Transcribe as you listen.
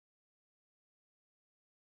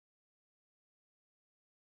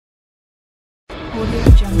Audio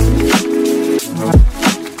Jungle.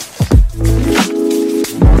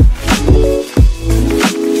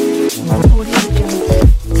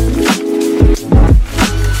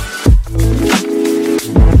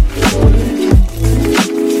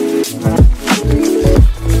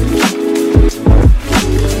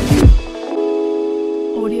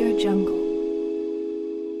 Audio Jungle.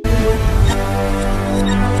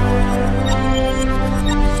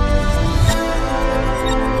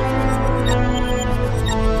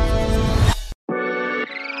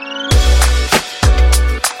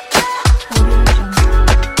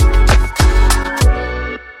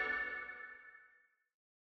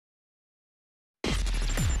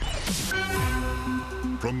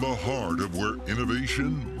 From the heart of where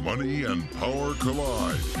innovation, money, and power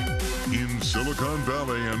collide, in Silicon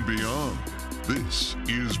Valley and beyond, this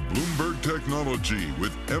is Bloomberg Technology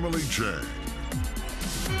with Emily Chang.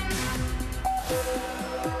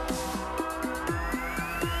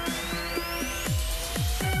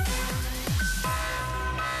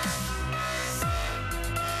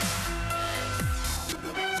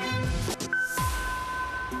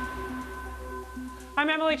 I'm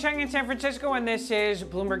Emily Chang in San Francisco, and this is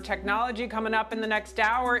Bloomberg Technology. Coming up in the next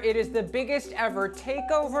hour, it is the biggest ever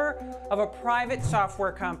takeover of a private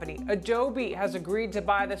software company. Adobe has agreed to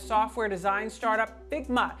buy the software design startup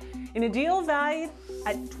Figma in a deal valued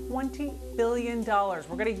at $20 billion. We're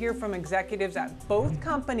going to hear from executives at both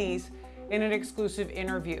companies in an exclusive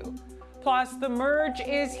interview. Plus, the merge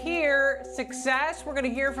is here. Success. We're going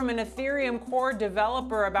to hear from an Ethereum core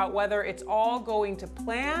developer about whether it's all going to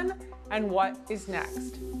plan and what is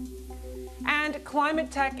next. And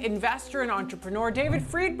climate tech investor and entrepreneur David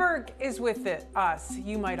Friedberg is with us.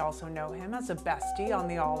 You might also know him as a bestie on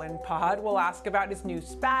the All In Pod. We'll ask about his new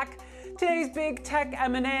SPAC, today's big tech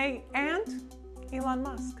M&A, and Elon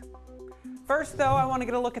Musk. First, though, I want to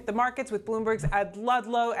get a look at the markets with Bloomberg's Ed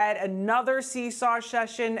Ludlow at another seesaw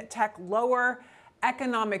session, tech lower,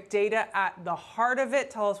 economic data at the heart of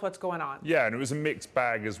it. Tell us what's going on. Yeah, and it was a mixed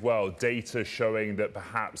bag as well. Data showing that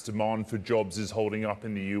perhaps demand for jobs is holding up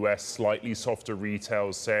in the US, slightly softer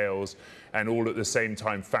retail sales, and all at the same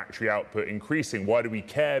time factory output increasing. Why do we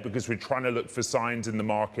care? Because we're trying to look for signs in the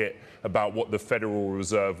market about what the Federal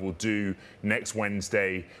Reserve will do next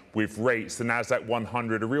Wednesday with rates. The NASDAQ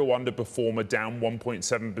 100, a real underperformer, down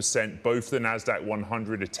 1.7%. Both the NASDAQ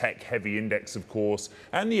 100, a tech-heavy index, of course,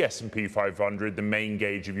 and the S&P 500, the main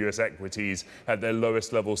gauge of US equities, at their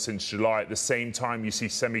lowest level since July. At the same time, you see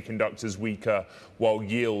semiconductors weaker while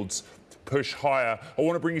yields push higher. I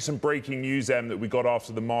want to bring you some breaking news, that we got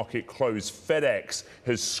after the market closed. FedEx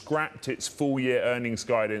has scrapped its full-year earnings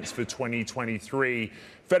guidance for 2023.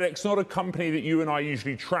 FedEx, not a company that you and I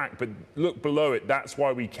usually track, but look below it. That's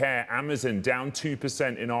why we care. Amazon down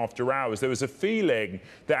 2% in after hours. There was a feeling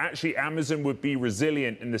that actually Amazon would be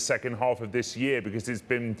resilient in the second half of this year because it's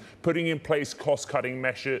been putting in place cost-cutting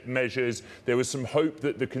measures. There was some hope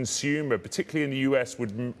that the consumer, particularly in the US,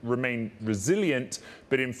 would remain resilient.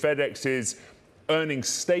 But in FedEx's earnings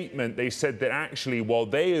statement, they said that actually, while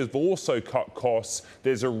they have also cut costs,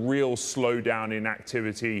 there's a real slowdown in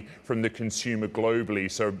activity from the consumer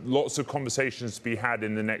globally. So lots of conversations to be had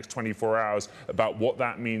in the next 24 hours about what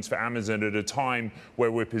that means for Amazon at a time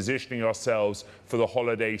where we're positioning ourselves for the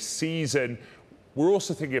holiday season. We're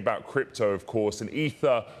also thinking about crypto, of course, and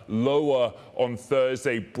Ether lower on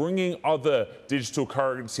Thursday, bringing other digital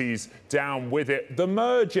currencies down with it. The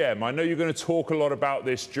merge, Em, I know you're going to talk a lot about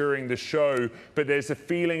this during the show, but there's a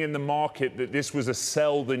feeling in the market that this was a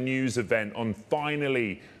sell the news event on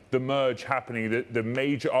finally the merge happening, the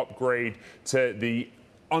major upgrade to the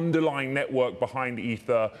underlying network behind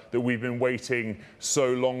Ether that we've been waiting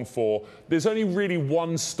so long for. There's only really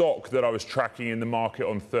one stock that I was tracking in the market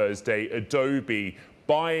on Thursday, Adobe,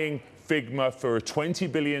 buying Figma for a $20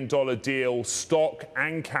 billion deal, stock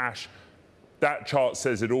and cash. That chart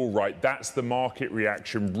says it all right. That's the market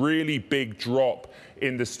reaction. Really big drop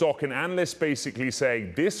in the stock. And analysts basically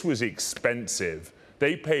saying this was expensive.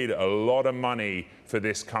 They paid a lot of money for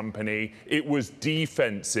this company. It was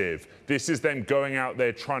defensive. This is them going out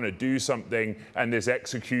there trying to do something, and there's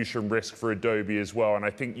execution risk for Adobe as well. And I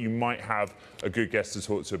think you might have a good guest to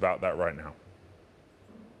talk to about that right now.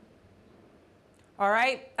 All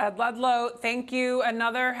right, Ed Ludlow, thank you.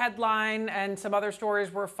 Another headline and some other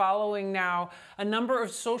stories we're following now. A number of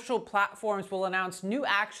social platforms will announce new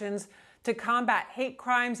actions to combat hate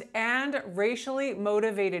crimes and racially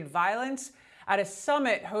motivated violence at a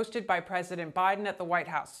summit hosted by President Biden at the White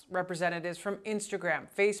House. Representatives from Instagram,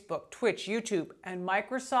 Facebook, Twitch, YouTube, and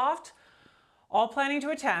Microsoft all planning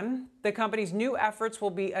to attend. The company's new efforts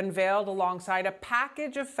will be unveiled alongside a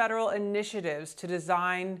package of federal initiatives to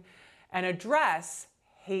design and address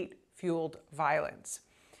hate-fueled violence.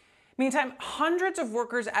 Meantime, hundreds of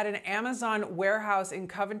workers at an Amazon warehouse in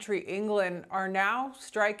Coventry, England, are now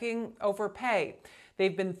striking over pay.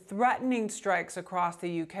 They've been threatening strikes across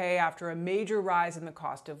the UK after a major rise in the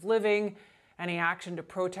cost of living. Any action to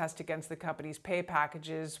protest against the company's pay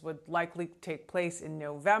packages would likely take place in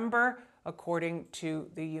November, according to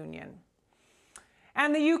the union.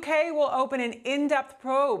 And the UK will open an in-depth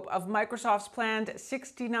probe of Microsoft's planned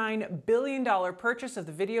 $69 billion purchase of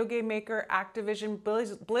the video game maker Activision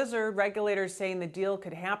Blizzard. Regulators saying the deal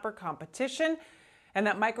could hamper competition and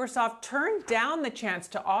that Microsoft turned down the chance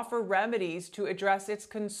to offer remedies to address its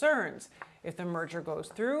concerns. If the merger goes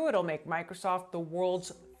through, it'll make Microsoft the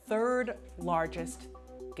world's third largest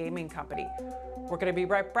gaming company. We're going to be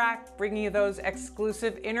right back, bringing you those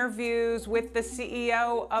exclusive interviews with the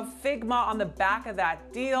CEO of Figma on the back of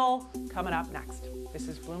that deal. Coming up next. This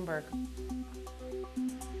is Bloomberg.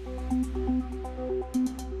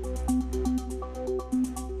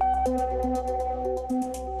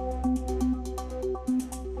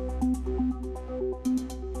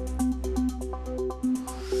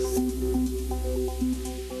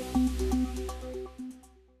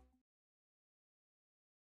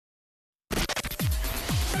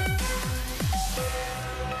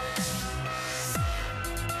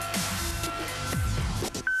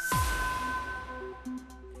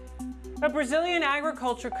 A Brazilian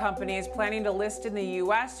agriculture company is planning to list in the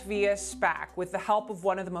U.S. via SPAC with the help of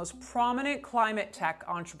one of the most prominent climate tech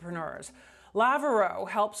entrepreneurs. Lavoro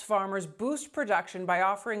helps farmers boost production by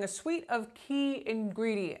offering a suite of key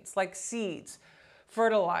ingredients like seeds,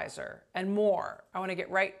 fertilizer, and more. I want to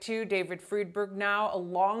get right to David Friedberg now, a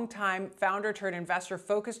longtime founder turned investor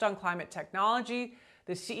focused on climate technology,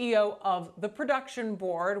 the CEO of the Production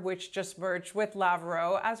Board, which just merged with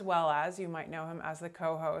Lavoro, as well as, you might know him as the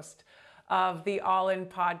co-host of the All In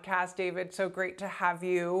podcast. David, so great to have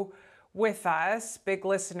you with us. Big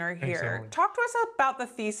listener here. Thanks, talk to us about the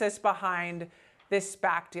thesis behind this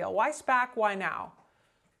SPAC deal. Why SPAC? Why now?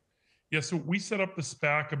 Yeah, so we set up the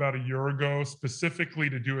SPAC about a year ago specifically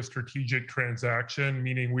to do a strategic transaction,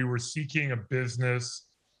 meaning we were seeking a business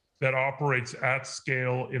that operates at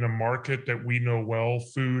scale in a market that we know well,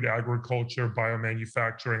 food, agriculture,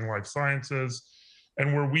 biomanufacturing, life sciences,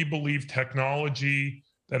 and where we believe technology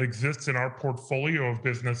that exists in our portfolio of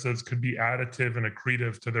businesses could be additive and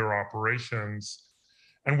accretive to their operations.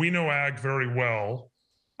 And we know ag very well.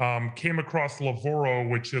 Came across Lavoro,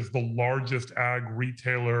 which is the largest ag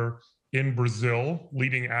retailer in Brazil,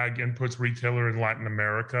 leading ag inputs retailer in Latin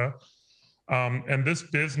America. And this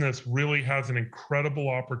business really has an incredible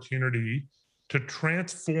opportunity to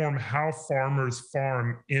transform how farmers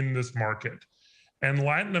farm in this market. And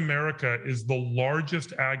Latin America is the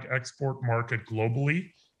largest ag export market globally.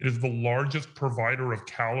 It is the largest provider of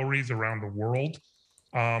calories around the world.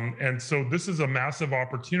 And so this is a massive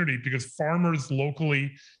opportunity because farmers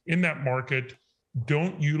locally in that market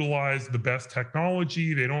don't utilize the best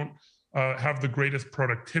technology. They don't have the greatest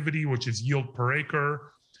productivity, which is yield per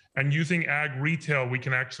acre. And using ag retail, we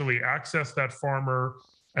can actually access that farmer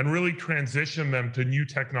and really transition them to new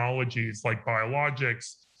technologies like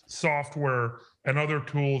biologics, software, and other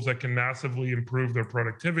tools that can massively improve their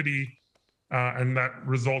productivity. And that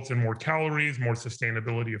results in more calories, more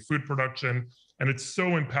sustainability of food production. And it's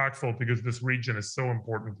so impactful because this region is so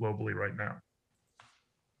important globally right now.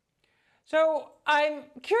 So I'm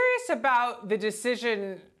curious about the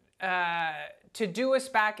decision to do a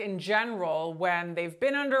SPAC in general when they've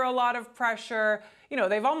been under a lot of pressure. You know,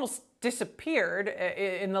 they've almost disappeared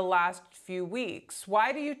in the last few weeks.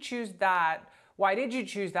 Why do you choose that? Why did you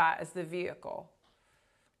choose that as the vehicle?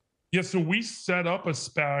 Yeah, so we set up a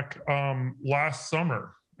SPAC last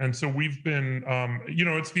summer. And so we've been,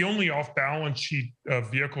 it's the only off-balance sheet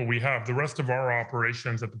vehicle we have. The rest of our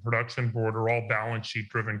operations at the Production Board are all balance sheet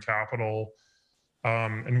driven capital.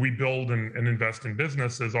 And we build and invest in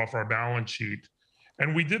businesses off our balance sheet.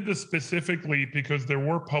 And we did this specifically because there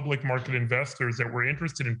were public market investors that were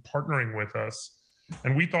interested in partnering with us.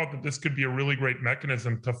 And we thought that this could be a really great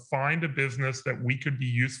mechanism to find a business that we could be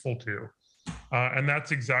useful to. And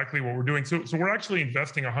that's exactly what we're doing. So we're actually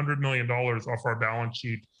investing $100 million off our balance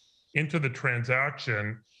sheet into the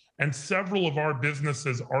transaction. And several of our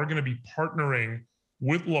businesses are going to be partnering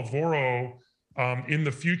with Lavoro in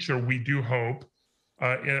the future, we do hope,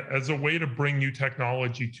 as a way to bring new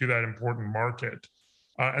technology to that important market.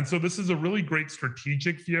 And so this is a really great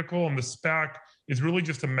strategic vehicle. And the SPAC is really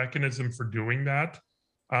just a mechanism for doing that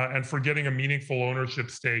and for getting a meaningful ownership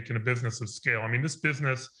stake in a business of scale. I mean, this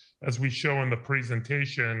business, as we show in the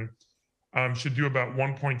presentation, should do about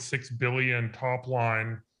 1.6 billion top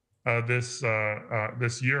line this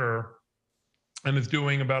year and is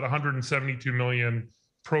doing about 172 million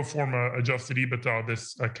pro forma adjusted EBITDA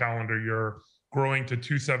this calendar year, growing to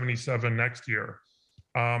 277 next year.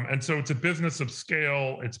 And so it's a business of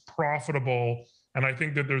scale, it's profitable, and I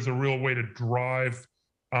think that there's a real way to drive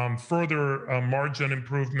further margin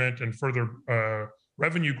improvement and further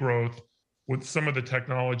revenue growth with some of the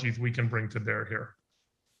technologies we can bring to bear here.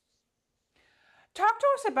 Talk to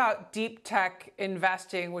us about deep tech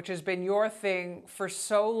investing, which has been your thing for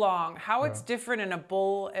so long, how it's different in a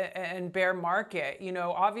bull and bear market. You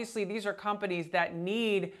know, obviously these are companies that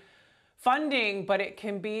need funding, but it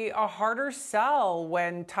can be a harder sell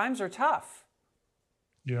when times are tough.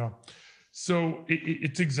 Yeah. So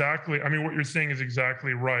it's exactly, I mean, what you're saying is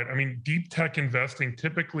exactly right. I mean, deep tech investing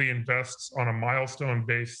typically invests on a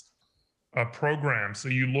milestone-based program. So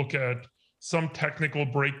you look at some technical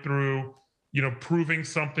breakthrough, you know, proving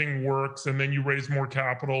something works, and then you raise more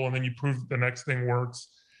capital, and then you prove the next thing works.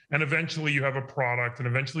 And eventually you have a product, and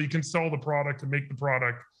eventually you can sell the product and make the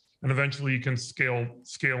product, and eventually you can scale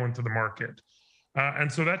into the market. And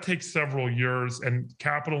so that takes several years, and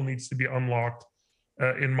capital needs to be unlocked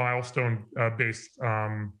in milestone-based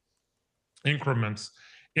increments.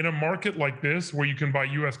 In a market like this, where you can buy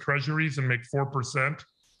U.S. Treasuries and make 4%,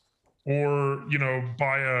 or you know,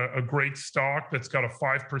 buy a great stock that's got a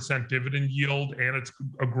 5% dividend yield and it's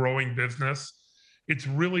a growing business, it's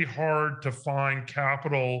really hard to find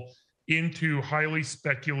capital into highly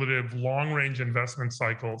speculative long-range investment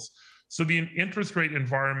cycles. So the interest rate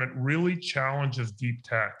environment really challenges deep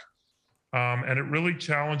tech. And it really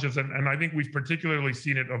challenges, and I think we've particularly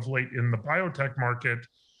seen it of late in the biotech market.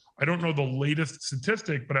 I don't know the latest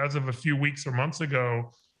statistic, but as of a few weeks or months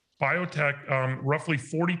ago, biotech, roughly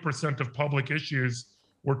 40% of public issues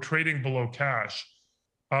were trading below cash.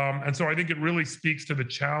 And so I think it really speaks to the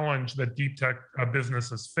challenge that deep tech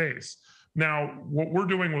businesses face. Now, what we're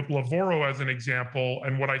doing with Lavoro as an example,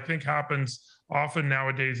 and what I think happens often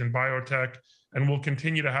nowadays in biotech, and will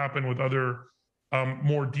continue to happen with other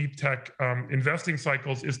more deep tech investing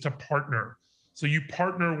cycles, is to partner. So you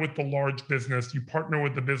partner with the large business, you partner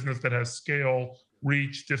with the business that has scale,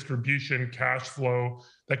 reach, distribution, cash flow,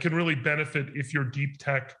 that can really benefit if your deep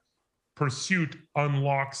tech pursuit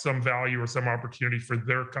unlocks some value or some opportunity for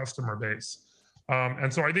their customer base.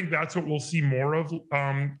 And so I think that's what we'll see more of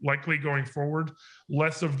likely going forward.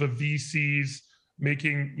 Less of the VCs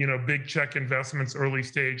making, you know, big check investments early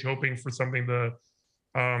stage, hoping for something to,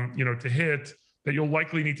 you know, to hit. That you'll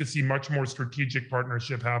likely need to see much more strategic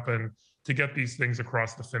partnership happen to get these things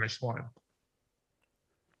across the finish line.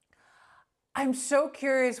 I'm so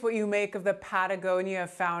curious what you make of the Patagonia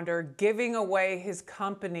founder giving away his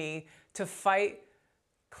company to fight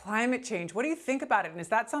climate change. What do you think about it? And is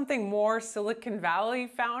that something more Silicon Valley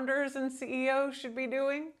founders and CEOs should be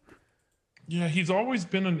doing? Yeah, he's always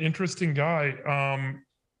been an interesting guy.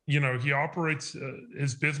 You know, he operates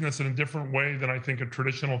his business in a different way than I think a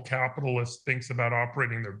traditional capitalist thinks about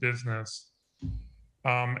operating their business.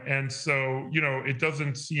 And so, you know, it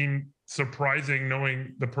doesn't seem surprising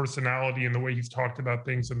knowing the personality and the way he's talked about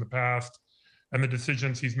things in the past and the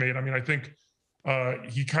decisions he's made. I mean, I think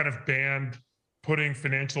he kind of banned putting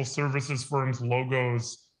financial services firms'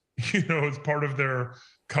 logos, you know, as part of their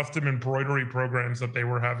custom embroidery programs that they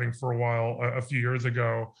were having for a while, a few years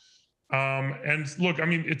ago. And look, I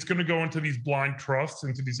mean, it's going to go into these blind trusts,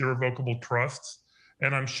 into these irrevocable trusts.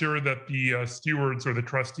 And I'm sure that the stewards or the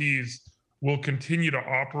trustees will continue to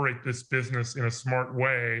operate this business in a smart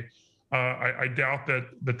way. I doubt that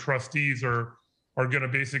the trustees are going to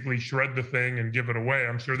basically shred the thing and give it away.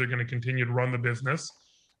 I'm sure they're going to continue to run the business,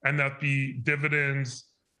 and that the dividends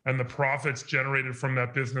and the profits generated from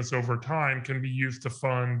that business over time can be used to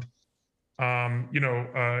fund, you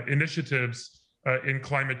know, initiatives in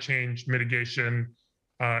climate change mitigation,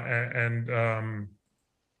 and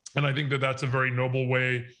I think that that's a very noble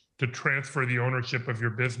way to transfer the ownership of your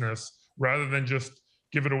business, rather than just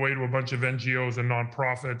give it away to a bunch of NGOs and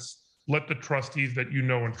nonprofits. Let the trustees that you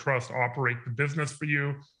know and trust operate the business for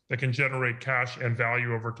you that can generate cash and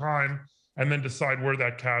value over time, and then decide where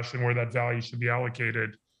that cash and where that value should be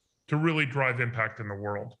allocated to really drive impact in the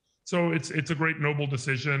world. So it's a great noble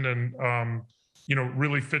decision, and you know,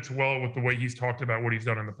 really fits well with the way he's talked about what he's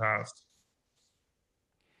done in the past.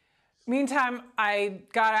 Meantime, I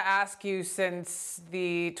gotta ask you, since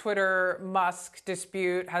the Twitter Musk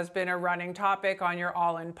dispute has been a running topic on your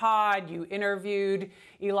All In pod, you interviewed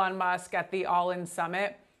Elon Musk at the All In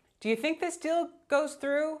Summit. Do you think this deal goes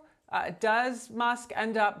through? Does Musk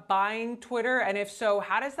end up buying Twitter? And if so,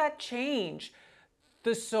 how does that change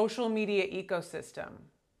the social media ecosystem?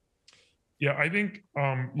 Yeah, I think,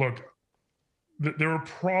 look, there are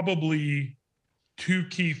probably two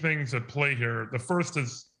key things at play here. The first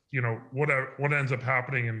is, what ends up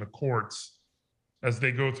happening in the courts as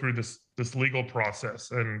they go through this legal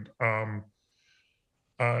process. And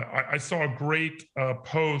I saw a great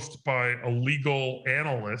post by a legal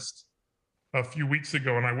analyst a few weeks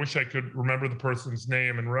ago, and I wish I could remember the person's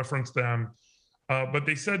name and reference them. But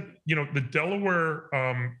they said, the Delaware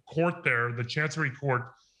court there, the Chancery Court,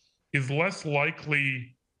 is less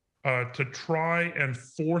likely to try and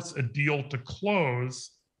force a deal to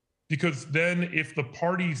close, because then if the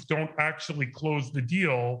parties don't actually close the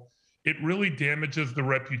deal, it really damages the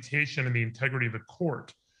reputation and the integrity of the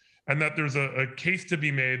court. And that there's a case to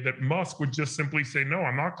be made that Musk would just simply say, no,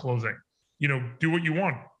 I'm not closing. Do what you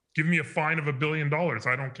want. Give me a fine of $1 billion.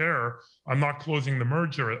 I don't care. I'm not closing the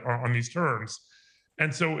merger on these terms.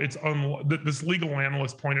 And so this legal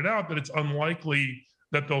analyst pointed out that it's unlikely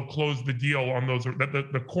that they'll close the deal on those, or that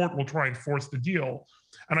the court will try and force the deal.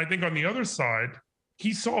 And I think on the other side,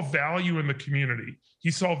 he saw value in the community.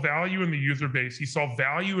 He saw value in the user base. He saw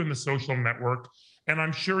value in the social network. And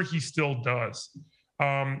I'm sure he still does.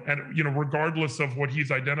 And regardless of what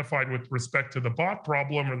he's identified with respect to the bot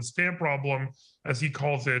problem or the spam problem, as he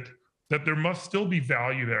calls it, that there must still be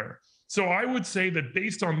value there. So I would say that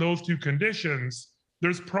based on those two conditions,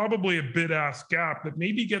 there's probably a bid-ask gap that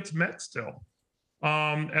maybe gets met still.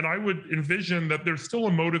 And I would envision that there's still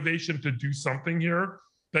a motivation to do something here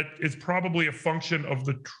that is probably a function of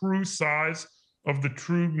the true size of the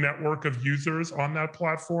true network of users on that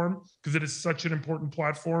platform, because it is such an important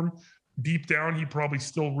platform. Deep down, he probably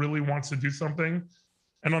still really wants to do something.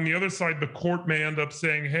 And on the other side, the court may end up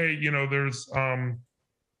saying, hey, there's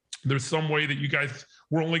some way that you guys,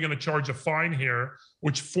 we're only going to charge a fine here,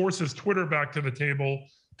 which forces Twitter back to the table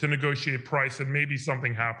to negotiate price, and maybe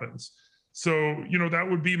something happens. So, that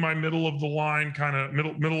would be my middle of the line, kind of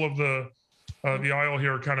middle of the aisle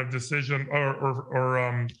here kind of decision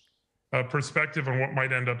or perspective on what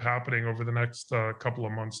might end up happening over the next couple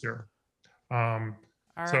of months here. All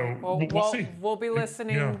right. So we'll see. We'll be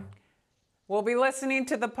listening. Yeah. We'll be listening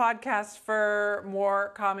to the podcast for more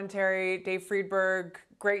commentary. Dave Friedberg,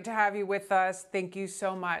 great to have you with us. Thank you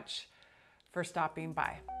so much for stopping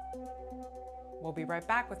by. We'll be right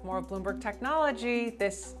back with more of Bloomberg Technology.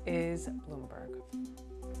 This is Bloomberg.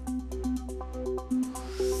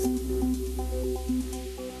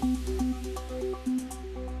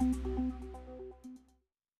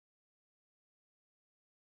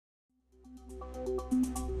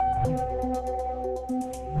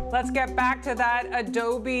 Let's get back to that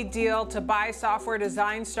Adobe deal to buy software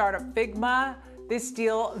design startup Figma. This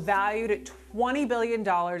deal, valued at $20 billion,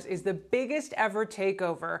 is the biggest ever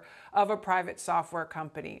takeover of a private software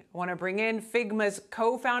company. I want to bring in Figma's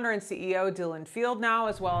co-founder and CEO, Dylan Field, now,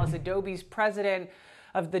 as well as Adobe's president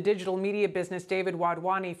of the digital media business, David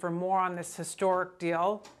Wadhwani, for more on this historic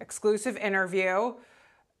deal. Exclusive interview.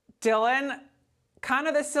 Dylan, kind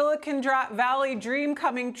of the Silicon Valley dream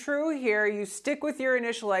coming true here. You stick with your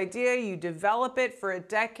initial idea, you develop it for a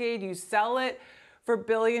decade, you sell it for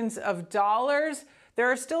billions of dollars.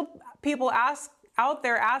 There are still people out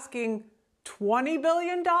there asking $20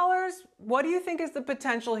 billion? What do you think is the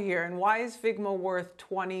potential here, and why is Figma worth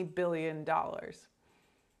 $20 billion?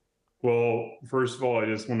 Well, first of all, I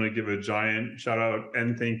just want to give a giant shout out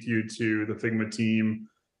and thank you to the Figma team.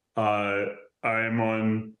 I am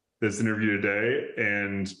on this interview today,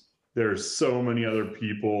 and there's so many other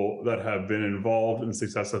people that have been involved in the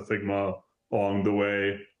success of Figma along the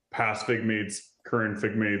way, past Figmates, current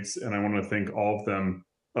Figmates, and I want to thank all of them.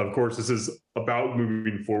 Of course, this is about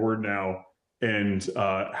moving forward now and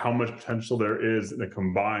how much potential there is in a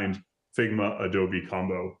combined Figma-Adobe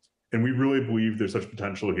combo. And we really believe there's such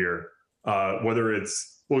potential here, whether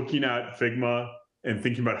it's looking at Figma and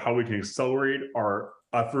thinking about how we can accelerate our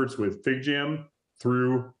efforts with FigJam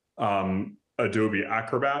through Adobe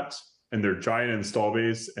Acrobat and their giant install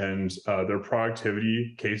base and their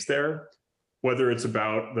productivity case there, whether it's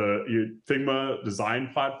about the Figma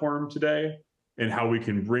design platform today and how we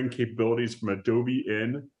can bring capabilities from Adobe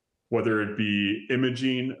in, whether it be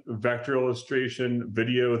imaging, vector illustration,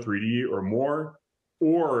 video, 3D, or more,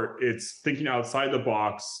 or it's thinking outside the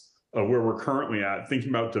box of where we're currently at, thinking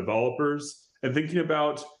about developers and thinking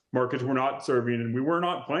about markets we're not serving and we were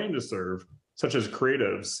not planning to serve, such as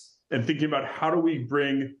creatives, and thinking about how do we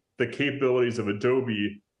bring the capabilities of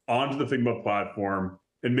Adobe onto the Figma platform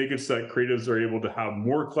and make it so that creatives are able to have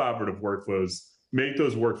more collaborative workflows, make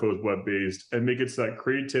those workflows web-based, and make it so that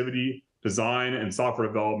creativity, design, and software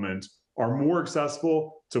development are more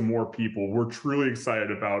accessible to more people. We're truly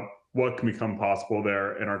excited about what can become possible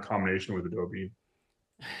there in our combination with Adobe.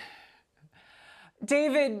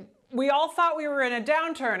 David, we all thought we were in a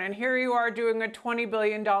downturn, and here you are doing a $20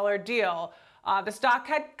 billion deal. The stock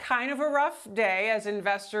had kind of a rough day as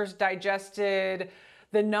investors digested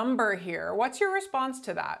the number here. What's your response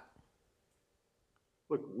to that?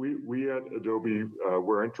 Look, we at Adobe,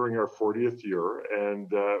 we're entering our 40th year,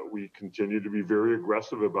 and we continue to be very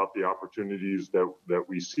aggressive about the opportunities that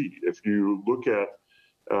we see. If you look at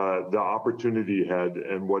the opportunity ahead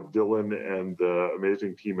and what Dylan and the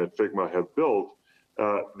amazing team at Figma have built,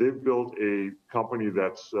 they've built a company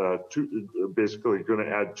that's basically going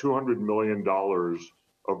to add $200 million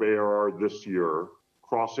of ARR this year,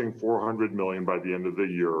 crossing $400 million by the end of the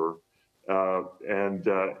year, and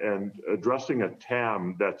addressing a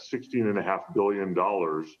TAM that's $16.5 billion.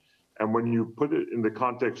 And when you put it in the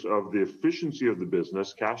context of the efficiency of the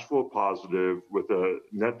business, cash flow positive with a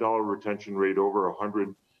net dollar retention rate over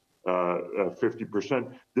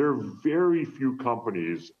 150%, there are very few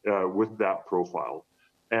companies with that profile.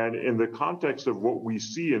 And in the context of what we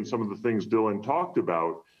see and some of the things Dylan talked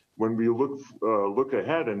about, when we look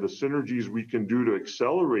ahead and the synergies we can do to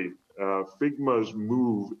accelerate Figma's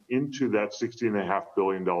move into that $16.5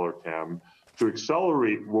 billion TAM, to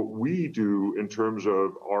accelerate what we do in terms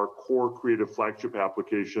of our core creative flagship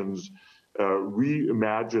applications,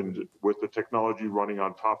 reimagined with the technology running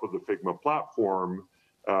on top of the Figma platform.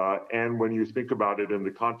 And when you think about it in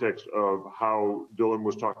the context of how Dylan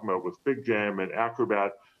was talking about with FigJam and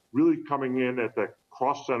Acrobat, really coming in at that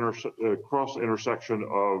cross intersection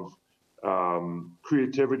of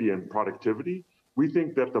creativity and productivity, we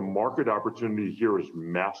think that the market opportunity here is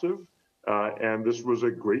massive, and this was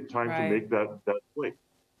a great time to make that play.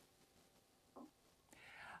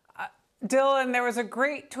 Dylan, there was a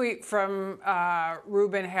great tweet from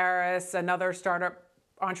Ruben Harris, another startup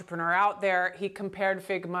entrepreneur out there. He compared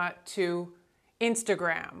Figma to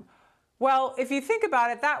Instagram. Well, if you think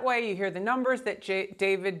about it that way, you hear the numbers that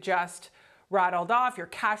David just rattled off. You're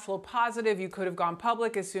cash flow positive. You could have gone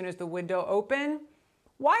public as soon as the window opened.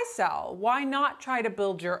 Why sell? Why not try to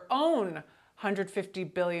build your own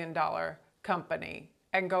 $150 billion company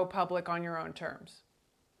and go public on your own terms?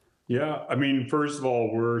 Yeah, I mean, first of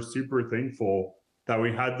all, we're super thankful that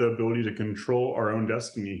we had the ability to control our own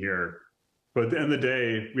destiny here. But at the end of the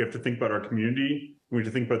day, we have to think about our community. We have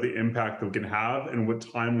to think about the impact that we can have and what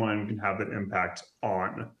timeline we can have that impact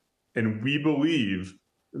on. And we believe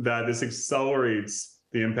that this accelerates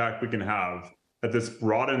the impact we can have, that this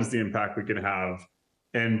broadens the impact we can have.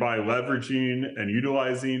 And by leveraging and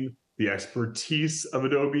utilizing the expertise of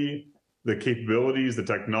Adobe, the capabilities, the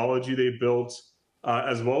technology they built,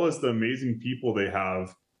 as well as the amazing people they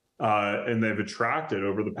have and they've attracted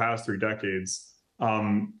over the past 3 decades,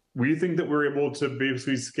 we think that we're able to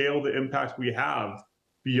basically scale the impact we have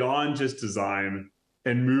beyond just design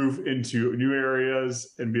and move into new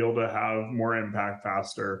areas and be able to have more impact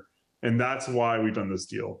faster. And that's why we've done this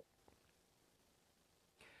deal.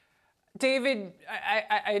 David,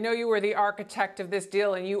 I know you were the architect of this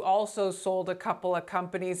deal, and you also sold a couple of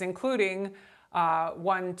companies, including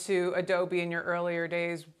one to Adobe in your earlier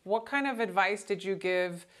days. What kind of advice did you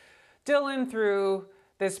give Dylan through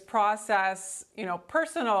this process,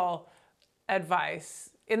 personal advice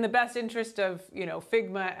in the best interest of,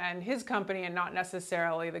 Figma and his company and not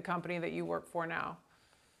necessarily the company that you work for now?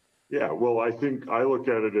 Yeah, well, I think I look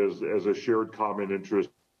at it as a shared common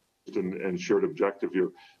interest and shared objective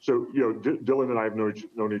here. So, Dylan and I have known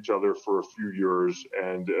each other for a few years,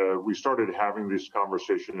 and we started having this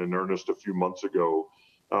conversation in earnest a few months ago.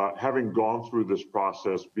 Having gone through this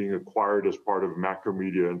process, being acquired as part of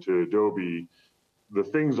Macromedia into Adobe, the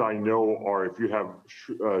things I know are if you have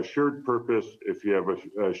a shared purpose, if you have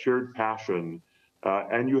a shared passion,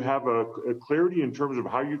 and you have a clarity in terms of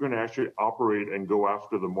how you're going to actually operate and go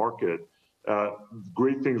after the market,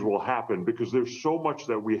 great things will happen because there's so much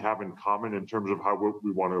that we have in common in terms of how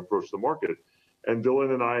we want to approach the market. And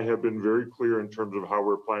Dylan and I have been very clear in terms of how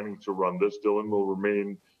we're planning to run this. Dylan will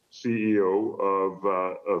remain CEO of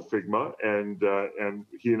Figma, and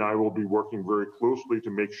he and I will be working very closely to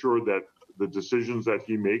make sure that the decisions that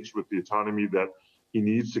he makes with the autonomy that he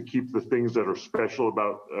needs to keep the things that are special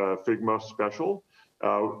about Figma special,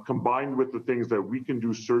 combined with the things that we can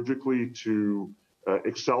do surgically to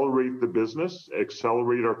accelerate the business,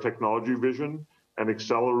 accelerate our technology vision, and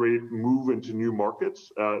accelerate move into new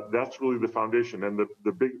markets. That's really the foundation. And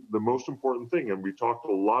the most important thing, and we talked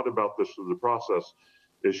a lot about this through the process,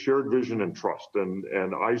 is shared vision and trust.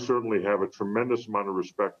 And I certainly have a tremendous amount of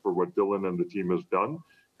respect for what Dylan and the team has done.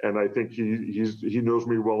 And I think he knows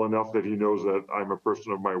me well enough that he knows that I'm a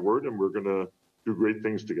person of my word, and we're going to do great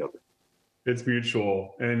things together. It's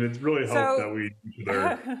mutual, and it's really helped that we knew each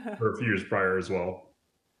other for a few years prior as well.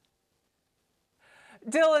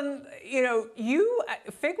 Dylan,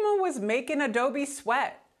 Figma was making Adobe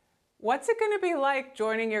sweat. What's it going to be like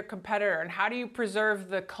joining your competitor, and how do you preserve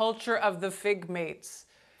the culture of the Figmates,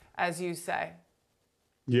 as you say?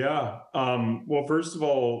 Yeah. Well, first of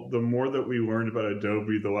all, the more that we learned about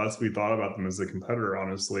Adobe, the less we thought about them as a competitor,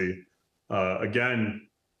 honestly. Again,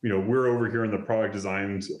 we're over here in the product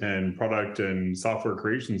design and product and software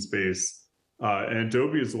creation space, and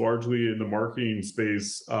Adobe is largely in the marketing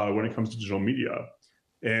space when it comes to digital media.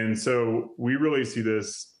 And so we really see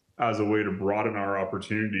this as a way to broaden our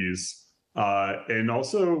opportunities. And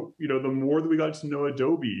also, the more that we got to know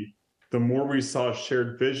Adobe, the more we saw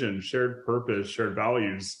shared vision, shared purpose, shared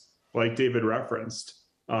values, like David referenced.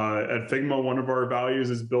 At Figma, one of our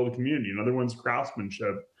values is build community. Another one's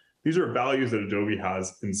craftsmanship. These are values that Adobe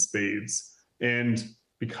has in spades. And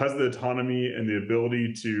because of the autonomy and the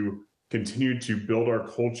ability to continue to build our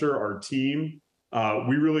culture, our team,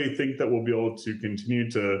 we really think that we'll be able to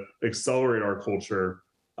continue to accelerate our culture.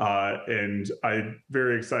 And I'm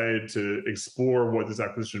very excited to explore what this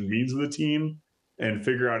acquisition means to the team and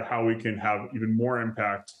figure out how we can have even more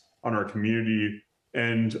impact on our community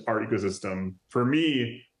and our ecosystem. For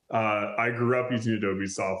me, I grew up using Adobe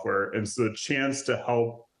software, and so the chance to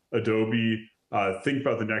help Adobe think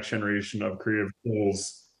about the next generation of creative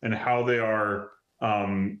tools and how they are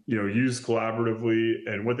used collaboratively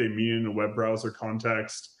and what they mean in a web browser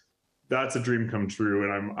context, that's a dream come true,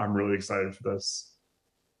 and I'm really excited for this.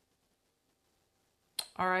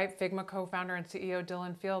 All right, Figma co-founder and CEO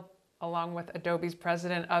Dylan Field, along with Adobe's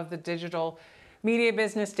president of the digital media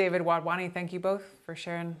business, David Wadhwani. Thank you both for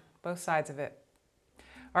sharing both sides of it.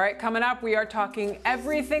 All right, coming up, we are talking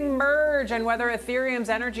everything merge and whether Ethereum's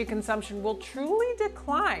energy consumption will truly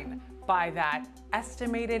decline by that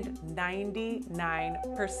estimated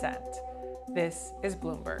 99%. This is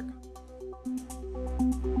Bloomberg.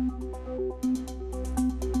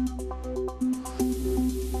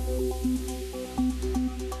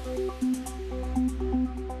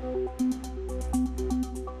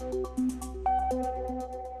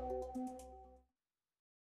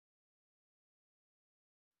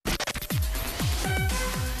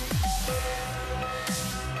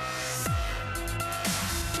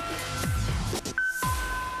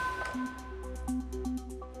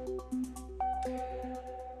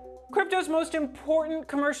 Crypto's most important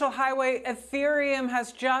commercial highway, Ethereum,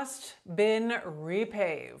 has just been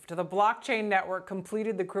repaved. The blockchain network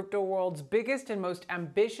completed the crypto world's biggest and most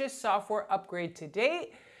ambitious software upgrade to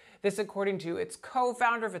date. This, according to its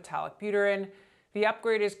co-founder, Vitalik Buterin. The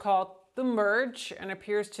upgrade is called the Merge and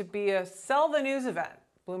appears to be a sell the news event.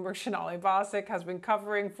 Bloomberg's Sonali Basak has been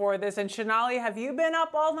covering for this. And Sonali, have you been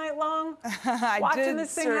up all night long watching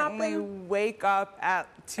this thing happen? I did certainly wake up at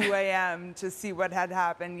 2 a.m. to see what had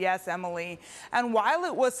happened. Yes, Emily. And while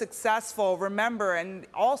it was successful, remember, and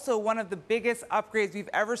also one of the biggest upgrades we've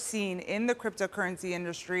ever seen in the cryptocurrency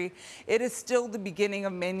industry, it is still the beginning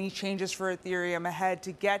of many changes for Ethereum ahead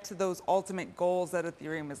to get to those ultimate goals that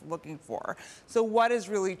Ethereum is looking for. So what is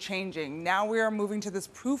really changing? Now we are moving to this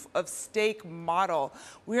proof of stake model.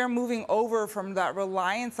 We are moving over from that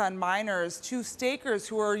reliance on miners to stakers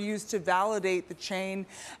who are used to validate the chain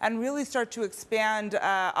and really start to expand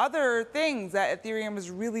other things that Ethereum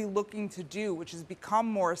is really looking to do, which is become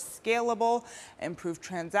more scalable, improve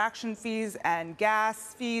transaction fees and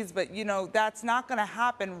gas fees. But, that's not going to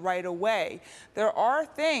happen right away. There are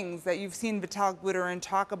things that you've seen Vitalik Buterin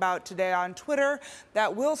talk about today on Twitter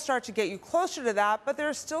that will start to get you closer to that, but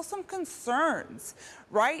there's still some concerns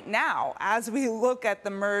right now as we look at the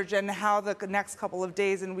merge and how the next couple of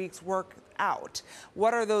days and weeks work out.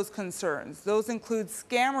 What are those concerns? Those include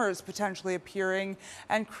scammers potentially appearing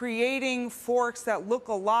and creating forks that look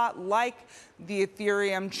a lot like the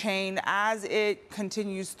Ethereum chain as it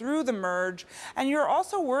continues through the merge. And you're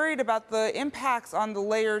also worried about the impacts on the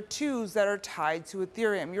layer 2s that are tied to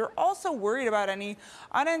Ethereum. You're also worried about any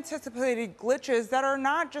unanticipated glitches that are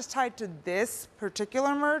not just tied to this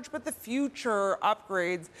particular merge, but the future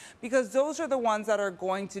upgrades, because those are the ones that are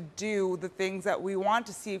going to do the things that we want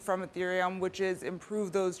to see from Ethereum, which is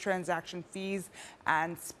improve those transaction fees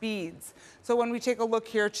and speeds. So when we take a look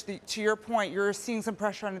here to your point, you're seeing some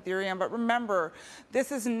pressure on Ethereum, but remember,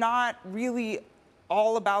 this is not really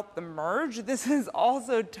all about the merge. This is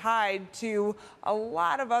also tied to a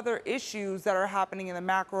lot of other issues that are happening in the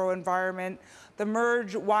macro environment. The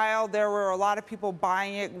merge, while there were a lot of people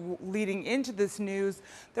buying it leading into this news,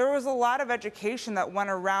 there was a lot of education that went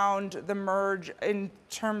around the merge in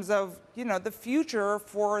terms of, the future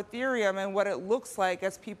for Ethereum and what it looks like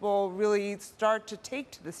as people really start to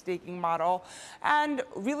take to the staking model and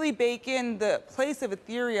really bake in the place of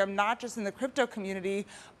Ethereum, not just in the crypto community,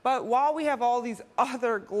 But while we have all these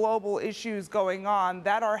other global issues going on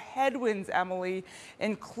that are headwinds, Emily,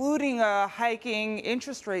 including a hiking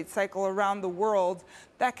interest rate cycle around the world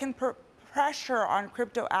that can put pressure on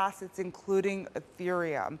crypto assets, including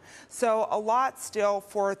Ethereum. So a lot still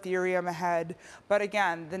for Ethereum ahead. But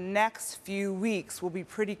again, the next few weeks will be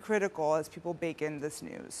pretty critical as people bake in this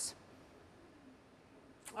news.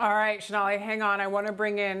 All right, Shonali, hang on. I want to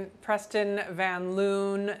bring in Preston Van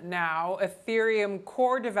Loon now, Ethereum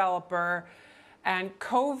core developer and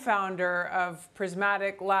co-founder of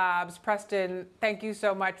Prismatic Labs. Preston, thank you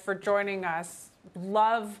so much for joining us.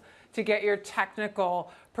 Love to get your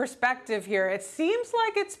technical perspective here. It seems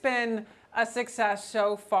like it's been a success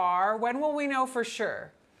so far. When will we know for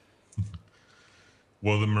sure?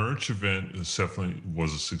 Well, the merge event definitely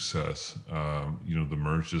was a success. The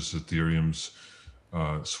merge is Ethereum's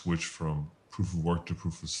switch from proof of work to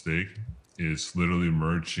proof of stake. It's literally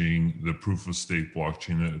merging the proof of stake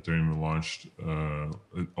blockchain that Ethereum launched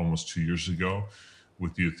almost 2 years ago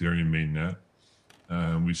with the Ethereum mainnet.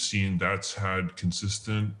 We've seen that's had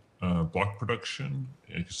consistent block production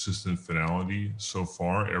and consistent finality so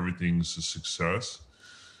far. Everything's a success.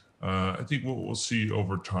 I think what we'll see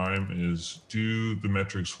over time is, do the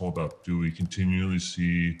metrics hold up? Do we continually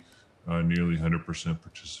see nearly 100%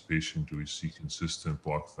 participation? Do we see consistent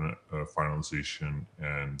block finalization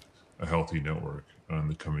and a healthy network in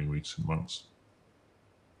the coming weeks and months?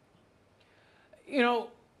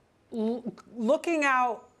 Looking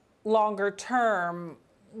out longer term,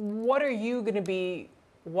 what are you going to be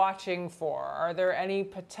watching for? Are there any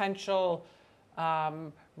potential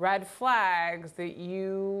red flags that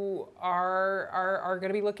you are going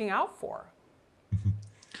to be looking out for?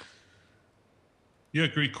 Yeah,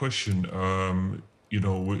 great question.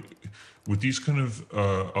 With these kind of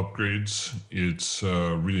upgrades, it's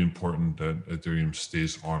really important that Ethereum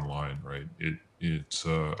stays online, right? It's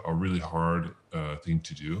a really hard thing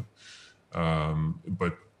to do.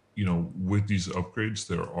 But with these upgrades,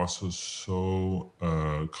 they're also so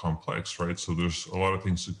complex, right? So there's a lot of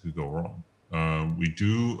things that could go wrong. We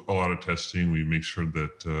do a lot of testing. We make sure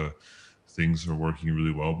that things are working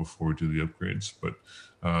really well before we do the upgrades. But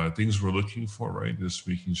things we're looking for, right, is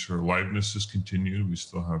making sure liveness is continued. We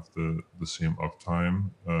still have the same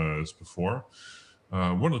uptime as before.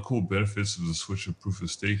 One of the cool benefits of the switch of proof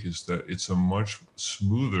of stake is that it's a much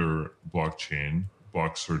smoother blockchain.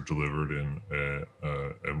 Blocks are delivered in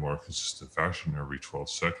a more consistent fashion every 12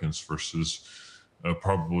 seconds versus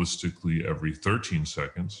probabilistically every 13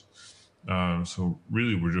 seconds. So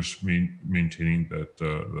really, we're just maintaining that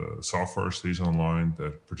the software stays online,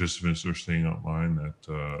 that participants are staying online, that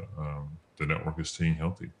the network is staying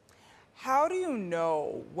healthy. How do you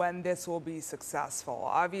know when this will be successful?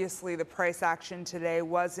 Obviously, the price action today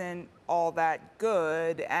wasn't all that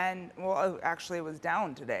good, and well, actually it was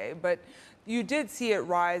down today, but you did see it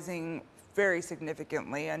rising very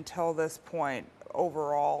significantly until this point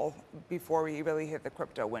overall before we really hit the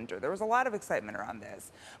crypto winter. There was a lot of excitement around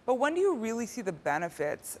this. But when do you really see the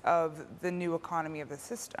benefits of the new economy of the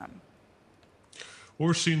system? Well,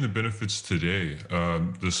 we're seeing the benefits today.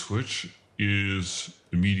 The switch is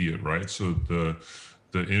immediate, right? So the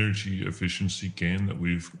energy efficiency gain that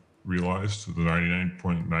we've realized, the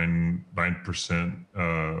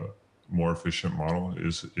 99.99% more efficient model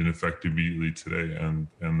is in effect immediately today, and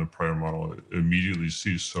the prior model immediately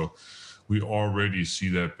ceased. So we already see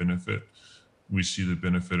that benefit. We see the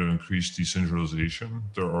benefit of increased decentralization.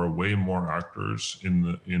 There are way more actors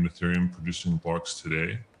in Ethereum producing blocks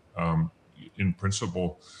today. In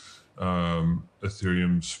principle,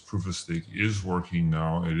 Ethereum's proof of stake is working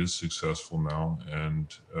now. It is successful now,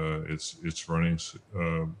 and it's running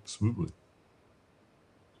smoothly.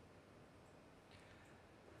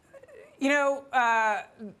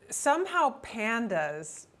 Somehow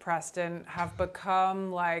pandas, Preston, have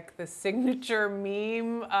become like the signature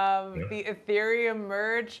meme of the Ethereum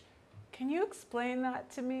merge. Can you explain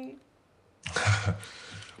that to me?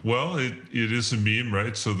 Well, it is a meme,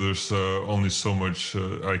 right? So there's only so much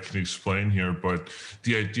I can explain here. But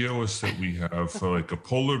the idea was that we have like a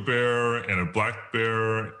polar bear and a black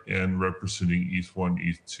bear, and representing ETH1,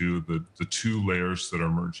 ETH2, the two layers that are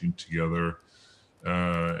merging together.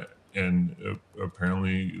 And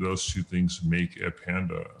apparently those two things make a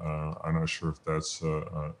panda. I'm not sure if that's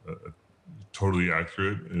totally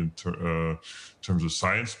accurate in terms of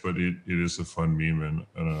science, but it is a fun meme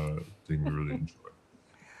and a thing we really enjoy.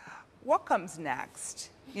 What comes next?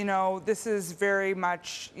 This is very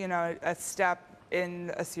much, a step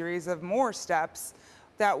in a series of more steps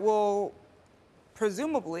that will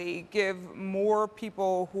presumably give more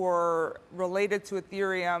people who are related to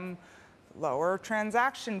Ethereum lower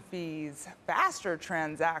transaction fees, faster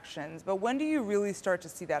transactions. But when do you really start to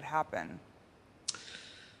see that happen?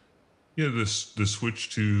 Yeah, the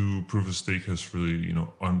switch to proof of stake has really,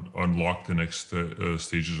 unlocked the next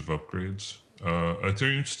stages of upgrades.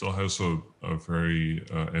 Ethereum still has a very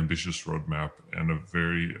ambitious roadmap and a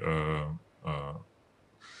very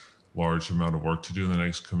large amount of work to do in the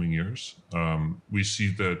next coming years. We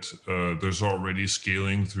see that there's already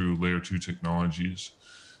scaling through layer 2 technologies.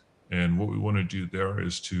 And what we want to do there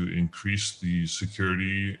is to increase the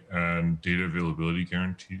security and data availability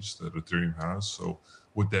guarantees that Ethereum has. So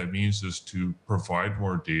what that means is to provide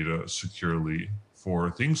more data securely for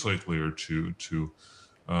things like layer 2 to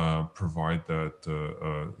provide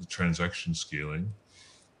that transaction scaling.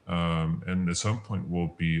 And at some point,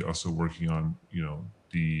 we'll be also working on,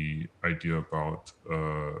 the idea about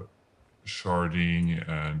sharding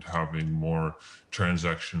and having more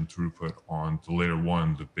transaction throughput on the layer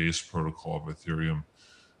 1, the base protocol of Ethereum.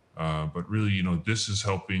 But really, this is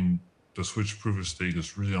helping the switch proof of stake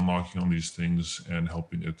is really unlocking all these things and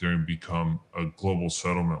helping Ethereum become a global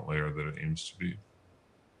settlement layer that it aims to be.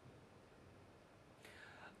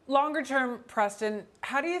 Longer term, Preston,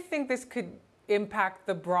 how do you think this could impact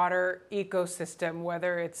the broader ecosystem,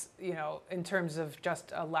 whether it's, in terms of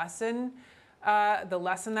just a lesson, the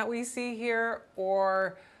lesson that we see here,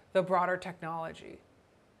 or the broader technology?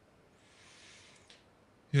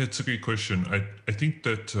 Yeah, it's a great question. I think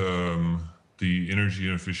that the energy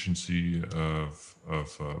inefficiency of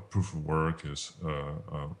proof of work is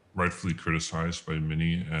rightfully criticized by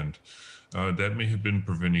many, and that may have been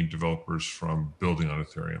preventing developers from building on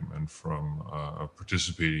Ethereum and from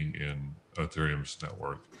participating in Ethereum's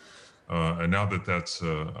network. And now that that's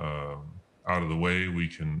out of the way, we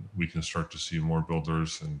can start to see more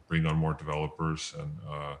builders and bring on more developers and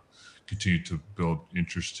continue to build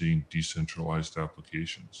interesting decentralized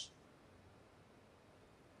applications.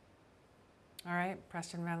 All right,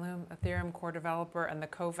 Preston Van Loom, Ethereum core developer and the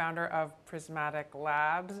co-founder of Prysmatic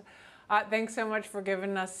Labs. Thanks so much for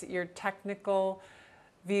giving us your technical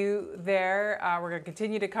view there. We're going to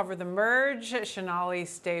continue to cover the merge. Shonali,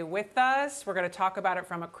 stay with us. We're going to talk about it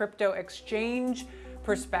from a crypto exchange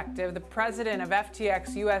perspective. The president of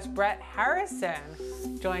FTX US, Brett Harrison,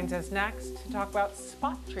 joins us next to talk about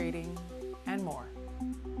spot trading and more.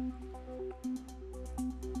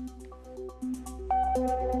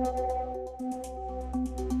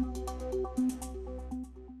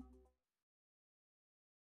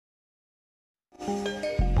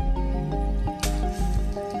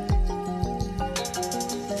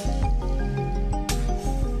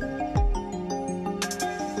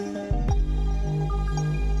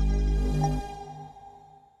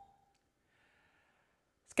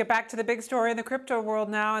 Get back to the big story in the crypto world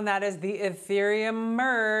now, and that is the Ethereum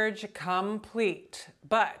merge complete.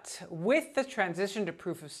 But with the transition to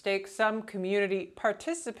proof of stake, some community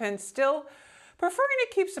participants still preferring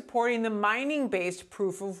to keep supporting the mining-based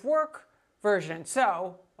proof of work version.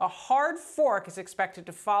 So a hard fork is expected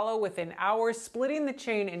to follow within hours, splitting the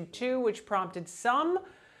chain in two, which prompted some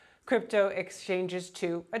crypto exchanges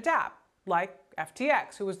to adapt, like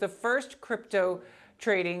FTX, who was the first crypto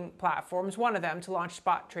trading platforms, one of them, to launch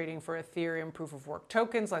spot trading for Ethereum proof of work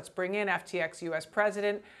tokens. Let's bring in FTX US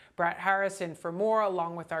President Brett Harrison for more,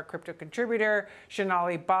 along with our crypto contributor,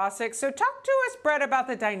 Shonali Basak. So talk to us, Brett, about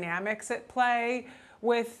the dynamics at play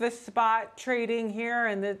with the spot trading here,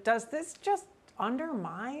 and does this just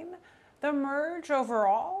undermine the merge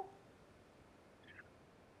overall?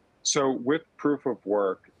 So with proof of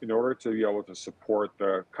work, in order to be able to support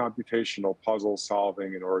the computational puzzle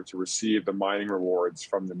solving, in order to receive the mining rewards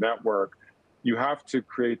from the network, you have to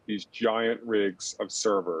create these giant rigs of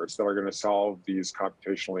servers that are going to solve these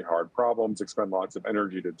computationally hard problems, expend lots of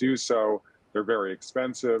energy to do so. They're very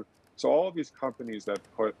expensive. So all of these companies that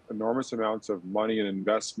put enormous amounts of money and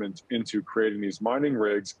investment into creating these mining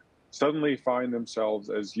rigs suddenly find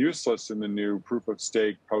themselves as useless in the new proof of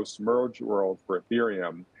stake post-merge world for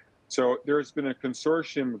Ethereum. So there's been a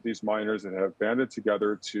consortium of these miners that have banded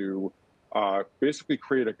together to basically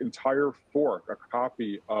create an entire fork, a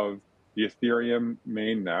copy of the Ethereum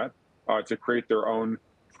mainnet, to create their own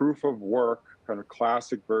proof of work, kind of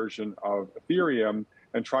classic version of Ethereum,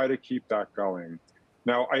 and try to keep that going.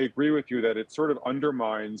 Now, I agree with you that it sort of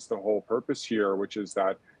undermines the whole purpose here, which is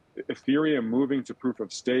that Ethereum moving to proof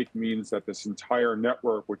of stake means that this entire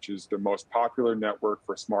network, which is the most popular network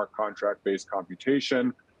for smart contract-based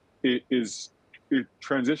computation, it is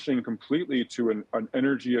transitioning completely to an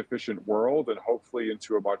energy efficient world, and hopefully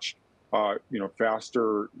into a much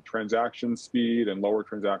faster transaction speed and lower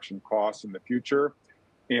transaction costs in the future.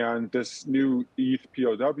 And this new ETH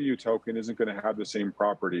POW token isn't going to have the same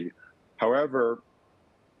property. However,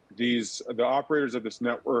 the operators of this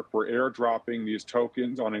network were airdropping these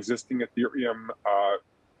tokens on existing Ethereum,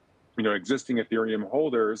 existing Ethereum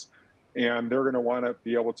holders, and they're going to want to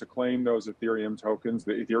be able to claim those Ethereum tokens,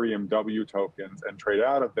 the Ethereum W tokens, and trade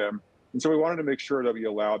out of them. And so we wanted to make sure that we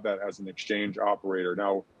allowed that as an exchange operator.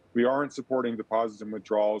 Now, we aren't supporting deposits and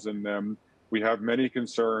withdrawals in them. We have many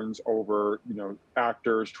concerns over,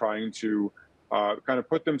 actors trying to kind of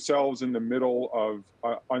put themselves in the middle of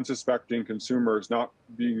unsuspecting consumers, not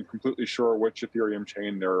being completely sure which Ethereum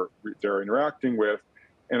chain they're interacting with,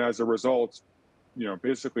 and as a result,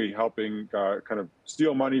 basically helping kind of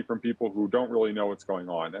steal money from people who don't really know what's going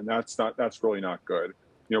on, and that's really not good.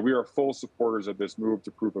 We are full supporters of this move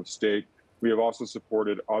to proof of stake. We have also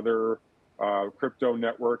supported other crypto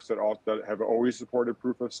networks that have always supported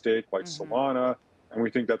proof of stake, like Solana, and we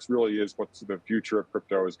think that's really is what the future of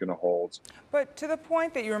crypto is going to hold. But to the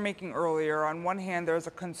point that you were making earlier, on one hand, there's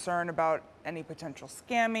a concern about any potential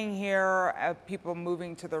scamming here, people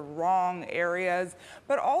moving to the wrong areas,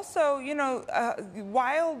 but also,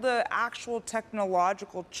 while the actual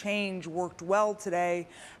technological change worked well today,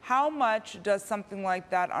 how much does something like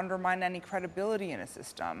that undermine any credibility in a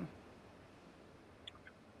system?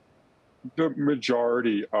 The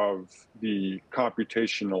majority of the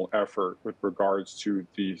computational effort with regards to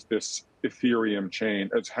this Ethereum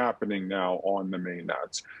chain is happening now on the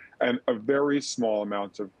mainnet. And a very small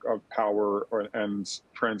amount of power and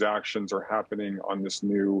transactions are happening on this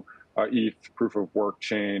new ETH proof of work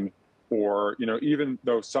chain, or, even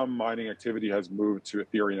though some mining activity has moved to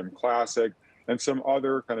Ethereum Classic and some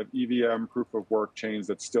other kind of EVM proof of work chains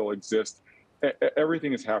that still exist,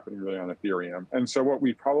 everything is happening really on Ethereum. And so what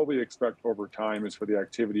we probably expect over time is for the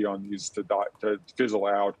activity on these to fizzle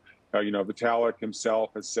out. Vitalik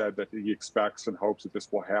himself has said that he expects and hopes that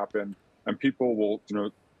this will happen, and people will,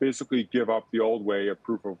 basically give up the old way of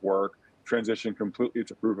proof of work, transition completely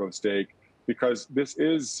to proof of stake, because this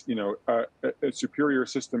is, a superior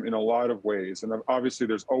system in a lot of ways. And obviously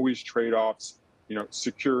there's always trade-offs,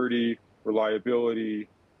 security, reliability,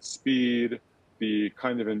 speed, the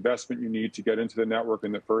kind of investment you need to get into the network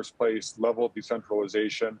in the first place, level of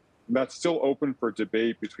decentralization. And that's still open for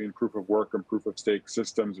debate between proof of work and proof of stake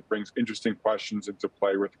systems. It brings interesting questions into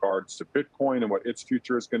play with regards to Bitcoin and what its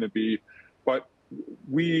future is going to be. But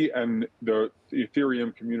we and the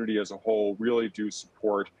Ethereum community as a whole really do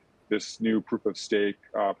support this new proof of stake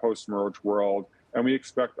post-merge world. And we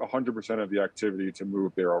expect 100% of the activity to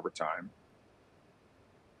move there over time.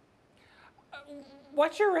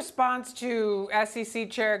 What's your response to SEC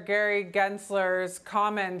Chair Gary Gensler's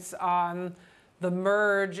comments on the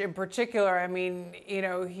merge in particular? I mean,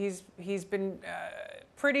 he's been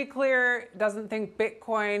pretty clear, doesn't think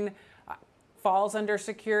Bitcoin falls under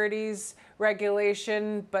securities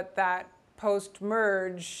regulation, but that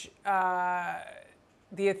post-merge, the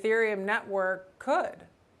Ethereum network could.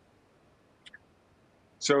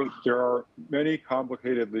 So there are many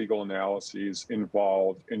complicated legal analyses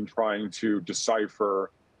involved in trying to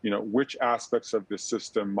decipher, which aspects of the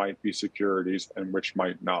system might be securities and which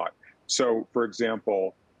might not. So, for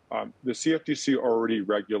example, the CFTC already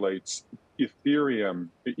regulates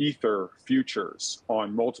Ether futures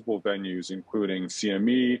on multiple venues, including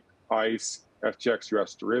CME, ICE, FTX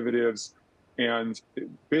US derivatives, and it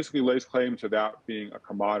basically lays claim to that being a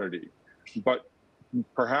commodity. But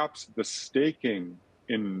perhaps the staking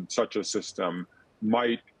in such a system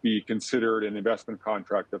might be considered an investment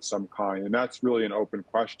contract of some kind, and that's really an open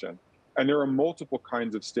question. And there are multiple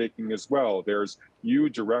kinds of staking as well. There's you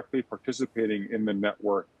directly participating in the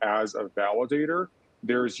network as a validator.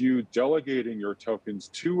 There's you delegating your tokens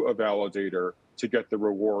to a validator to get the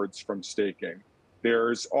rewards from staking.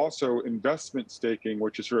 There's also investment staking,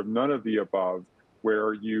 which is sort of none of the above,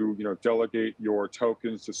 where you delegate your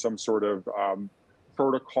tokens to some sort of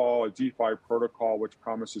protocol, a DeFi protocol, which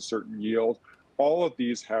promises certain yield. All of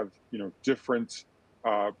these have different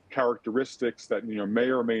characteristics that may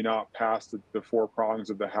or may not pass the four prongs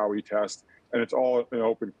of the Howey test, and it's all an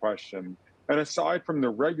open question. And aside from the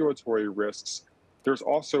regulatory risks, there's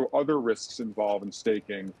also other risks involved in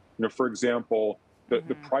staking. For example,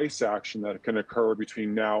 the price action that can occur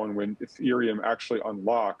between now and when Ethereum actually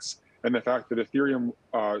unlocks, and the fact that Ethereum,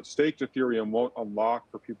 staked Ethereum won't unlock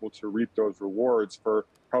for people to reap those rewards for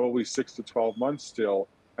probably 6 to 12 months still.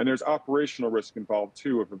 And there's operational risk involved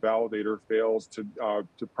too. If a validator fails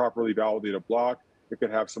to properly validate a block, it could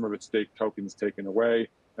have some of its staked tokens taken away.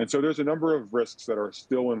 And so there's a number of risks that are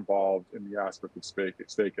still involved in the aspect of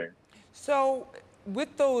staking. So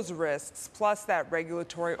with those risks, plus that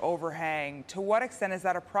regulatory overhang, to what extent is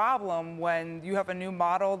that a problem when you have a new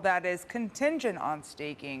model that is contingent on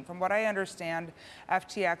staking? From what I understand,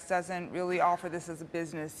 FTX doesn't really offer this as a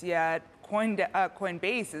business yet.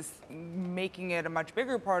 Coinbase is making it a much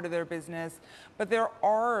bigger part of their business, but there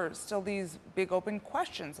are still these big open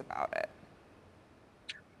questions about it.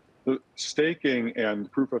 The staking and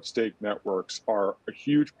proof of stake networks are a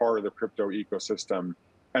huge part of the crypto ecosystem.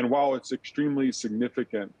 And while it's extremely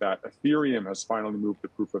significant that Ethereum has finally moved to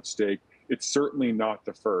proof of stake, it's certainly not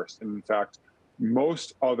the first. And in fact,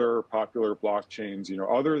 most other popular blockchains,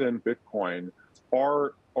 other than Bitcoin,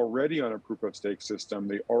 are already on a proof of stake system.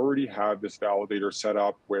 They already have this validator set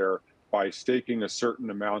up where by staking a certain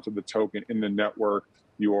amount of the token in the network,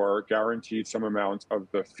 you're guaranteed some amount of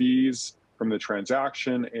the fees from the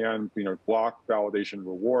transaction and block validation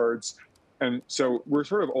rewards. And so we're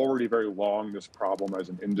sort of already very long this problem as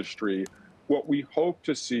an industry. What we hope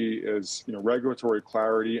to see is regulatory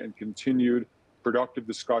clarity and continued productive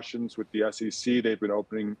discussions with the SEC. They've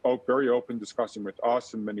been very open discussing with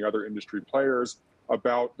us and many other industry players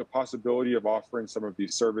about the possibility of offering some of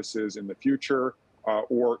these services in the future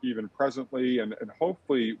or even presently, and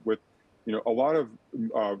hopefully with a lot of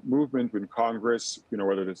movement in Congress,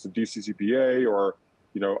 whether it's the DCCPA or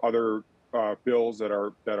other bills that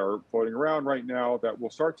are floating around right now, that will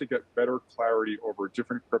start to get better clarity over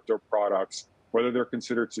different crypto products, whether they're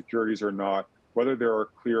considered securities or not, whether there are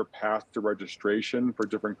clear paths to registration for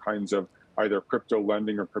different kinds of either crypto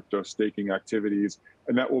lending or crypto staking activities,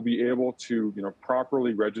 and that will be able to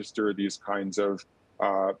properly register these kinds of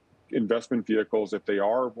investment vehicles if they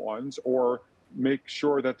are ones, or make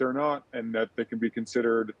sure that they're not, and that they can be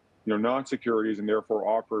considered non-securities and therefore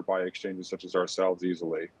offered by exchanges such as ourselves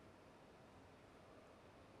easily.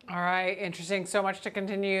 All right, interesting. So much to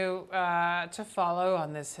continue to follow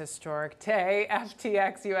on this historic day.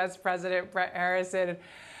 FTX US President Brett Harrison,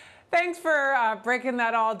 thanks for breaking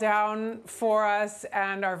that all down for us,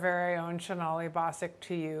 and our very own Sonali Basak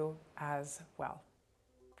to you as well.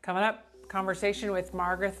 Coming up, conversation with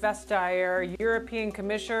Margrethe Vestager, European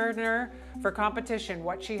Commissioner for Competition,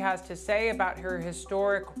 what she has to say about her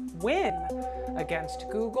historic win against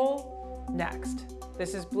Google next.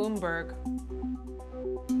 This is Bloomberg.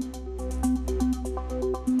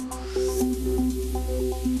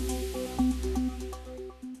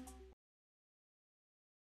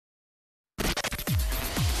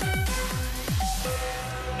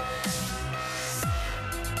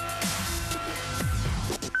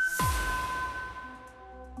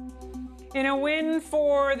 In a win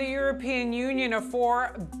for the European Union, a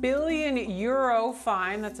 €4 billion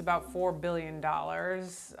fine, that's about $4 billion,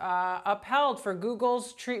 upheld for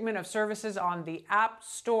Google's treatment of services on the App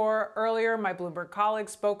Store. Earlier, my Bloomberg colleague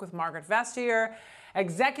spoke with Margrethe Vestager,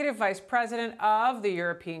 Executive Vice President of the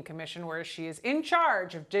European Commission, where she is in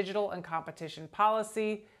charge of digital and competition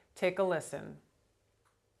policy. Take a listen.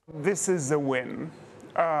 This is a win.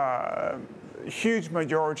 Huge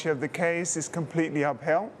majority of the case is completely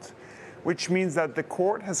upheld, which means that the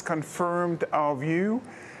court has confirmed our view.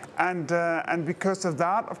 And because of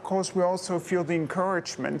that, of course, we also feel the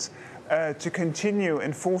encouragement to continue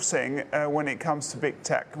enforcing when it comes to big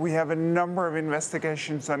tech. We have a number of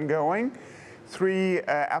investigations ongoing, 3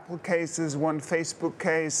 Apple cases, 1 Facebook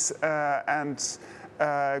case, and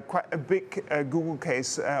quite a big Google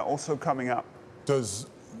case also coming up. Does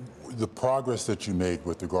the progress that you made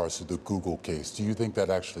with regards to the Google case, do you think that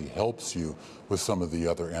actually helps you with some of the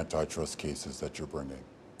other antitrust cases that you're bringing?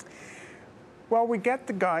 Well, we get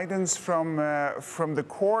the guidance from the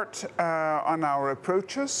court on our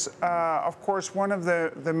approaches. Of course, one of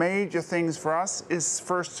the major things for us is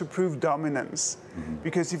first to prove dominance. Mm-hmm.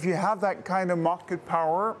 Because if you have that kind of market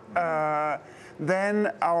power,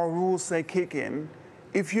 then our rules, they kick in.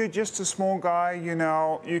 If you're just a small guy,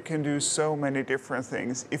 you can do so many different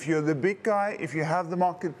things. If you're the big guy, if you have the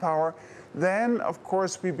market power, then, of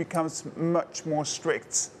course, we become much more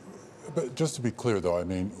strict. But just to be clear, though, I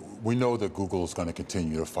mean, we know that Google is going to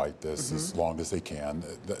continue to fight this as long as they can.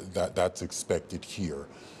 That's expected here.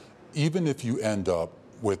 Even if you end up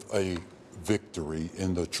with a victory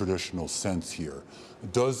in the traditional sense here,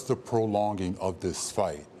 does the prolonging of this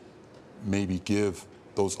fight maybe give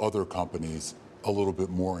those other companies a little bit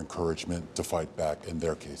more encouragement to fight back in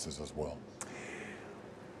their cases as well?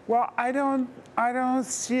 Well, I don't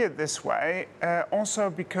see it this way. Also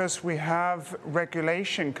because we have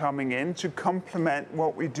regulation coming in to complement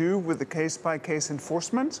what we do with the case-by-case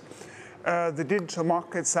enforcement. The Digital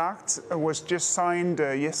Markets Act was just signed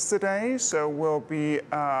yesterday, so will be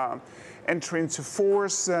entering into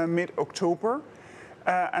force mid-October.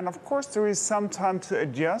 And of course, there is some time to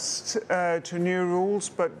adjust to new rules,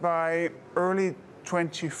 but by early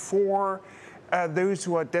 24, those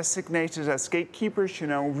who are designated as gatekeepers,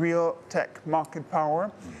 real tech market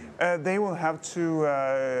power, they will have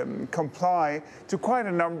to comply to quite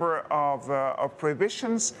a number of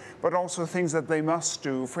prohibitions, but also things that they must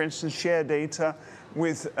do. For instance, share data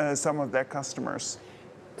with some of their customers.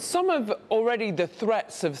 Some of already the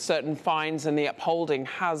threats of certain fines and the upholding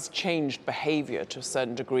has changed behavior to a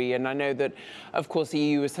certain degree. And I know that, of course, the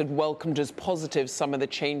EU has had welcomed as positive some of the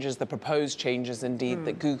changes, the proposed changes, indeed,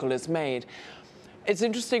 that Google has made. It's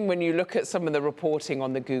interesting when you look at some of the reporting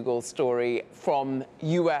on the Google story from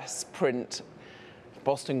US print,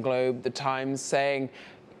 Boston Globe, The Times, saying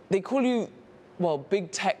they call you, well,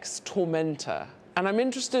 big tech's tormentor. And I'm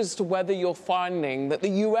interested as to whether you're finding that the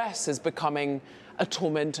US is becoming a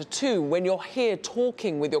tormentor too. When you're here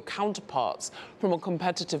talking with your counterparts from a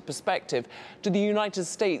competitive perspective, do the United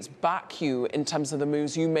States back you in terms of the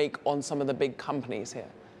moves you make on some of the big companies here?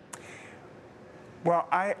 Well,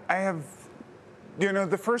 I have,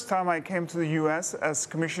 the first time I came to the US as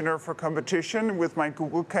Commissioner for Competition with my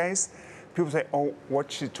Google case, people say, oh,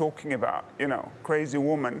 what's she talking about? Crazy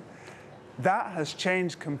woman. That has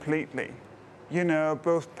changed completely.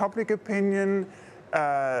 Both public opinion,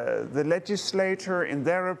 the legislator in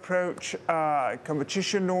their approach,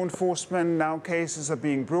 competition law enforcement, now cases are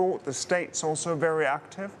being brought, the state's also very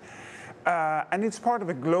active. And it's part of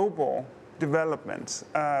a global development.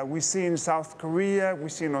 We see in South Korea, we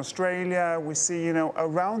see in Australia, we see,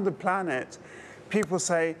 around the planet, people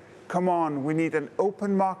say, come on, we need an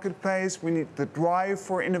open marketplace, we need the drive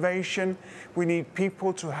for innovation, we need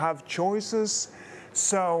people to have choices.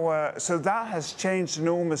 So that has changed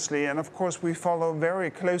enormously, and of course we follow very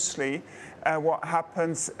closely what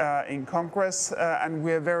happens in Congress, and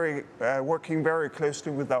we are working very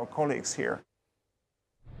closely with our colleagues here.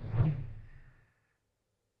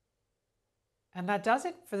 And that does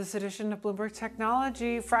it for this edition of Bloomberg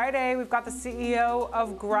Technology Friday. We've got the CEO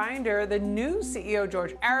of Grindr, the new CEO,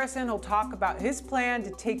 George Arison. He'll talk about his plan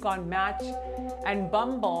to take on Match and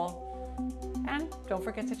Bumble. And don't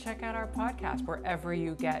forget to check out our podcast wherever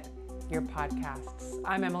you get your podcasts.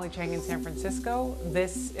 I'm Emily Chang in San Francisco.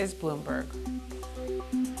 This is Bloomberg.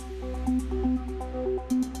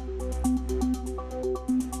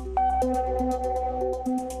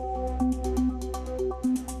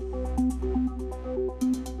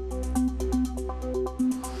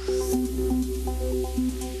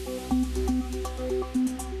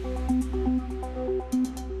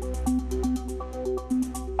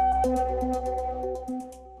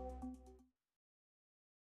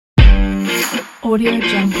 Audio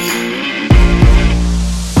Jungle.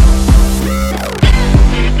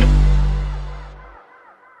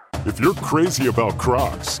 If you're crazy about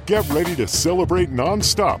Crocs, get ready to celebrate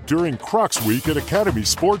non-stop during Crocs Week at Academy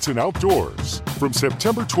Sports and Outdoors. From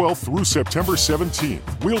September 12th through September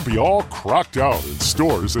 17th, we'll be all crocked out in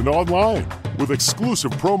stores and online with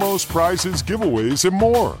exclusive promos, prizes, giveaways, and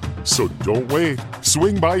more. So don't wait.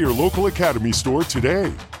 Swing by your local Academy store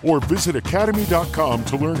today or visit academy.com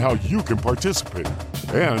to learn how you can participate.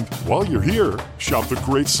 And while you're here, shop the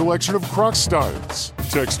great selection of Crocs styles.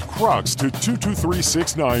 Text Crocs to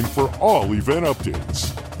 22369 for all event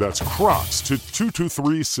updates. That's Crocs to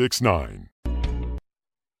 22369.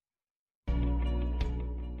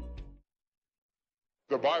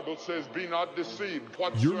 The Bible says, be not deceived.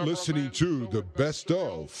 You're listening to the best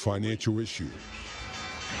of Financial Issues.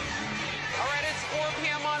 All right, it's 4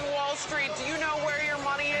 p.m. on Wall Street. Do you know where your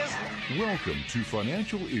money is? Welcome to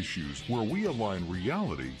Financial Issues, where we align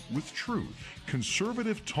reality with truth.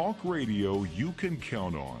 Conservative talk radio you can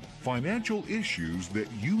count on. Financial issues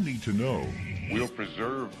that you need to know. We'll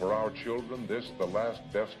preserve for our children this, the last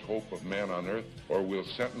best hope of man on earth, or we'll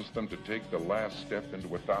sentence them to take the last step into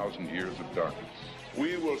 1,000 years of darkness.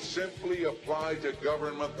 We will simply apply to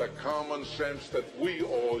government the common sense that we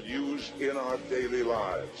all use in our daily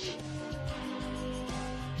lives.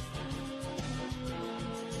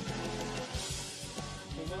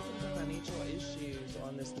 Welcome to Financial Issues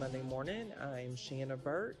on this Monday morning. I'm Shanna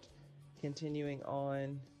Burt, continuing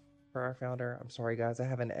on for our founder. I'm sorry, guys, I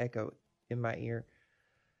have an echo in my ear.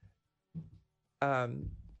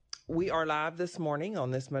 We are live this morning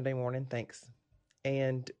on this Monday morning. Thanks.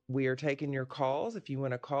 And we are taking your calls. If you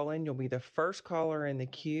want to call in, you'll be the first caller in the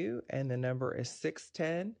queue. And the number is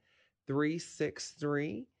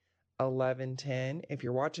 610-363-1110. If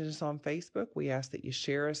you're watching us on Facebook, we ask that you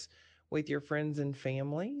share us with your friends and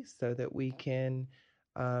family so that we can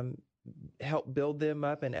help build them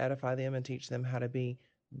up and edify them and teach them how to be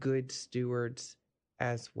good stewards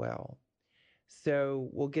as well. So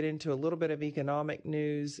we'll get into a little bit of economic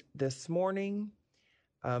news this morning.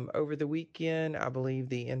 Over the weekend, I believe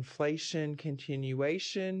the Inflation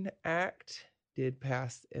Continuation Act did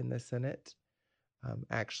pass in the Senate.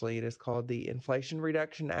 Actually, it is called the Inflation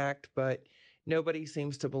Reduction Act, but nobody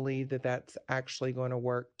seems to believe that that's actually going to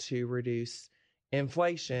work to reduce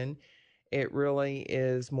inflation. It really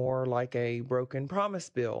is more like a broken promise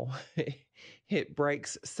bill. It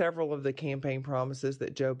breaks several of the campaign promises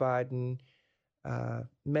that Joe Biden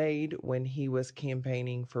made when he was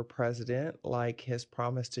campaigning for president, like his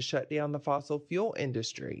promise to shut down the fossil fuel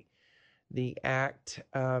industry. The act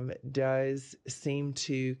does seem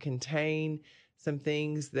to contain some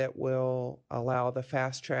things that will allow the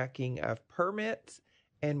fast tracking of permits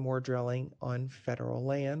and more drilling on federal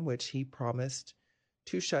land, which he promised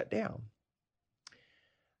to shut down.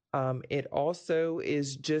 It also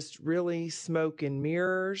is just really smoke and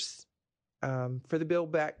mirrors for the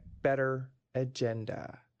Build Back Better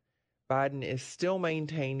agenda. Biden is still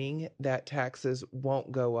maintaining that taxes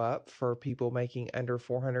won't go up for people making under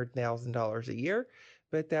 $400,000 a year,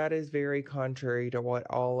 but that is very contrary to what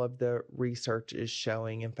all of the research is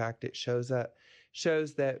showing. In fact, it shows that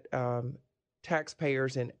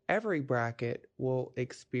taxpayers in every bracket will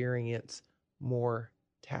experience more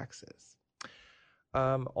taxes.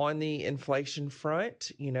 On the inflation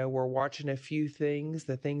front, we're watching a few things.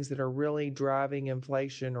 The things that are really driving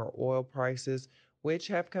inflation are oil prices, which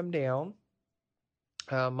have come down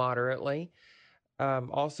moderately.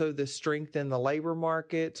 Also, the strength in the labor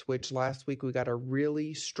markets, which last week we got a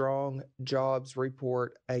really strong jobs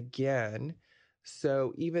report again.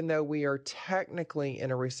 So even though we are technically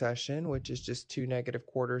in a recession, which is just 2 negative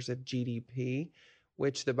quarters of GDP,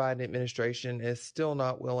 which the Biden administration is still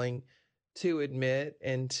not willing to admit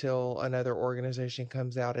until another organization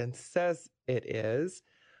comes out and says it is.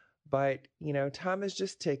 But, time is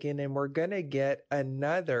just ticking, and we're going to get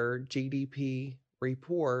another GDP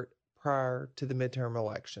report prior to the midterm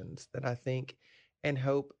elections that I think and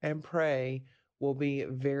hope and pray will be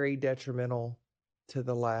very detrimental to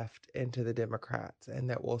the left and to the Democrats, and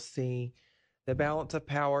that we'll see the balance of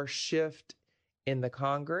power shift in the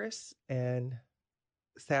Congress. And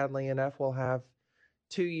sadly enough, we'll have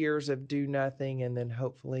 2 years of do nothing, and then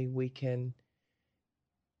hopefully we can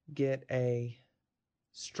get a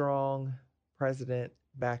strong president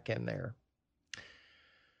back in there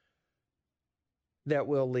that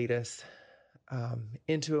will lead us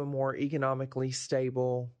into a more economically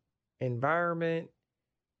stable environment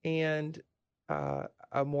and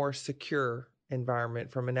a more secure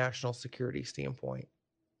environment from a national security standpoint.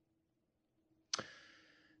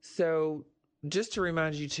 So just to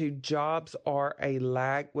remind you too, jobs are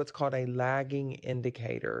what's called a lagging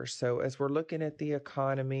indicator. So as we're looking at the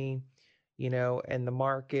economy, and the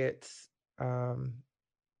markets, when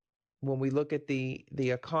we look at the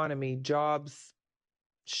economy, jobs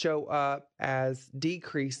show up as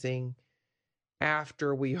decreasing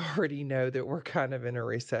after we already know that we're kind of in a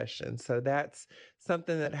recession. So that's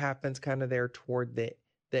something that happens kind of there toward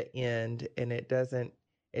the end, and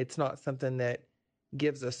it's not something that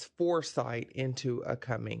gives us foresight into a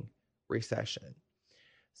coming recession.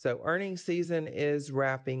 So earnings season is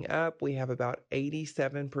wrapping up. We have about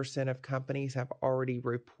 87% of companies have already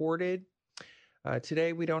reported.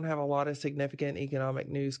 Today, we don't have a lot of significant economic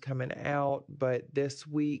news coming out, but this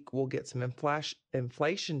week we'll get some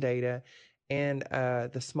inflation data and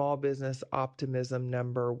the small business optimism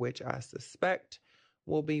number, which I suspect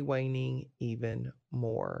will be waning even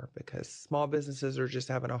more because small businesses are just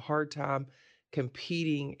having a hard time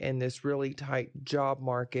competing in this really tight job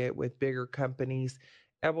market with bigger companies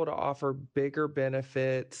able to offer bigger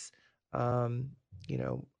benefits,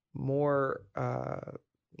 more,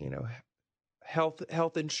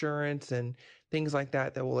 health insurance and things like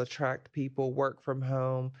that will attract people, work from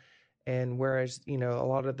home. And whereas, a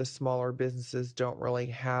lot of the smaller businesses don't really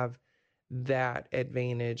have that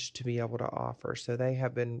advantage to be able to offer. So they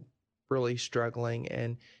have been really struggling.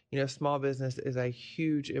 And, small business is a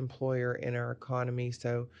huge employer in our economy.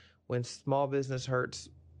 So when small business hurts,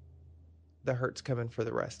 the hurt's coming for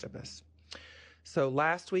the rest of us. So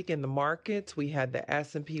last week in the markets, we had the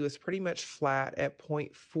S&P was pretty much flat at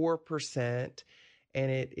 0.4%,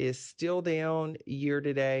 and it is still down year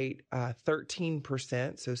to date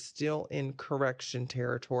 13%, so still in correction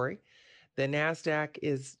territory. The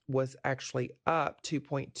NASDAQ was actually up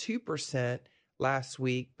 2.2% last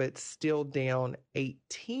week, but still down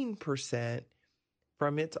 18%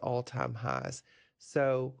 from its all-time highs.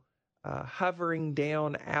 So hovering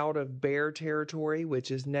down out of bear territory, which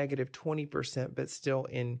is negative 20%, but still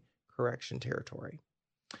in correction territory.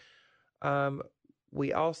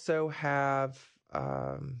 We also have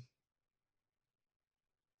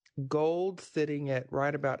Gold sitting at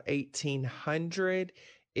right about 1,800.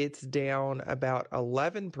 It's down about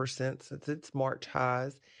 11% since its March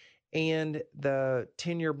highs. And the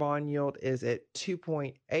 10-year bond yield is at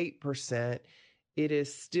 2.8%. It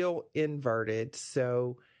is still inverted.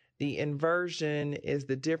 So the inversion is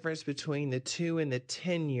the difference between the 2 and the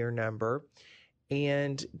 10-year number.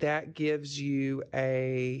 And that gives you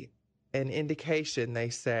an indication, they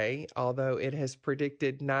say, although it has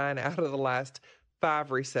predicted 9 out of the last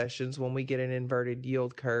 5 recessions when we get an inverted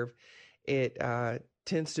yield curve. It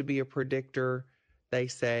tends to be a predictor, they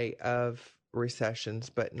say, of recessions,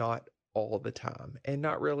 but not all the time, and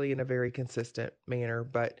not really in a very consistent manner.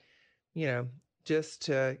 But, just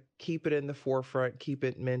to keep it in the forefront, keep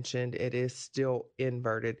it mentioned, it is still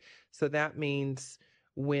inverted. So that means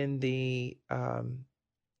when the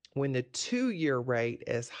 2-year rate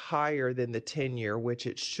is higher than the 10-year, which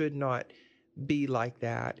it should not be like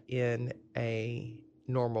that in a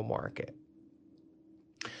normal market.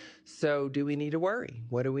 So do we need to worry?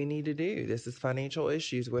 What do we need to do? This is financial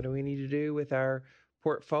issues. What do we need to do with our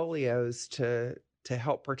portfolios to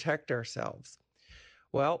help protect ourselves?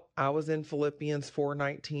 Well, I was in Philippians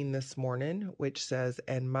 4:19 this morning, which says,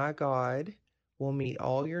 "And my God will meet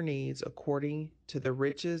all your needs according to the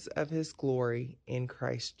riches of his glory in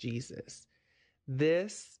Christ Jesus."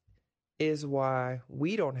 This is why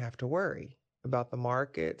we don't have to worry about the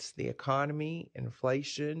markets, the economy,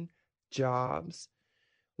 inflation, jobs.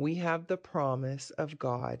 We have the promise of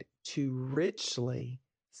God to richly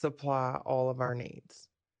supply all of our needs.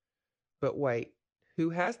 But wait, who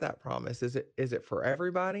has that promise? Is it for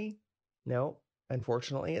everybody? No,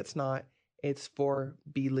 unfortunately it's not. It's for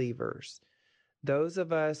believers. Those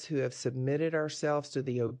of us who have submitted ourselves to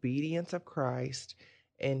the obedience of Christ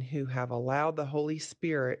and who have allowed the Holy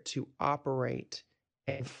Spirit to operate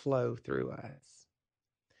and flow through us.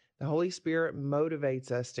 The Holy Spirit motivates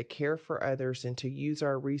us to care for others and to use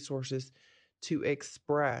our resources to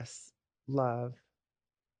express love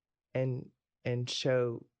and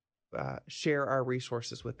share our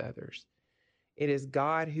resources with others. It is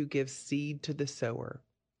God who gives seed to the sower.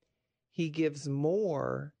 He gives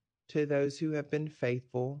more to those who have been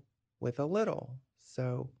faithful with a little.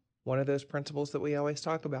 So one of those principles that we always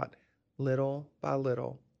talk about, little by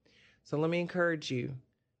little. So let me encourage you,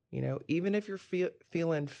 even if you're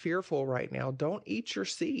feeling fearful right now, don't eat your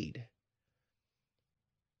seed.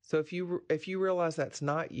 So if you realize that's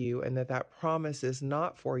not you and that promise is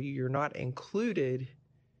not for you, you're not included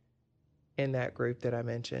in that group that I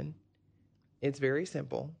mentioned, it's very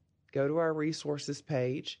simple. Go to our resources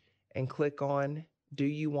page and click on Do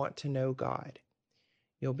You Want to Know God?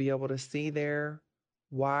 You'll be able to see there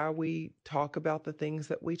why we talk about the things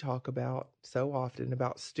that we talk about so often,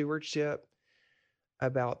 about stewardship,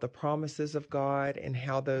 about the promises of God and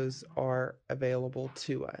how those are available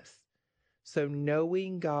to us. So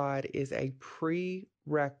knowing God is a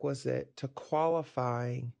prerequisite to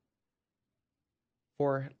qualifying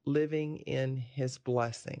for living in his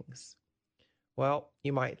blessings. Well,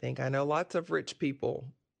 you might think, I know lots of rich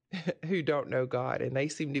people who don't know God, and they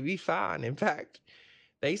seem to be fine. In fact,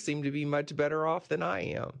 they seem to be much better off than I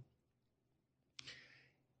am.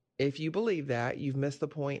 If you believe that, you've missed the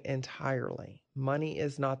point entirely. Money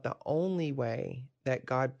is not the only way that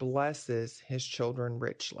God blesses his children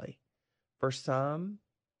richly. For some,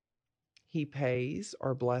 he pays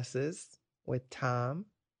or blesses with time,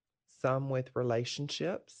 some with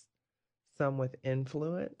relationships, some with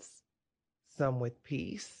influence, some with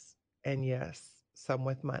peace, and yes, some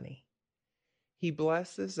with money. He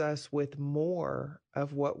blesses us with more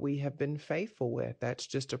of what we have been faithful with. That's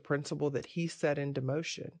just a principle that he set into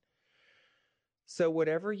motion. So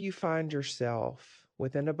whatever you find yourself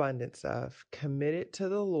with an abundance of, commit it to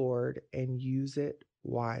the Lord and use it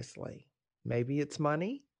wisely. Maybe it's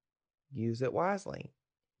money, use it wisely.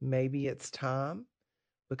 Maybe it's time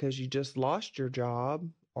because you just lost your job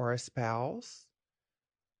or a spouse.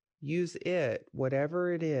 Use it,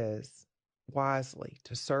 whatever it is, wisely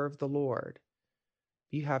to serve the Lord.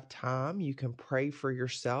 If you have time, you can pray for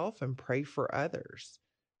yourself and pray for others.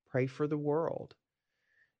 Pray for the world.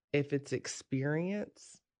 If it's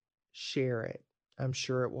experience, share it. I'm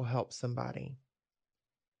sure it will help somebody.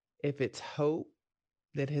 If it's hope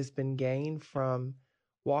that has been gained from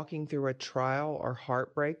walking through a trial or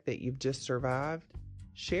heartbreak that you've just survived,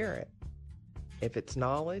 share it. If it's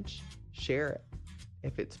knowledge, share it.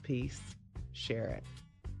 If it's peace, share it.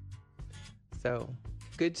 So,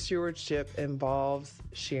 good stewardship involves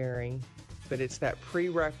sharing, but it's that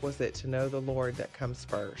prerequisite to know the Lord that comes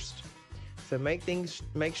first. So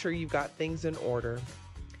make sure you've got things in order.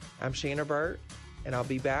 I'm Shanna Burt, and I'll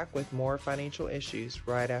be back with more financial issues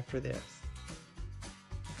right after this.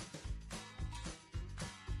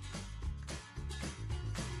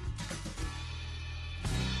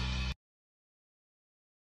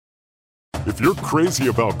 If you're crazy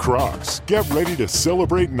about Crocs, get ready to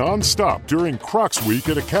celebrate nonstop during Crocs Week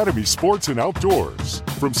at Academy Sports and Outdoors.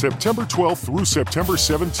 From September 12th through September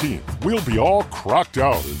 17th, we'll be all crocked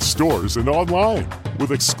out in stores and online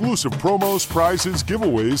with exclusive promos, prizes,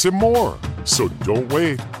 giveaways, and more. So don't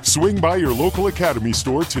wait. Swing by your local Academy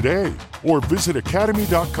store today or visit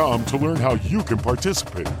academy.com to learn how you can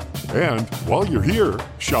participate. And while you're here,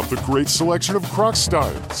 shop the great selection of Crocs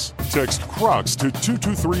styles. Text Crocs to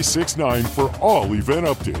 22369 for all event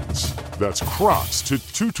updates. That's Crocs to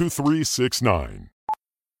 22369.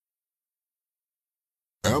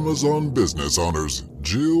 Amazon Business honors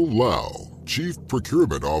Jill Lau, Chief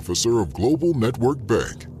Procurement Officer of Global Network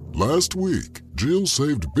Bank. Last week, Jill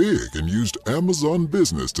saved big and used Amazon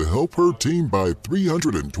Business to help her team buy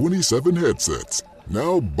 327 headsets.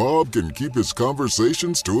 Now Bob can keep his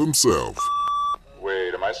conversations to himself.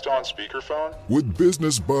 Wait, am I still on speakerphone? With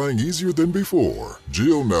business buying easier than before,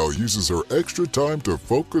 Jill now uses her extra time to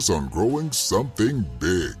focus on growing something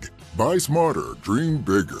big. Buy smarter, dream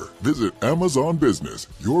bigger. Visit Amazon Business,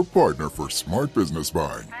 your partner for smart business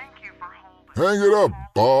buying. Thank you for holding. Hang it up,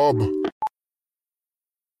 Bob.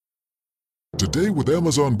 Today with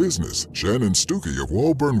Amazon Business, Shannon Stuckey of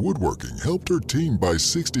Walburn Woodworking helped her team buy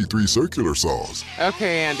 63 circular saws.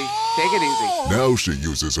 Okay, Andy, take it easy. Now she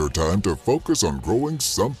uses her time to focus on growing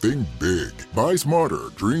something big. Buy smarter,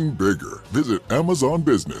 dream bigger. Visit Amazon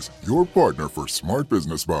Business, your partner for smart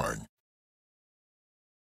business buying.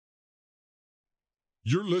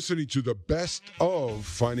 You're listening to the best of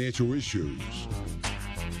financial issues.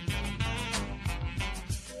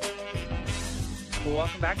 Well,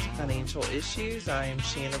 welcome back to Financial Issues. I am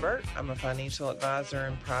Shanna Burt. I'm a financial advisor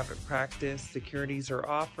in private practice. Securities are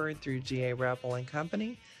offered through GA Rebel &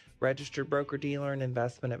 Company, registered broker-dealer and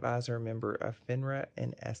investment advisor, member of FINRA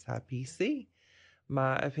and SIPC.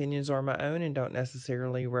 My opinions are my own and don't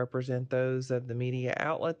necessarily represent those of the media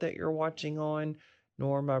outlet that you're watching on,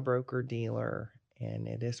 nor my broker-dealer, and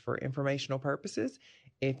it is for informational purposes.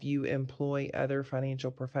 If you employ other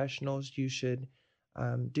financial professionals, you should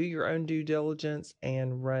do your own due diligence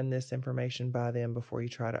and run this information by them before you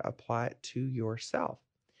try to apply it to yourself.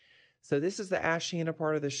 So this is the Ask Shanna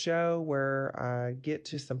part of the show where I get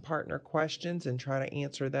to some partner questions and try to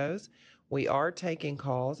answer those. We are taking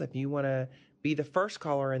calls. If you want to be the first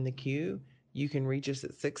caller in the queue, you can reach us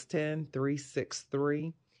at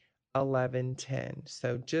 610-363-1110.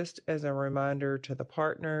 So just as a reminder to the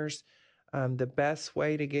partners, the best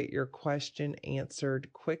way to get your question answered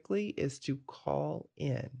quickly is to call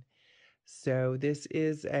in. So this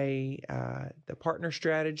is the partner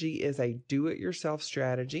strategy is a do-it-yourself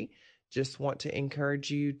strategy. Just want to encourage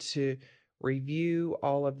you to review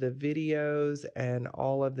all of the videos and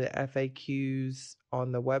all of the FAQs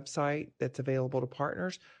on the website that's available to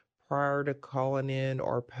partners prior to calling in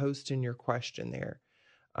or posting your question there.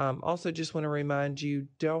 Also, just want to remind you,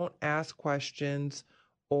 don't ask questions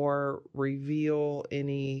or reveal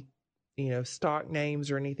any, stock names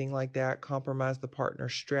or anything like that, compromise the partner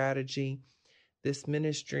strategy. This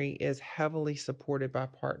ministry is heavily supported by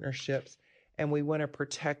partnerships, and we want to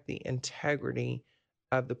protect the integrity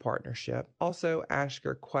of the partnership. Also, ask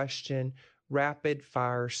your question rapid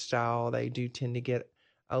fire style. They do tend to get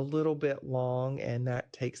a little bit long, and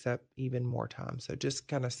that takes up even more time. So just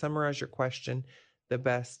kind of summarize your question the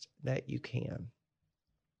best that you can.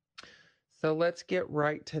 So let's get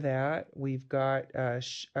right to that. We've got a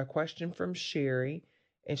question from Sherry,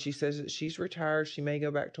 and she says that she's retired. She may go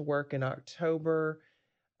back to work in October.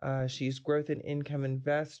 She's growth and income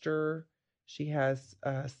investor. She has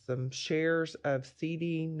some shares of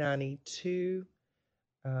CD92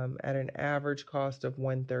 at an average cost of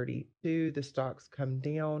 $132. The stock's come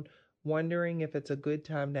down. Wondering if it's a good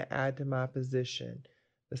time to add to my position.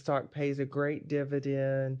 The stock pays a great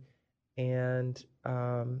dividend, and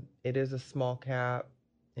it is a small cap.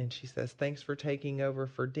 And she says, thanks for taking over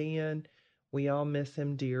for Dan. We all miss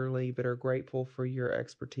him dearly, but are grateful for your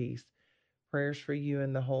expertise. Prayers for you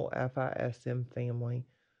and the whole FISM family.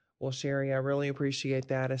 Well, Sherry, I really appreciate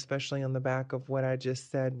that, especially on the back of what I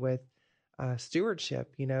just said with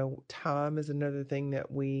stewardship. Time is another thing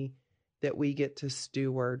that we get to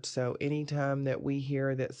steward. So anytime that we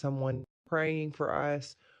hear that someone praying for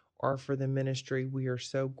us or for the ministry, we are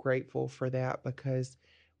so grateful for that, because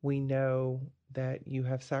we know that you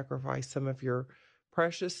have sacrificed some of your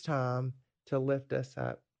precious time to lift us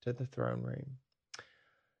up to the throne room.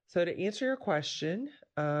 So to answer your question,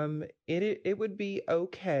 it would be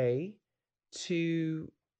okay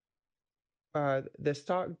to, the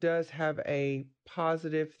stock does have a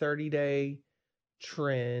positive 30-day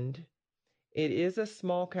trend. It is a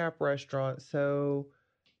small cap restaurant, so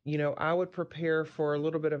I would prepare for a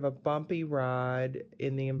little bit of a bumpy ride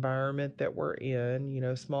in the environment that we're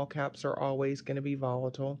in. Small caps are always going to be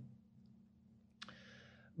volatile.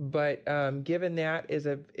 But given that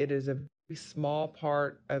it is a very small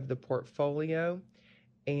part of the portfolio,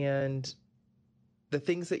 and the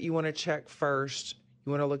things that you want to check first,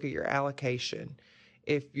 you want to look at your allocation.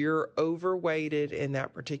 If you're overweighted in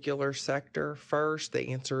that particular sector, first, the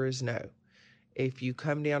answer is no. If you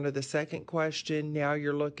come down to the second question, now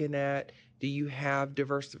you're looking at, do you have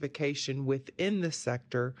diversification within the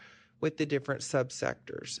sector with the different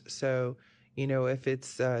subsectors? So, if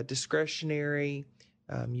it's discretionary,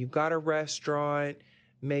 you've got a restaurant,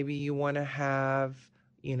 maybe you want to have,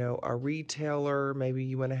 a retailer, maybe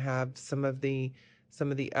you want to have some of the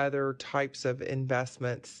other types of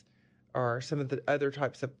investments or some of the other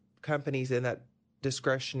types of companies in that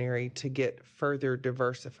discretionary to get further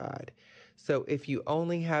diversified. So if you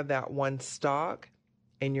only have that one stock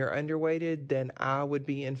and you're underweighted, then I would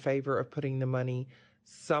be in favor of putting the money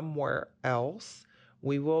somewhere else.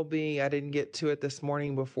 I didn't get to it this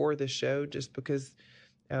morning before the show just because,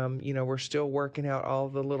 we're still working out all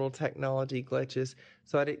the little technology glitches.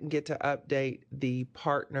 So I didn't get to update the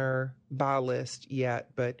partner buy list yet,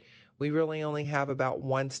 but we really only have about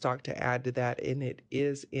one stock to add to that, and it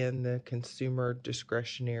is in the consumer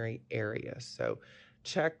discretionary area. So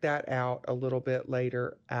check that out a little bit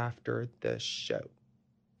later after the show.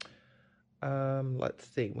 Let's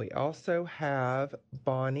see. We also have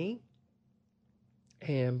Bonnie.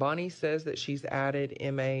 And Bonnie says that she's added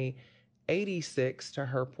MA86 to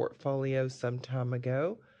her portfolio some time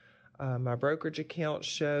ago. My brokerage account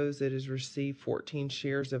shows it has received 14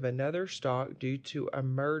 shares of another stock due to a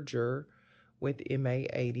merger with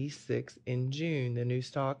MA86 in June. The new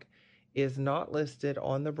stock is not listed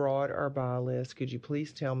on the broad or buy list. Could you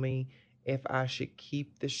please tell me if I should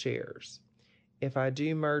keep the shares? If I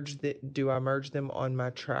do do I merge them on my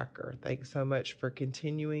tracker? Thanks so much for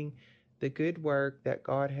continuing the good work that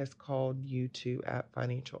God has called you to at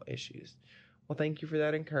Financial Issues. Well, thank you for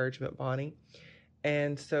that encouragement, Bonnie.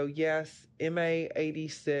 And so, yes,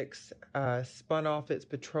 MA86 spun off its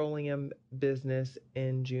petroleum business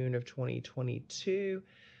in June of 2022.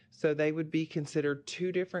 So they would be considered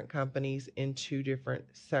two different companies in two different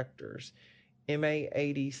sectors.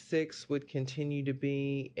 MA86 would continue to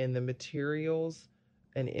be in the materials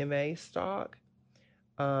and MA stock,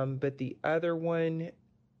 but the other one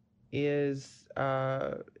is,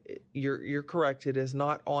 you're correct, it is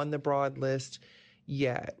not on the broad list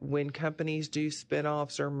yet. When companies do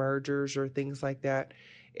spinoffs or mergers or things like that,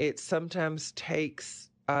 it sometimes takes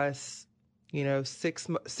us, 6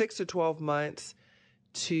 to 12 months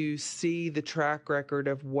to see the track record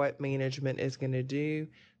of what management is going to do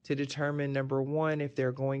to determine, number one, if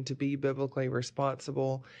they're going to be biblically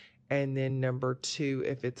responsible, and then number two,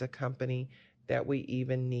 if it's a company that we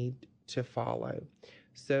even need to follow.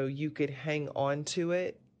 So you could hang on to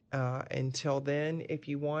it until then if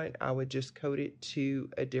you want. I would just code it to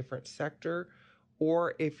a different sector,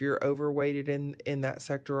 or if you're overweighted in that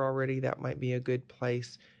sector already, that might be a good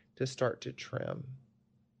place to start to trim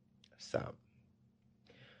some.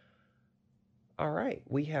 All right,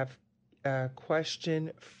 we have a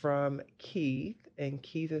question from Keith, and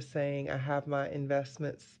Keith is saying, I have my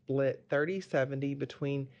investment split 30-70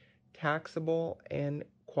 between taxable and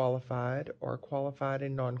qualified, or qualified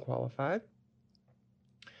and non-qualified.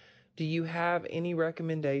 Do you have any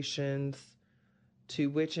recommendations to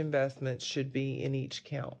which investments should be in each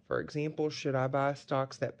account? For example, should I buy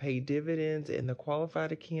stocks that pay dividends in the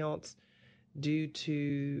qualified accounts due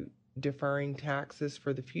to deferring taxes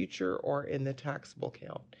for the future, or in the taxable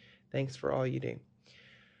account? Thanks for all you do.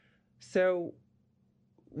 So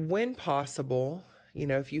when possible,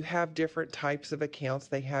 if you have different types of accounts,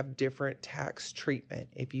 they have different tax treatment.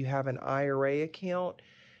 If you have an IRA account,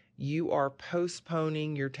 you are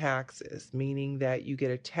postponing your taxes, meaning that you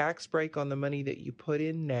get a tax break on the money that you put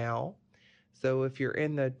in now. So if you're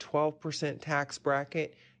in the 12% tax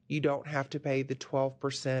bracket, you don't have to pay the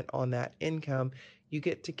 12% on that income. You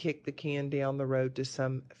get to kick the can down the road to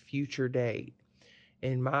some future date.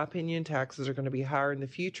 In my opinion, taxes are going to be higher in the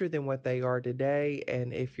future than what they are today.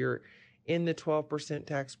 And if you're in the 12%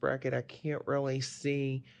 tax bracket, I can't really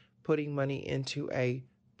see putting money into a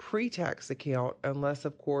pre-tax account unless,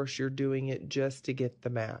 of course, you're doing it just to get the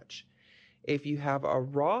match. If you have a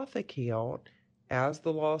Roth account, as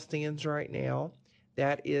the law stands right now,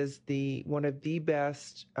 that is one of the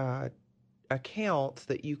best accounts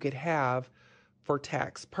that you could have for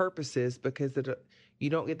tax purposes, because you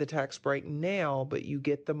don't get the tax break now, but you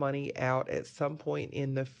get the money out at some point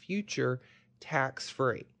in the future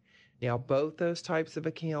tax-free. Now, both those types of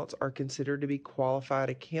accounts are considered to be qualified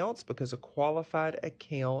accounts because a qualified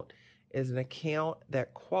account is an account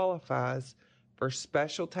that qualifies for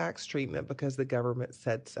special tax treatment because the government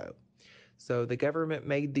said so. So the government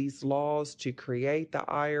made these laws to create the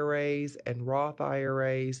IRAs and Roth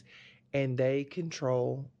IRAs, and they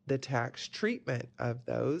control the tax treatment of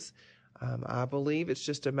those. I believe it's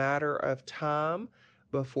just a matter of time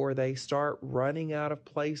before they start running out of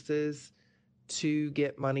places to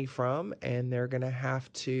get money from, and they're going to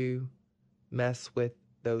have to mess with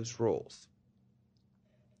those rules.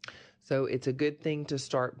 So it's a good thing to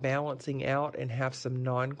start balancing out and have some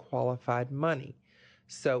non-qualified money.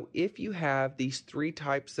 So if you have these three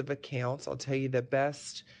types of accounts, I'll tell you the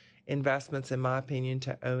best investments, in my opinion,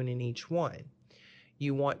 to own in each one.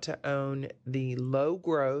 You want to own the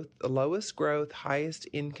lowest growth, highest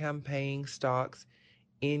income paying stocks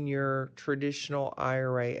in your traditional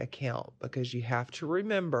IRA account, because you have to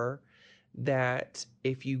remember that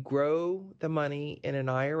if you grow the money in an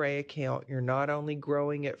IRA account, you're not only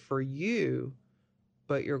growing it for you,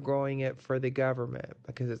 but you're growing it for the government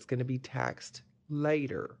because it's going to be taxed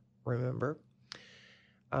later, remember?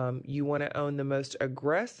 You want to own the most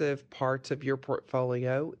aggressive parts of your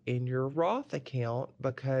portfolio in your Roth account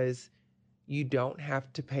because you don't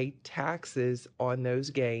have to pay taxes on those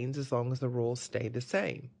gains as long as the rules stay the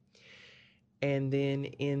same. And then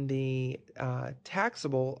in the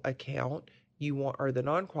taxable account, or the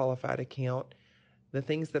non-qualified account, the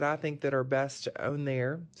things that I think that are best to own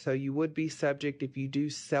there. So you would be subject, if you do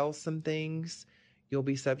sell some things, you'll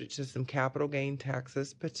be subject to some capital gain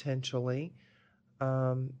taxes potentially.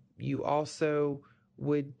 You also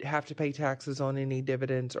would have to pay taxes on any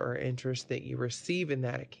dividends or interest that you receive in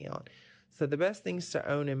that account. So the best things to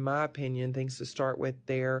own, in my opinion, things to start with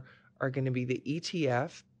there are going to be the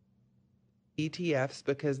ETFs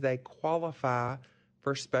because they qualify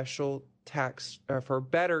for special tax, for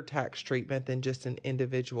better tax treatment than just an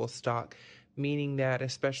individual stock, meaning that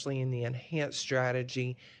especially in the enhanced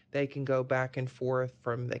strategy, they can go back and forth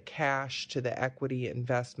from the cash to the equity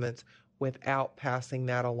investments without passing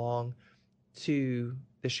that along to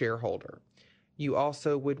the shareholder. You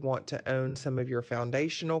also would want to own some of your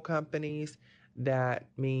foundational companies. That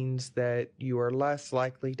means that you are less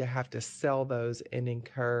likely to have to sell those and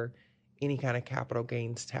incur any kind of capital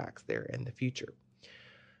gains tax there in the future.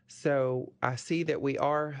 So I see that we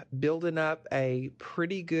are building up a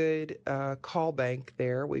pretty good call bank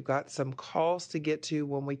there. We've got some calls to get to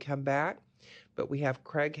when we come back, but we have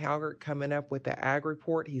Craig Halgert coming up with the Ag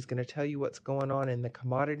Report. He's going to tell you what's going on in the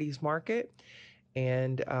commodities market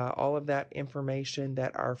and all of that information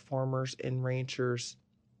that our farmers and ranchers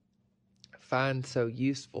find so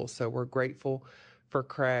useful. So we're grateful for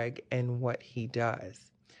Craig and what he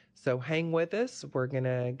does. So hang with us. We're going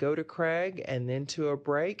to go to Craig and then to a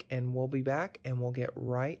break, and we'll be back and we'll get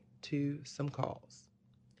right to some calls.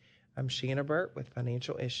 I'm Shanna Burt with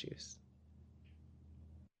Financial Issues.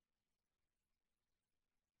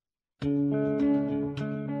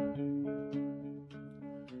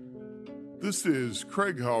 This is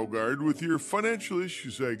Craig Halgard with your Financial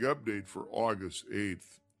Issues Ag update for August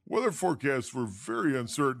 8th. Weather forecasts were very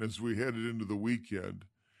uncertain as we headed into the weekend,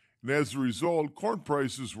 and as a result, corn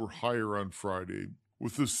prices were higher on Friday.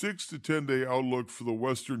 With the 6 to 10 day outlook for the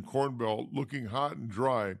Western Corn Belt looking hot and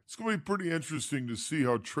dry, it's going to be pretty interesting to see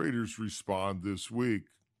how traders respond this week.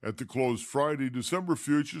 At the close Friday, December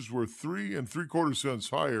futures were 3 3/4 cents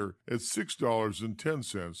higher at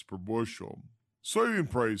 $6.10 per bushel. Soybean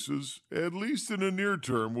prices, at least in the near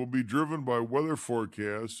term, will be driven by weather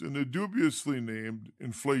forecasts and the dubiously named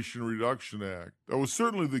Inflation Reduction Act. That was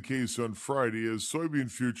certainly the case on Friday as soybean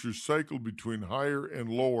futures cycled between higher and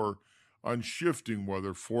lower on shifting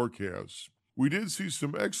weather forecasts. We did see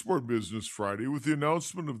some export business Friday with the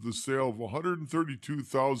announcement of the sale of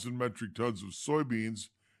 132,000 metric tons of soybeans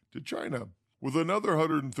to China, with another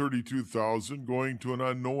 132,000 going to an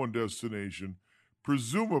unknown destination,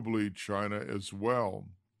 presumably China as well.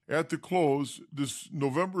 At the close, this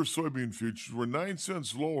November soybean futures were 9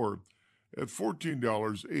 cents lower at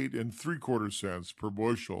 $14.08 3/4 per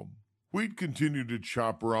bushel. Wheat continued to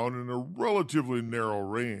chop around in a relatively narrow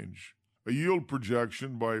range. A yield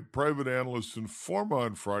projection by private analysts Informa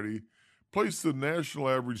on Friday placed the national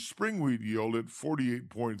average spring wheat yield at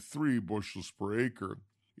 48.3 bushels per acre.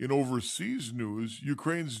 In overseas news,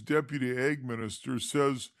 Ukraine's deputy ag minister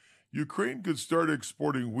says Ukraine could start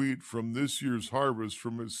exporting wheat from this year's harvest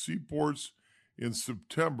from its seaports in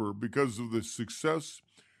September because of the success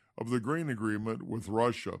of the grain agreement with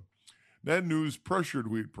Russia. That news pressured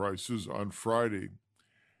wheat prices on Friday.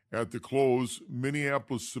 At the close,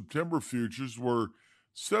 Minneapolis September futures were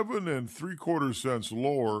 7 3/4 cents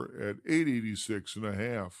lower at 8.86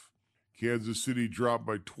 1/2. Kansas City dropped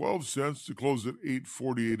by 12 cents to close at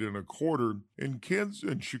 8.48 1/4,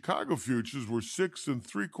 and Chicago futures were 6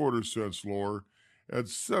 3/4 cents lower at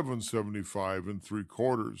 7.75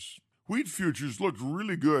 3/4. Wheat futures looked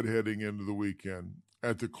really good heading into the weekend.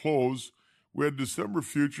 At the close, we had December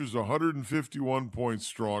futures 151 points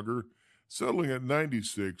stronger, settling at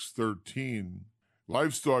 96.13.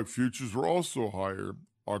 Livestock futures were also higher.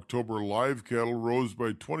 October live cattle rose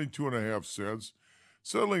by 22.5 cents,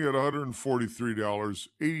 settling at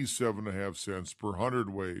 $143.87 per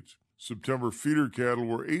hundredweight. September feeder cattle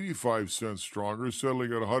were 85 cents stronger,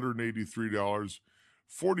 settling at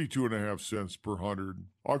 $183.42 per hundred.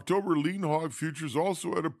 October lean hog futures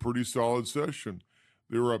also had a pretty solid session.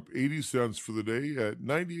 They were up 80 cents for the day at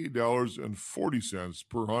 $98.40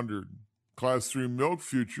 per hundred. Class 3 milk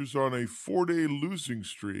futures on a 4-day losing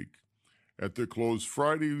streak. At the close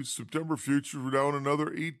Friday, September futures were down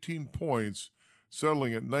another 18 points,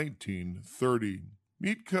 settling at 19.30.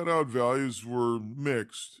 Meat cutout values were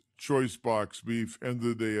mixed. Choice box beef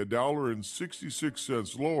ended the day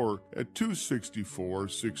 $1.66 lower at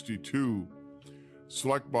 $2.6462.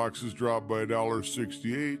 Select boxes dropped by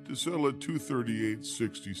 $1.68 to settle at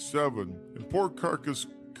 $2.3867. And pork carcass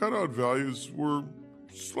cutout values were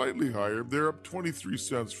slightly higher. They're up 23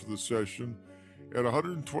 cents for the session at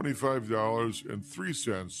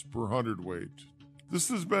 $125.03 per hundredweight. This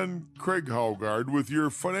has been Craig Haugard with your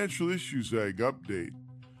Financial Issues Ag Update.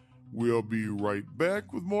 We'll be right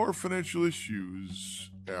back with more financial issues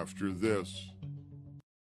after this.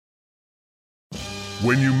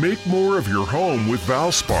 When you make more of your home with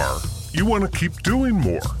Valspar, you want to keep doing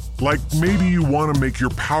more. Like maybe you want to make your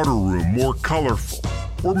powder room more colorful,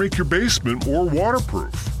 or make your basement more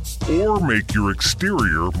waterproof, or make your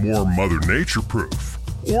exterior more Mother Nature proof,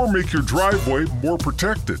 or make your driveway more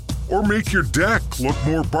protected, or make your deck look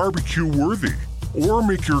more barbecue worthy, or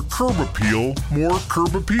make your curb appeal more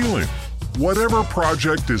curb appealing. Whatever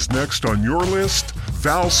project is next on your list,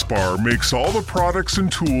 Valspar makes all the products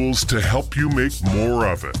and tools to help you make more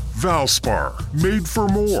of it. Valspar, made for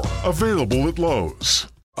more, available at Lowe's.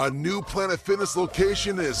 A new Planet Fitness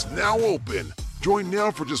location is now open. Join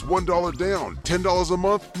now for just $1 down, $10 a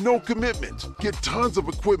month, no commitment. Get tons of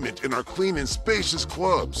equipment in our clean and spacious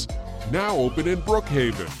clubs. Now open in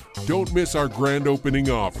Brookhaven. Don't miss our grand opening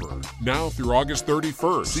offer. Now through August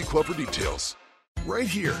 31st. See club for details. Right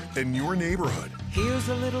here in your neighborhood. Here's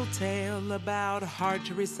a little tale about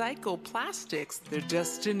hard-to-recycle plastics. Their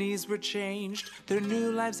destinies were changed. Their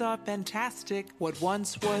new lives are fantastic. What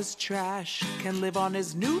once was trash can live on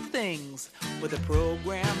as new things with a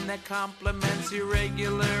program that complements your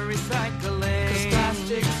regular recycling. 'Cause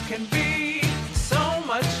plastics can be so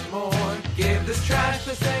much more. Give this trash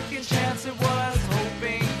the second chance it was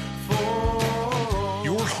hoping for.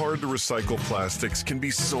 Your hard-to-recycle plastics can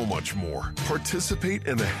be so much more. Participate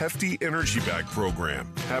in the Hefty Energy Bag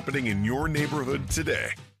program happening in your neighborhood today.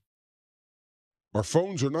 Our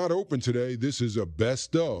phones are not open today. This is a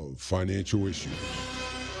best of financial issues.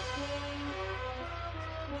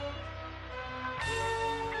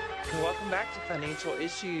 Welcome back to Financial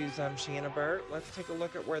Issues. I'm Shanna Burt. Let's take a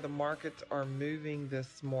look at where the markets are moving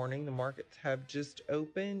this morning. The markets have just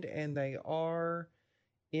opened and they are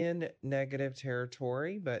in negative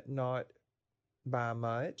territory, but not by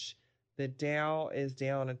much. The Dow is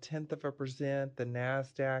down 0.1%. The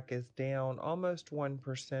NASDAQ is down almost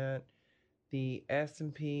 1%. The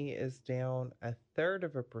S&P is down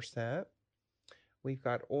 0.33%. We've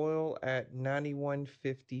got oil at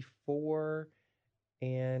 91.54.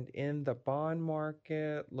 And in the bond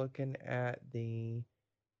market, looking at the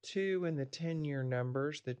 2 and the 10-year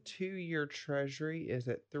numbers, the 2-year Treasury is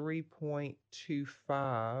at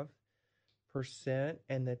 3.25%,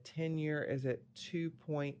 and the 10-year is at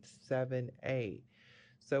 2.78.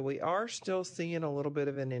 So we are still seeing a little bit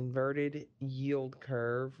of an inverted yield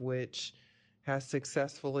curve, which has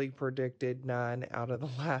successfully predicted 9 out of the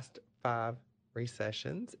last 5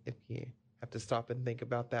 recessions. If you have to stop and think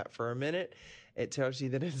about that for a minute, it tells you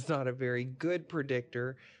that it's not a very good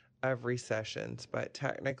predictor of recessions, but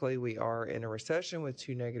technically we are in a recession with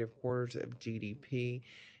 2 negative quarters of GDP,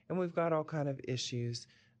 and we've got all kind of issues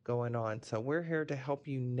going on. So we're here to help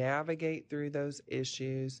you navigate through those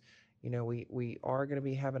issues. You know, we are going to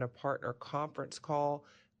be having a partner conference call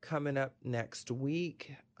coming up next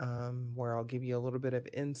week, where I'll give you a little bit of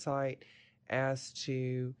insight as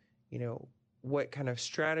to, you know, what kind of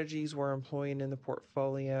strategies we're employing in the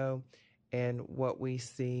portfolio and what we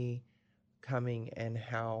see coming and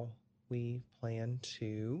how we plan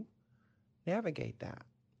to navigate that.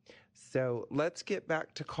 So let's get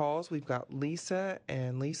back to calls. We've got Lisa,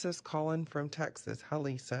 and Lisa's calling from Texas. Hi,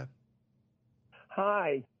 Lisa.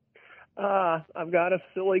 Hi. I've got a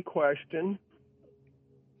silly question.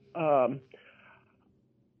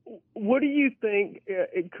 What do you think?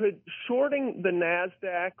 It could shorting the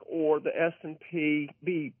NASDAQ or the S&P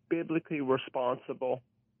be biblically responsible?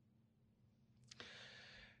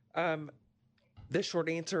 The short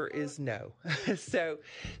answer is no. So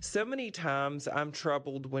many times I'm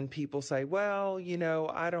troubled when people say, well,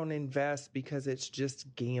 I don't invest because it's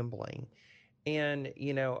just gambling. And,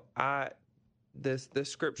 the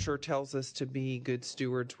scripture tells us to be good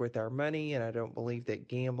stewards with our money, and I don't believe that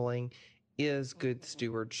gambling is good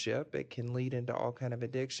stewardship. It can lead into all kind of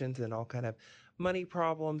addictions and all kind of money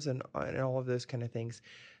problems and all of those kind of things.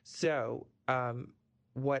 So,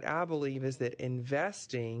 what I believe is that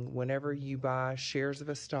investing, whenever you buy shares of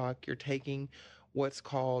a stock, you're taking what's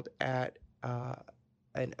called at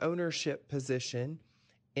an ownership position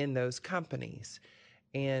in those companies.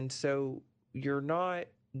 And so you're not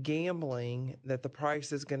gambling that the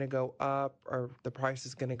price is going to go up or the price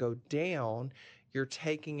is going to go down. You're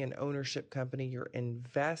taking an ownership company, you're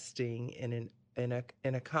investing in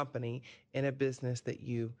a company, in a business that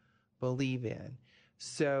you believe in.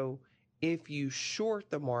 So if you short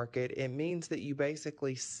the market, it means that you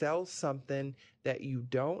basically sell something that you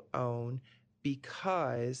don't own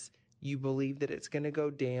because you believe that it's going to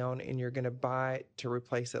go down and you're going to buy it to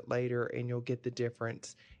replace it later, and you'll get the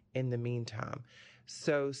difference in the meantime.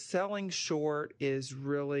 So selling short is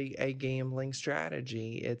really a gambling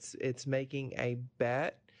strategy. It's making a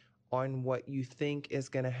bet on what you think is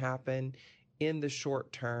going to happen in the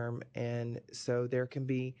short term. And so there can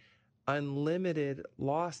be unlimited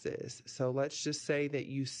losses. So let's just say that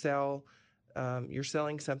you're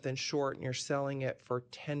selling something short and you're selling it for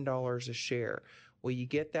 $10 a share. Well, you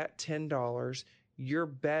get that $10, you're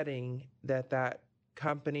betting that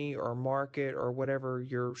company or market or whatever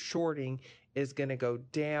you're shorting is going to go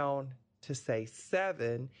down to say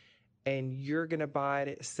 7, and you're going to buy it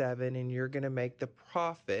at 7, and you're going to make the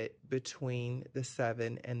profit between the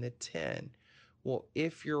 7 and the 10. Well,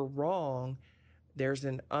 if you're wrong, there's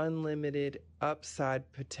an unlimited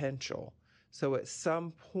upside potential. So at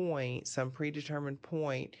some point, some predetermined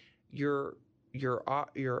point, your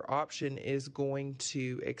option is going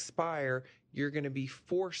to expire. You're going to be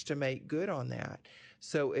forced to make good on that.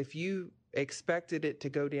 So if you expected it to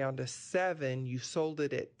go down to 7, you sold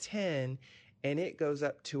it at 10, and it goes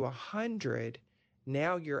up to 100,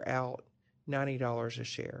 now you're out $90 a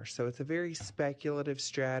share. So it's a very speculative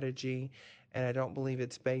strategy, and I don't believe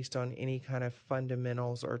it's based on any kind of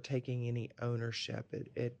fundamentals or taking any ownership.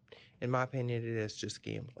 It in my opinion, it is just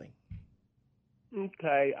gambling.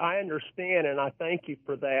 Okay, I understand, and I thank you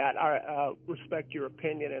for that. I respect your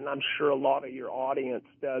opinion, and I'm sure a lot of your audience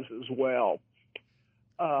does as well.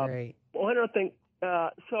 Great. One other thing,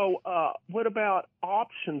 what about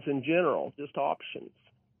options in general, just options?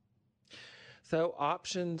 So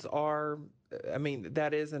options are,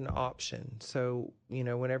 that is an option. So,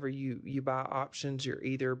 whenever you buy options, you're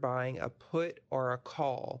either buying a put or a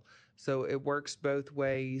call. So it works both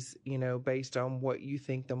ways, based on what you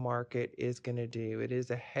think the market is going to do. It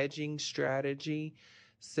is a hedging strategy.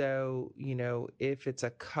 So, if it's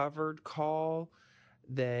a covered call,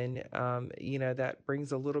 then, that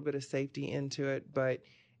brings a little bit of safety into it. But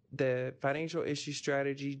the financial issue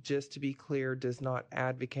strategy, just to be clear, does not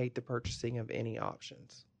advocate the purchasing of any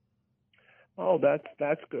options. Oh, that's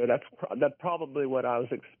good. That's probably what I was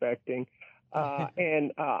expecting.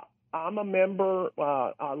 And I'm a member.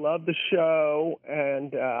 I love the show,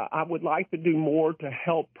 and I would like to do more to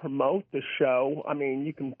help promote the show. I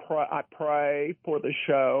mean, I pray for the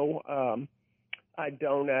show. I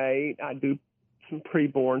donate. I do some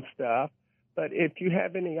preborn stuff. But if you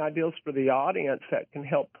have any ideas for the audience that can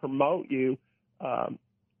help promote you,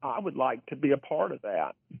 I would like to be a part of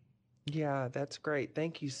that. Yeah, that's great.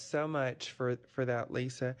 Thank you so much for that,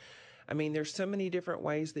 Lisa. There's so many different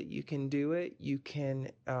ways that you can do it. You can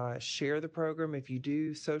share the program if you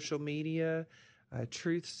do social media,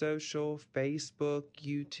 Truth Social, Facebook,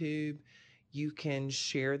 YouTube. You can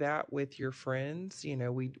share that with your friends.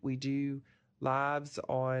 We do lives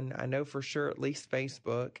on, I know for sure, at least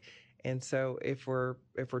Facebook. And so if we're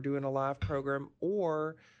doing a live program,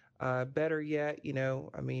 or better yet,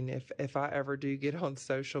 if I ever do get on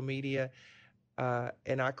social media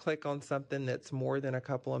and I click on something that's more than a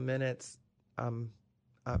couple of minutes,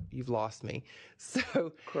 you've lost me.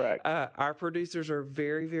 So correct. Our producers are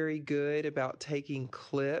very, very good about taking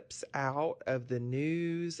clips out of the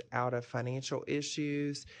news, out of financial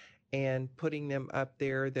issues, and putting them up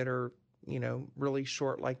there that are, really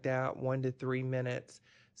short like that, 1 to 3 minutes.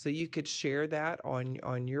 So you could share that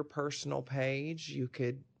on your personal page. You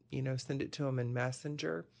could, send it to them in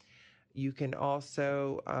Messenger. You can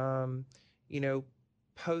also,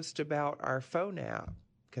 post about our phone app,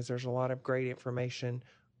 because there's a lot of great information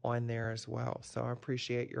on there as well. So I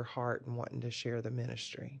appreciate your heart and wanting to share the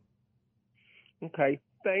ministry. Okay.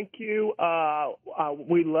 Thank you.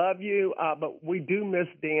 We love you, but we do miss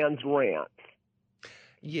Dan's rant.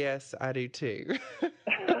 Yes, I do too.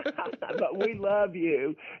 But we love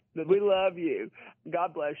you. We love you.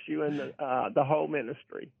 God bless you and the whole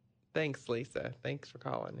ministry. Thanks, Lisa. Thanks for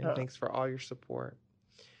calling, and thanks for all your support.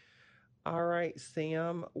 All right,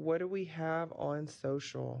 Sam, what do we have on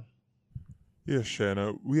social? Yeah,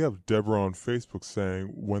 Shanna, we have Deborah on Facebook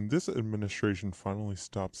saying, when this administration finally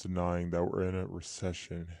stops denying that we're in a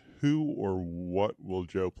recession, who or what will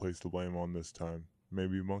Joe place the blame on this time?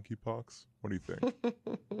 Maybe monkeypox? What do you think?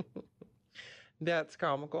 That's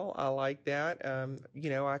comical. I like that.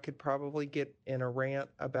 I could probably get in a rant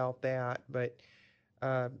about that, but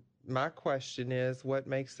my question is, what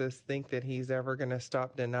makes us think that he's ever going to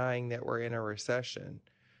stop denying that we're in a recession?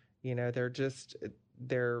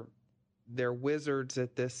 They're wizards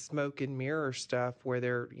at this smoke and mirror stuff where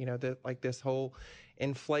they're, like this whole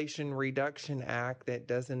Inflation Reduction Act that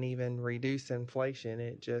doesn't even reduce inflation.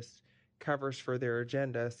 It just covers for their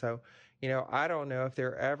agenda. So, I don't know if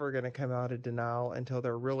they're ever going to come out of denial until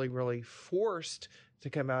they're really, really forced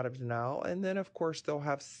to come out of denial. And then, of course, they'll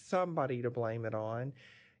have somebody to blame it on.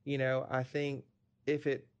 I think if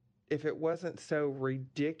it wasn't so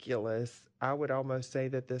ridiculous, I would almost say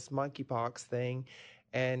that this monkeypox thing,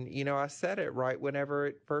 and, I said it right whenever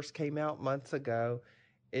it first came out months ago,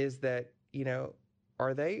 is that,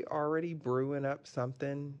 are they already brewing up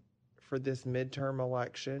something for this midterm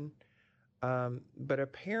election? But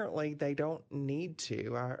apparently they don't need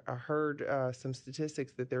to. I heard some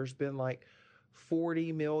statistics that there's been like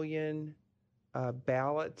 40 million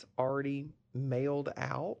ballots already mailed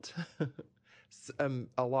out,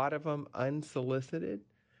 a lot of them unsolicited.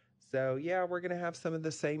 So, yeah, we're going to have some of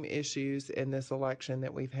the same issues in this election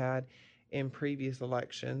that we've had in previous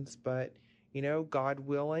elections. But, God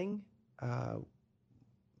willing,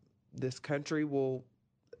 this country will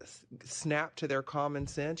snap to their common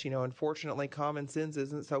sense. Unfortunately, common sense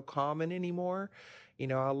isn't so common anymore.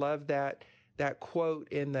 I love that quote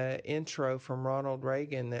in the intro from Ronald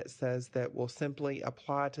Reagan that says that we'll simply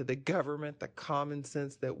apply to the government the common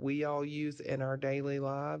sense that we all use in our daily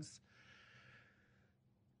lives.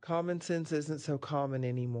 Common sense isn't so common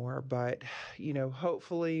anymore, but,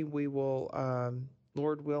 hopefully we will,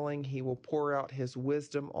 Lord willing, he will pour out his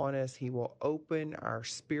wisdom on us. He will open our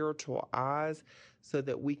spiritual eyes so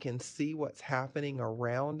that we can see what's happening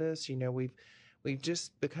around us. We've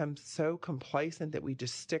just become so complacent that we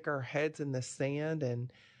just stick our heads in the sand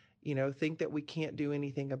and, think that we can't do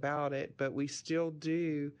anything about it, but we still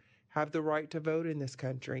do have the right to vote in this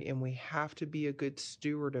country, and we have to be a good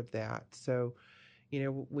steward of that. So,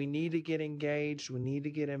 we need to get engaged, we need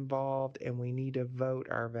to get involved, and we need to vote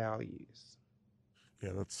our values.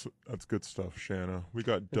 Yeah, that's good stuff, Shanna. We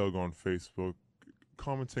got Doug on Facebook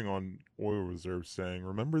commenting on oil reserves saying,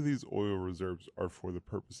 remember, these oil reserves are for the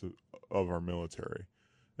purpose of our military.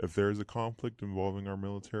 If there is a conflict involving our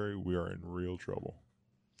military, we are in real trouble.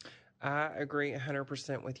 I agree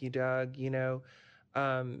 100% with you, Doug.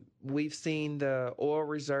 We've seen the oil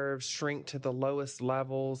reserves shrink to the lowest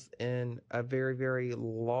levels in a very, very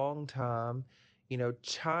long time.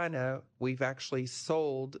 China, we've actually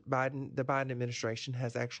sold, the Biden administration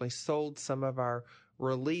has actually sold some of our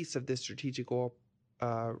release of this strategic oil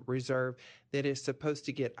reserve that is supposed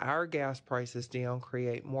to get our gas prices down,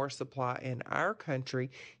 create more supply in our country.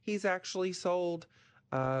 He's actually sold,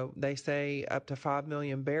 they say, up to 5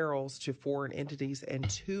 million barrels to foreign entities and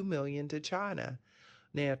 2 million to China.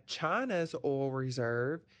 Now, China's oil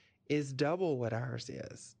reserve is double what ours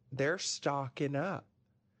is. They're stocking up.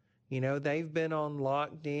 They've been on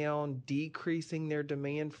lockdown, decreasing their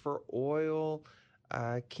demand for oil.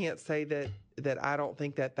 I can't say that I don't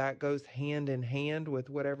think that goes hand in hand with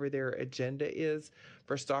whatever their agenda is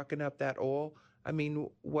for stocking up that oil. I mean,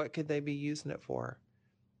 what could they be using it for?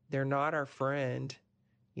 They're not our friend.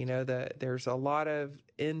 There's a lot of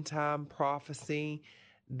end time prophecy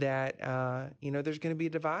that, there's going to be a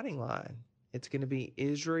dividing line. It's going to be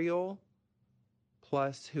Israel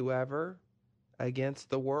plus whoever against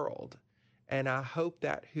the world. And I hope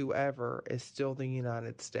that whoever is still the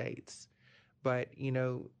United States. But,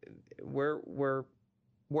 we're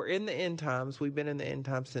in the end times. We've been in the end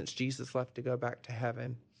times since Jesus left to go back to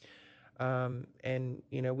heaven. And,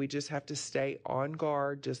 we just have to stay on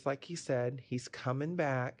guard, just like he said. He's coming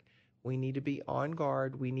back. We need to be on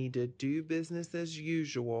guard. We need to do business as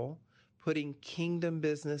usual, putting kingdom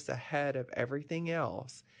business ahead of everything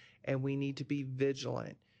else. And we need to be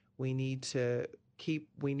vigilant. We need to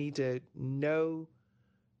know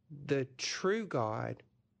the true God.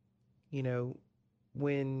 You know,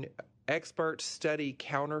 when experts study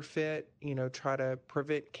counterfeit, try to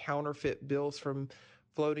prevent counterfeit bills from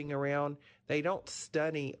floating around, they don't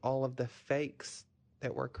study all of the fakes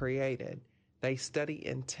that were created. They study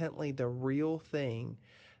intently the real thing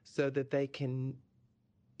so that they can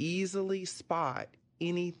easily spot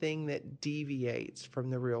anything that deviates from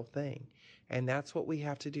the real thing. And that's what we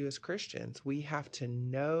have to do as Christians. We have to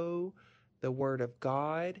know the Word of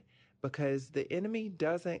God, because the enemy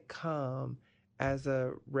doesn't come as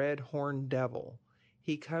a red-horned devil.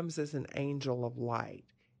 He comes as an angel of light,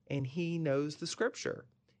 and he knows the Scripture,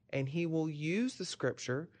 and he will use the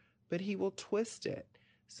Scripture, but he will twist it.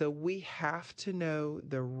 So we have to know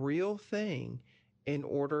the real thing in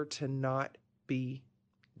order to not be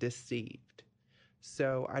deceived.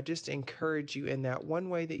 So I just encourage you in that. One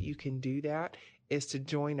way that you can do that is to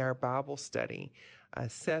join our Bible study.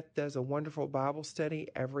 Seth does a wonderful Bible study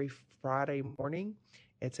every Friday morning.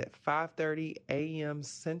 It's at 5:30 a.m.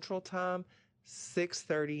 Central Time,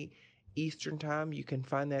 6:30 Eastern Time. You can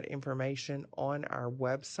find that information on our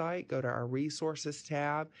website. Go to our resources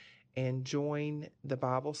tab and join the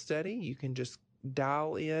Bible study. You can just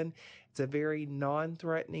dial in. It's a very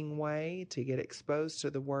non-threatening way to get exposed to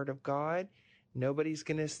the Word of God. Nobody's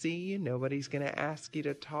going to see you. Nobody's going to ask you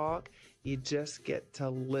to talk. You just get to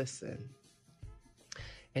listen.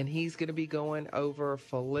 And he's going to be going over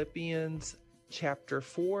Philippians chapter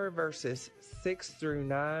 4, verses 6 through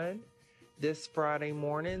 9 this Friday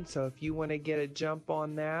morning. So if you want to get a jump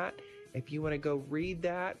on that, if you want to go read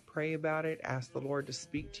that, pray about it, ask the Lord to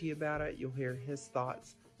speak to you about it, you'll hear his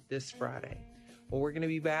thoughts this Friday. Well, we're going to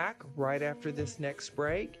be back right after this next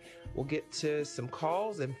break. We'll get to some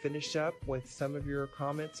calls and finish up with some of your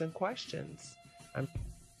comments and questions.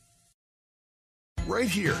 Right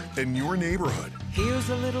here in your neighborhood. Here's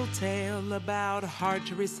a little tale about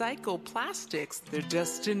hard-to-recycle plastics. Their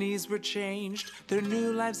destinies were changed. Their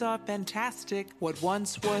new lives are fantastic. What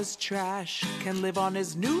once was trash can live on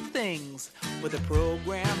as new things with a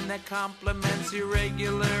program that complements your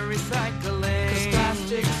regular recycling. 'Cause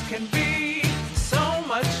plastics can be so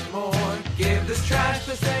much more. Give this trash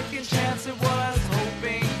the second chance it was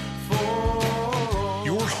hoping for.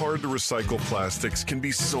 Your hard-to-recycle plastics can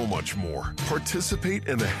be so much more. Participate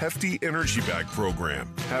in the Hefty Energy Bag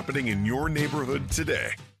program happening in your neighborhood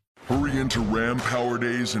today. Hurry into Ram Power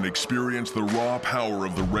Days and experience the raw power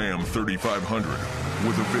of the Ram 3500.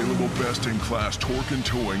 With available best-in-class torque and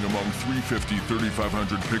towing among 350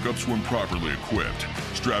 3500 pickups when properly equipped.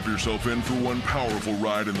 Strap yourself in for one powerful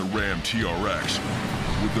ride in the Ram TRX.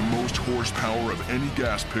 With the most horsepower of any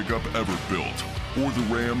gas pickup ever built. Or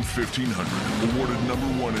the Ram 1500, awarded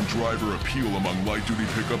 #1 in driver appeal among light-duty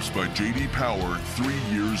pickups by J.D. Power 3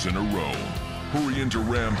 years in a row. Hurry into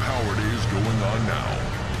Ram Power Days going on now.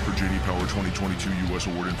 For J.D. Power 2022 U.S.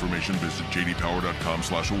 award information, visit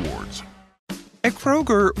jdpower.com/awards. At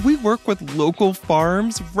Kroger, we work with local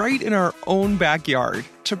farms right in our own backyard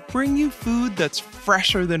to bring you food that's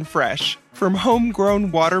fresher than fresh. From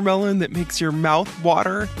homegrown watermelon that makes your mouth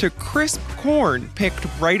water to crisp corn picked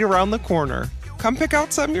right around the corner. Come pick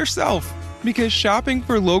out some yourself, because shopping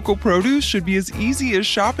for local produce should be as easy as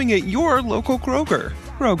shopping at your local Kroger.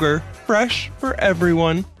 Kroger, fresh for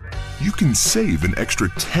everyone. You can save an extra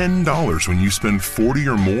 $10 when you spend $40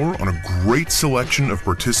 or more on a great selection of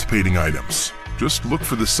participating items. Just look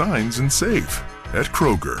for the signs and save at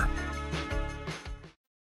Kroger.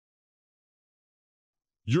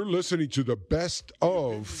 You're listening to the best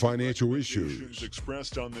of Financial Issues.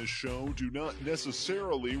 Expressed on this show do not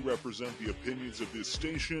necessarily represent the opinions of this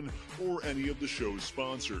station or any of the show's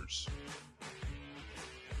sponsors.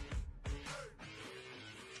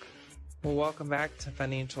 Well, welcome back to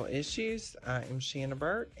Financial Issues. I am Shanna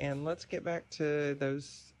Burt, and let's get back to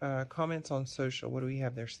those comments on social. What do we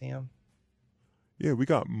have there, Sam? Yeah, we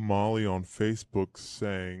got Molly on Facebook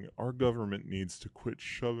saying our government needs to quit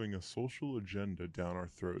shoving a social agenda down our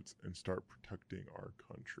throats and start protecting our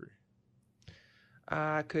country.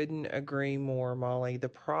 I couldn't agree more, Molly. The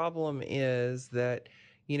problem is that,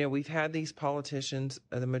 we've had these politicians,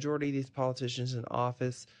 the majority of these politicians in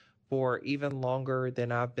office for even longer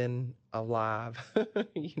than I've been alive.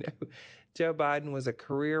 Joe Biden was a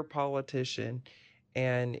career politician,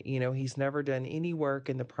 and, he's never done any work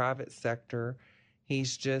in the private sector.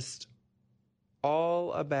 He's just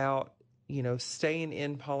all about, staying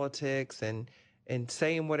in politics and and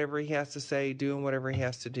saying whatever he has to say, doing whatever he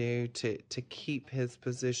has to do to keep his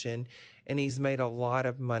position. And he's made a lot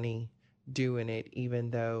of money doing it,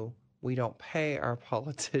 even though we don't pay our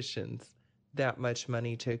politicians that much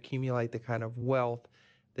money to accumulate the kind of wealth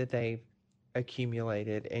that they've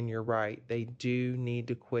accumulated. And you're right, they do need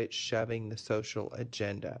to quit shoving the social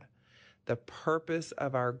agenda. The purpose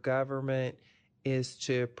of our government is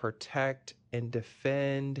to protect and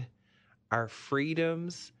defend our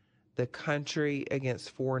freedoms, the country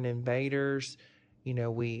against foreign invaders. You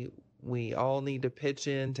know, we all need to pitch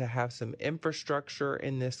in to have some infrastructure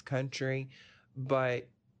in this country, but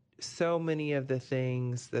so many of the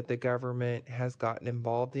things that the government has gotten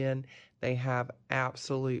involved in, they have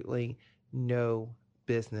absolutely no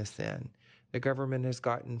business in. The government has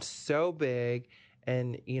gotten so big,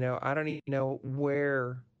 and, you know, I don't even know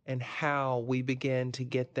where and how we begin to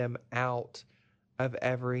get them out of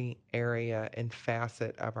every area and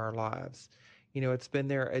facet of our lives. You know, it's been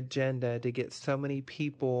their agenda to get so many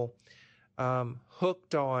people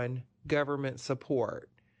hooked on government support.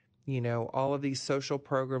 You know, all of these social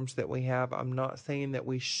programs that we have, I'm not saying that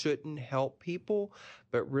we shouldn't help people,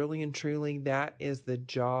 but really and truly, that is the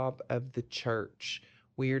job of the church.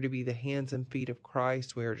 We are to be the hands and feet of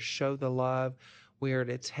Christ. We are to show the love. We are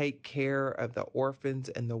to take care of the orphans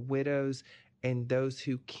and the widows and those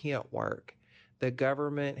who can't work. The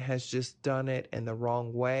government has just done it in the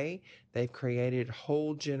wrong way. They've created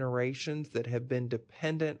whole generations that have been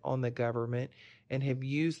dependent on the government and have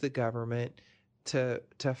used the government to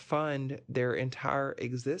fund their entire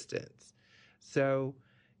existence. So,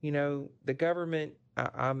 you know, the government,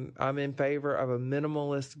 I'm in favor of a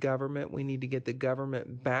minimalist government. We need to get the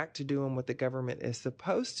government back to doing what the government is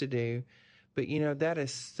supposed to do. But, you know, that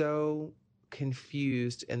is so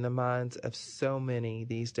confused in the minds of so many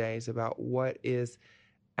these days about what is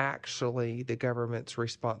actually the government's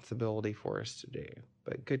responsibility for us to do.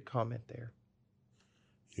 But good comment there.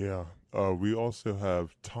 Yeah. We also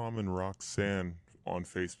have Tom and Roxanne on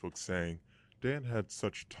Facebook saying, Dan had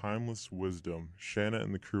such timeless wisdom. Shanna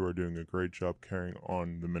and the crew are doing a great job carrying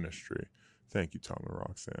on the ministry. Thank you, Tom and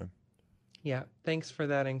Roxanne. Yeah, thanks for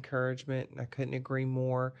that encouragement. I couldn't agree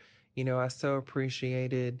more. You know, I so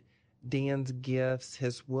appreciated Dan's gifts,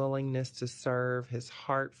 his willingness to serve, his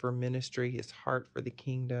heart for ministry, his heart for the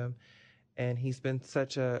kingdom. And he's been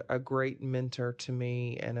such a great mentor to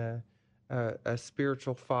me and a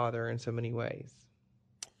spiritual father in so many ways.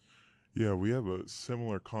 Yeah, we have a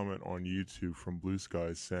similar comment on YouTube from Blue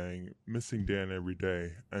Skies saying, missing Dan every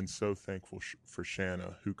day and so thankful for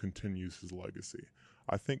Shanna, who continues his legacy.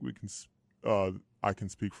 I think we can, I can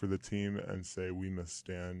speak for the team and say we miss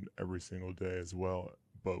Dan every single day as well,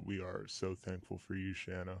 but we are so thankful for you,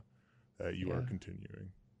 Shanna, that you are continuing.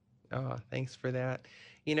 Oh, thanks for that.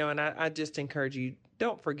 You know, and I just encourage you,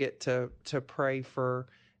 don't forget to pray for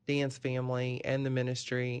Dan's family and the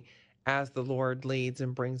ministry as the Lord leads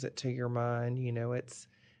and brings it to your mind. You know, it's,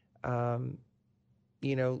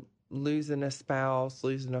 you know, losing a spouse,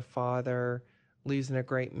 losing a father, losing a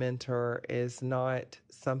great mentor is not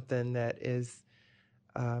something that is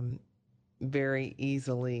very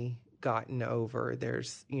easily gotten over.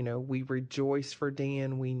 There's, you know, we rejoice for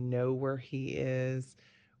Dan. We know where he is.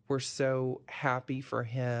 We're so happy for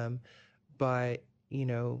him. But, you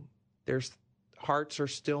know, there's hearts are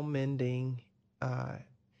still mending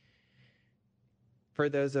for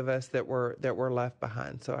those of us that were left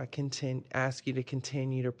behind. So I ask you to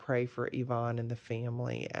continue to pray for Yvonne and the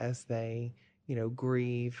family as they, you know,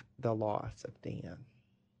 grieve the loss of Dan.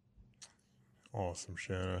 Awesome,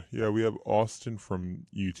 Shanna. Yeah, we have Austin from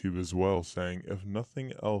YouTube as well saying, if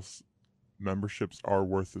nothing else, memberships are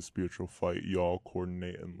worth the spiritual fight. Y'all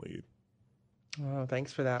coordinate and lead. Oh,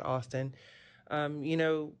 thanks for that, Austin. You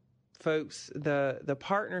know, folks, the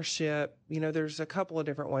partnership, you know, there's a couple of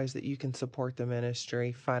different ways that you can support the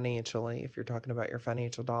ministry financially, if you're talking about your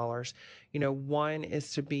financial dollars. You know, one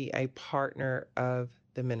is to be a partner of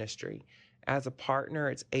the ministry. As a partner,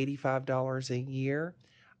 it's $85 a year,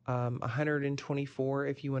 $124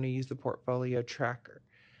 if you want to use the portfolio tracker.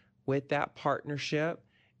 With that partnership,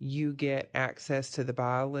 you get access to the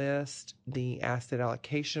buy list, the asset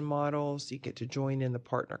allocation models. You get to join in the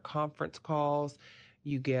partner conference calls.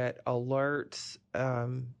 You get alerts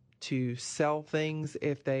to sell things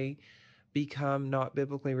if they become not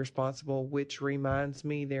biblically responsible, which reminds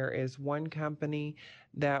me, there is one company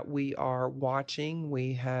that we are watching.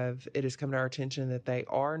 It has come to our attention that they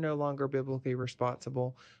are no longer biblically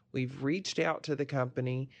responsible. We've reached out to the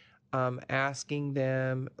company, asking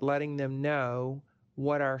them, letting them know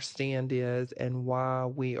what our stand is and why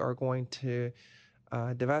we are going to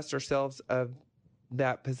divest ourselves of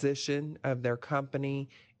that position of their company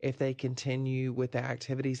if they continue with the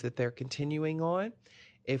activities that they're continuing on.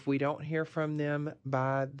 If we don't hear from them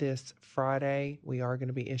by this Friday, we are going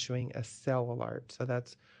to be issuing a sell alert. So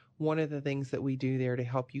that's one of the things that we do there to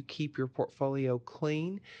help you keep your portfolio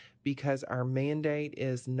clean, because our mandate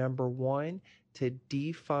is, number one, to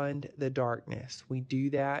defund the darkness. We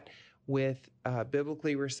do that with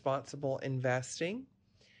biblically responsible investing.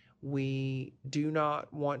 We do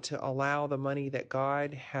not want to allow the money that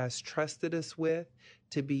God has trusted us with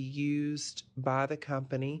to be used by the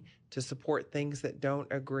company to support things that don't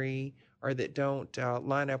agree or that don't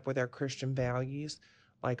line up with our Christian values,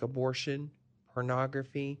 like abortion,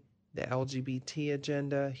 pornography, the LGBT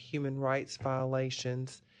agenda, human rights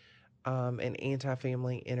violations, and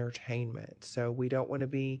anti-family entertainment. So we don't want to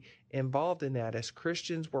be involved in that. As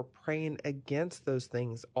Christians, we're praying against those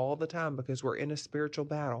things all the time because we're in a spiritual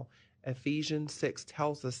battle. Ephesians 6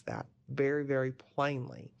 tells us that very, very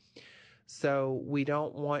plainly. So we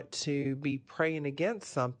don't want to be praying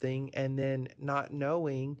against something and then not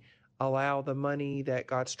knowing, allow the money that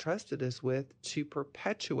God's trusted us with to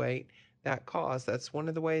perpetuate that cause. That's one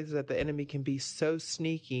of the ways that the enemy can be so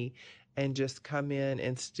sneaky and just come in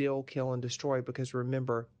and steal, kill, and destroy, because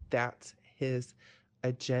remember, that's his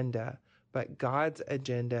agenda. But God's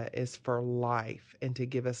agenda is for life and to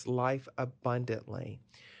give us life abundantly.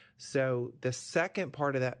 So the second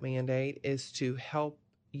part of that mandate is to help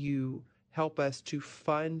us to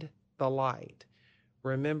fund the light.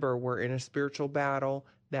 Remember, we're in a spiritual battle.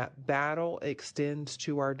 That battle extends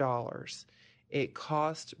to our dollars. It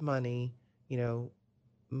costs money.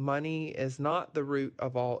 Money is not the root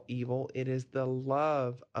of all evil. It is the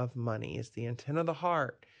love of money. It's the intent of the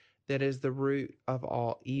heart that is the root of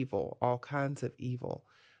all evil, all kinds of evil.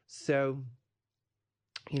 So,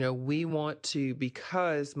 we want to,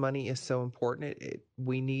 because money is so important,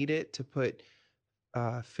 we need it to put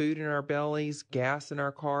food in our bellies, gas in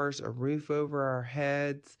our cars, a roof over our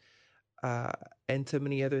heads, and so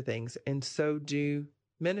many other things. And so do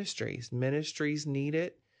ministries. Ministries need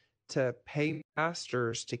it to pay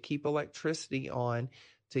pastors, to keep electricity on,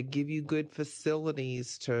 to give you good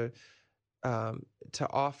facilities, to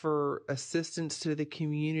offer assistance to the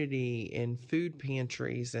community in food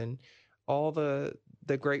pantries and all the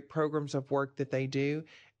great programs of work that they do.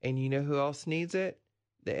 And you know who else needs it?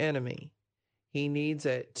 The enemy. He needs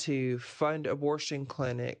it to fund abortion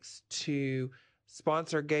clinics, to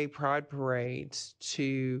sponsor gay pride parades,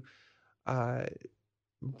 to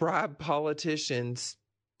bribe politicians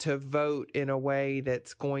to vote in a way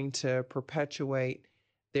that's going to perpetuate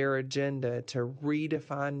their agenda, to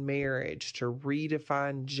redefine marriage, to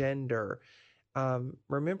redefine gender.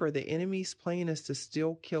 Remember, the enemy's plan is to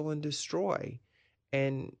steal, kill, and destroy.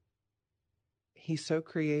 And he's so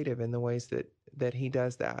creative in the ways that he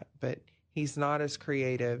does that. But he's not as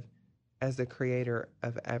creative as the creator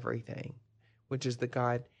of everything, which is the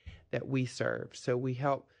God that we serve. So we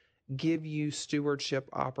help give you stewardship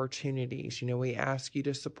opportunities. We ask you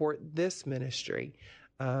to support this ministry.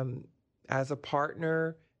 As a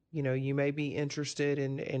partner, you may be interested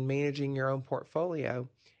in managing your own portfolio,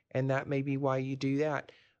 and that may be why you do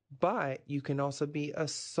that. But you can also be a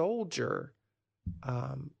soldier,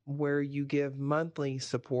 where you give monthly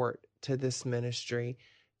support to this ministry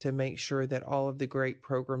to make sure that all of the great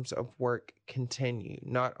programs of work continue.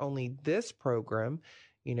 Not only this program,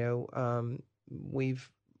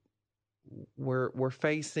 we're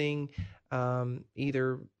facing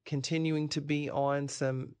either continuing to be on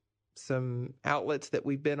some outlets that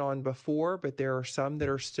we've been on before, but there are some that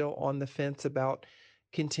are still on the fence about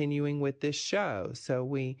continuing with this show. So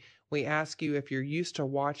we ask you, if you're used to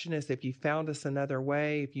watching us, if you found us another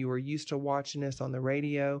way, if you were used to watching us on the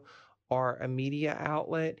radio or a media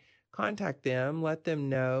outlet, contact them. Let them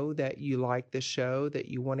know that you like the show, that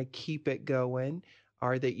you want to keep it going,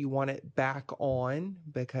 or that you want it back on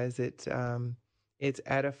because it's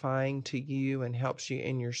edifying to you and helps you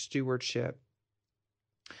in your stewardship.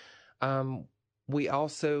 We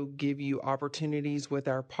also give you opportunities with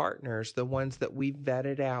our partners, the ones that we've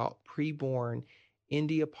vetted out: Preborn,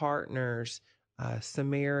 India Partners,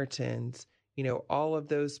 Samaritans. All of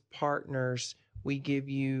those partners, we give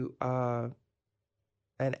you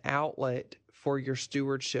an outlet for your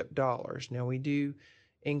stewardship dollars. Now, we do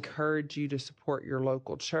encourage you to support your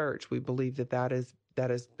local church. We believe that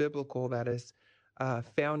is biblical, that is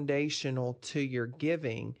foundational to your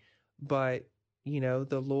giving. But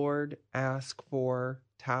the Lord asks for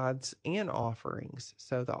tithes and offerings.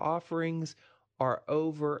 So the offerings are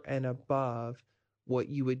over and above what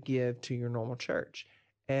you would give to your normal church.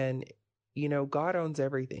 And, God owns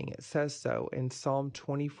everything. It says so in Psalm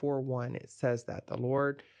 24:1. It says that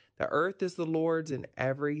the earth is the Lord's and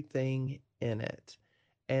everything in it.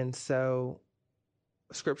 And so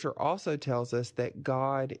Scripture also tells us that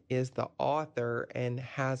God is the author and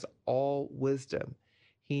has all wisdom.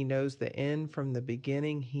 He knows the end from the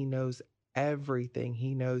beginning. He knows everything.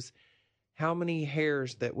 He knows how many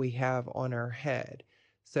hairs that we have on our head.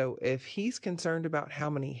 So if he's concerned about how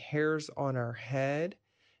many hairs on our head,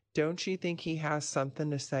 don't you think he has something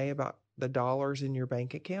to say about the dollars in your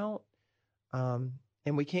bank account?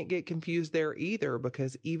 And we can't get confused there either,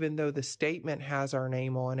 because even though the statement has our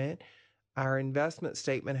name on it, our investment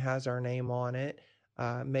statement has our name on it,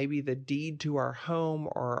 maybe the deed to our home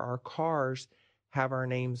or our cars have our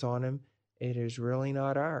names on them, it is really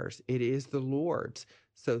not ours. It is the Lord's.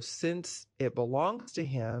 So since it belongs to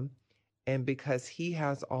him, and because he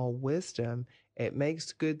has all wisdom, it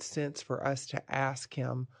makes good sense for us to ask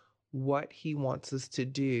him what he wants us to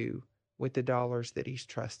do with the dollars that he's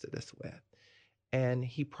trusted us with. And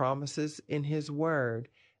he promises in his word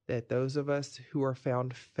that those of us who are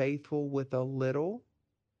found faithful with a little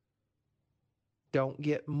don't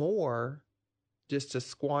get more just to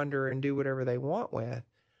squander and do whatever they want with,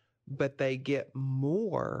 but they get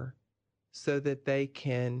more so that they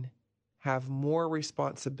can have more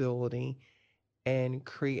responsibility and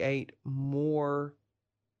create more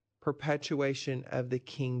perpetuation of the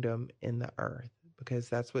kingdom in the earth, because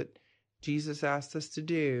that's what Jesus asked us to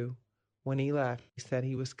do when he left. He said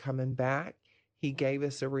he was coming back. He gave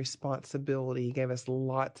us a responsibility. He gave us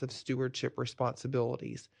lots of stewardship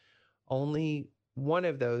responsibilities. Only one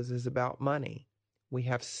of those is about money. We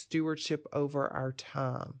have stewardship over our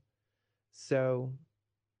time. So,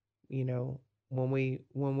 you know, when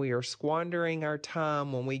we are squandering our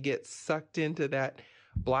time, when we get sucked into that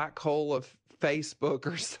black hole of Facebook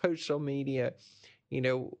or social media, you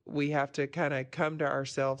know, we have to kind of come to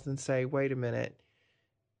ourselves and say, wait a minute,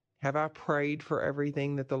 have I prayed for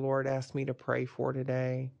everything that the Lord asked me to pray for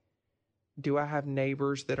today? Do I have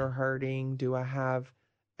neighbors that are hurting? Do I have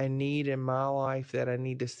a need in my life that I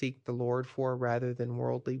need to seek the Lord for rather than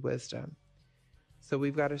worldly wisdom? So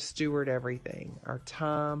we've got to steward everything, our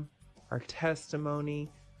time, our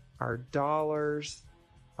testimony, our dollars,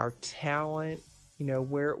 our talent. You know,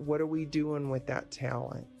 what are we doing with that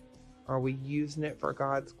talent? Are we using it for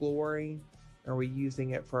God's glory? Are we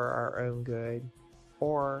using it for our own good?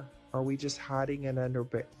 Or are we just hiding it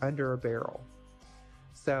under a barrel?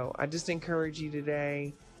 So I just encourage you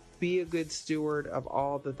today, be a good steward of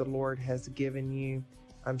all that the Lord has given you.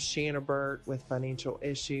 I'm Shanna Burt with Financial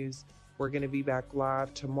Issues. We're going to be back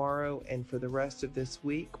live tomorrow, and for the rest of this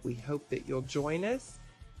week, we hope that you'll join us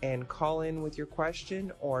and call in with your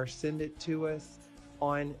question or send it to us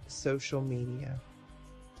on social media.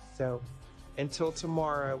 So until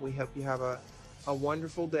tomorrow, we hope you have a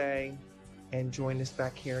wonderful day, and join us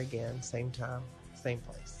back here again, same time, same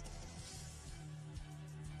place.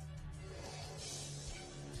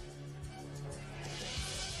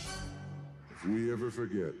 If we ever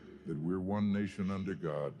forget that we're one nation under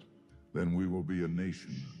God, then we will be a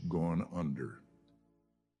nation gone under.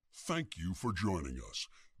 Thank you for joining us.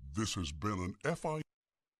 This has been an FI.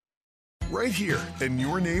 Right here in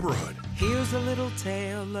your neighborhood. Here's a little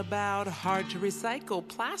tale about hard-to-recycle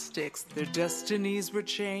plastics. Their destinies were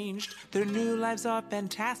changed. Their new lives are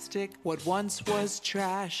fantastic. What once was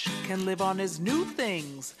trash can live on as new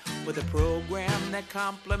things with a program that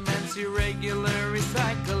complements your regular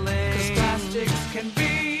recycling. 'Cause plastics can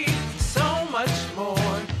be so much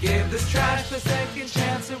more. Give this trash the second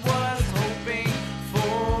chance it was hoping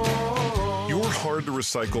for. Your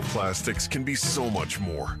hard-to-recycle plastics can be so much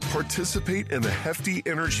more. Participate in the Hefty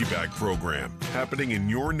Energy Bag program happening in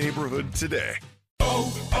your neighborhood today.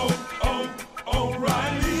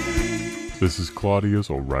 O'Reilly! This is Claudia's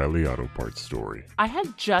O'Reilly Auto Parts story. I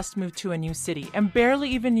had just moved to a new city and barely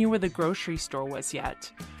even knew where the grocery store was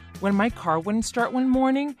yet. When my car wouldn't start one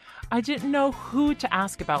morning, I didn't know who to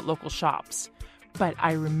ask about local shops. But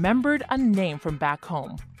I remembered a name from back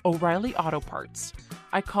home, O'Reilly Auto Parts.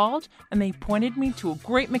 I called and they pointed me to a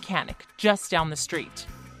great mechanic just down the street.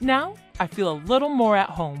 Now I feel a little more at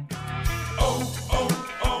home.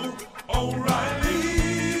 O'Reilly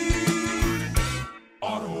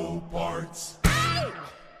Auto Parts.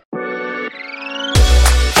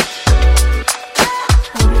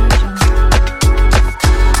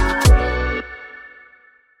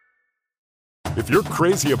 If you're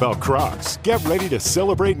crazy about Crocs, get ready to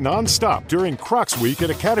celebrate nonstop during Crocs Week at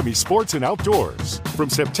Academy Sports and Outdoors. From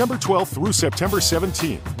September 12th through September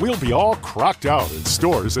 17th, we'll be all crocked out in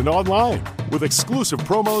stores and online with exclusive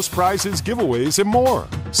promos, prizes, giveaways, and more.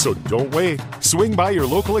 So don't wait. Swing by your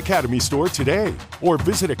local Academy store today or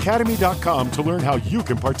visit academy.com to learn how you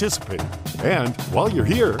can participate. And while you're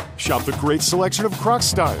here, shop the great selection of Crocs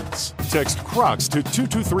styles. Text Crocs to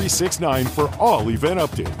 22369 for all event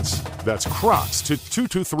updates. That's Crocs to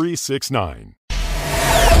 22369.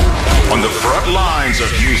 On the front lines of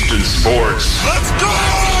Houston sports. Let's go!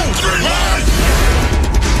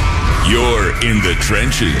 You're in the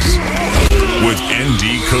trenches with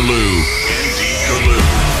ND Kalu.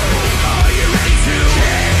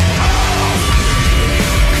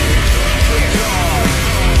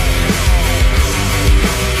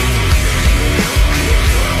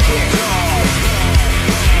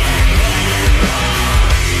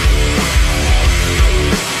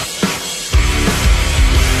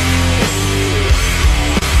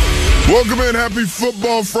 Welcome in. Happy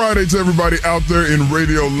Football Friday to everybody out there in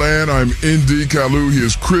Radio Land. I'm ND Kalu. He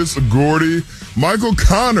is Chris Gordy. Michael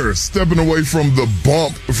Connor stepping away from the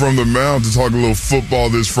bump from the mound to talk a little football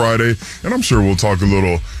this Friday. And I'm sure we'll talk a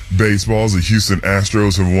little baseball. The Houston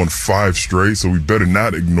Astros have won 5 straight, so we better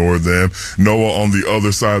not ignore them. Noah on the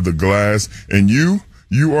other side of the glass. And you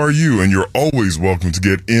are you, and you're always welcome to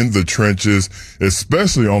get in the trenches,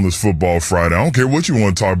 especially on this Football Friday. I don't care what you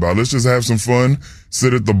want to talk about. Let's just have some fun,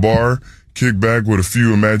 sit at the bar, kick back with a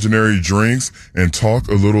few imaginary drinks, and talk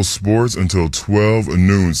a little sports until 12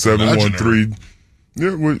 noon. 713.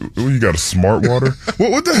 Yeah, what you got, a smart water?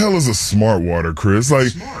 What the hell is a smart water, Chris?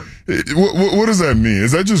 Like, what does that mean?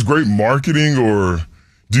 Is that just great marketing, or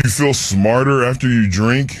do you feel smarter after you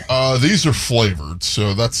drink? These are flavored,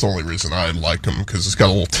 so that's the only reason I like them, because it's got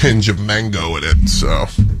a little tinge of mango in it. So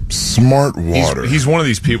smart water. He's one of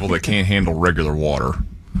these people that can't handle regular water.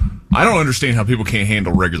 I don't understand how people can't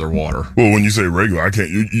handle regular water. Well, when you say regular, I can't.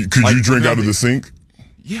 Could you drink out of the sink?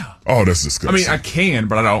 Yeah. Oh, that's disgusting. I mean, I can,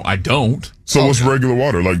 but I don't. So what's regular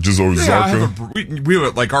water? Like just Ozarka? We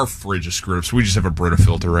have like our fridge is screwed up, so we just have a Brita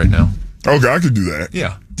filter right now. Okay, I could do that.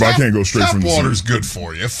 Yeah. But I can't go straight from the sink. Tap water's good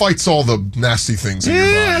for you. It fights all the nasty things in your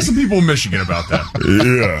body. Yeah, some people in Michigan about that.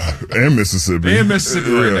 Yeah, and Mississippi. And Mississippi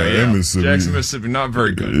right now, yeah. And Mississippi. Jackson, Mississippi, not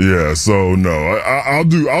very good. Yeah, so no, I'll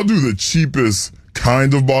do the cheapest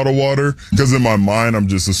kind of bottled water, because in my mind I'm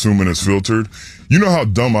just assuming it's filtered. You know how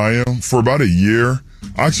dumb I am? For about a year,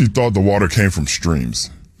 I actually thought the water came from streams.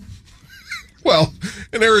 Well,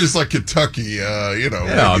 in areas like Kentucky,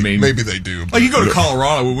 maybe they do. Like you go to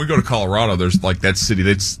Colorado. When we go to Colorado, there's like that city.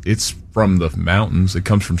 It's from the mountains. It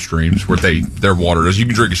comes from streams where their water is. You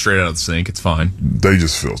can drink it straight out of the sink. It's fine. They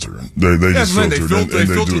just filter it. They just filter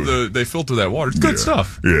it. They filter that water. It's good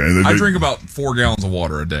stuff. Yeah, and I drink about 4 gallons of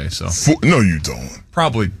water a day. So no, you don't.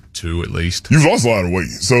 Probably 2 at least. You've lost a lot of weight.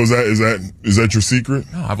 So is that your secret?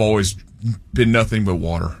 No, I've always been nothing but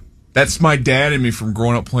water. That's my dad and me from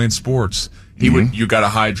growing up playing sports. He would, you gotta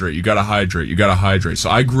hydrate, you gotta hydrate, you gotta hydrate.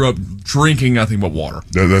 So I grew up drinking nothing but water.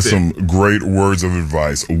 That's some great words of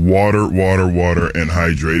advice. Water, water, water, and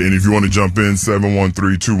hydrate. And if you want to jump in,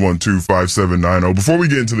 713-212-5790. Before we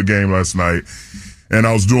get into the game last night, and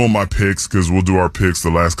I was doing my picks, because we'll do our picks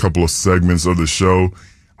the last couple of segments of the show.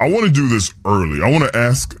 I want to do this early. I want to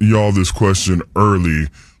ask y'all this question early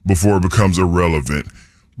before it becomes irrelevant.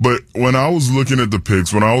 But when I was looking at the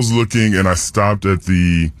picks, and I stopped at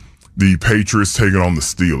the Patriots taking on the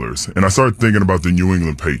Steelers, and I started thinking about the New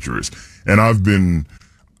England Patriots. And I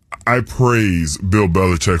praise Bill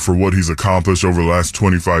Belichick for what he's accomplished over the last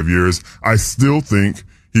 25 years. I still think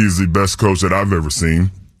he's the best coach that I've ever seen.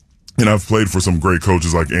 And I've played for some great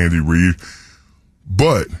coaches like Andy Reid.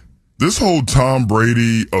 But this whole Tom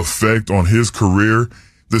Brady effect on his career,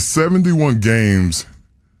 the 71 games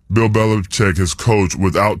Bill Belichick has coached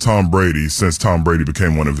without Tom Brady since Tom Brady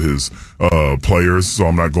became one of his players, so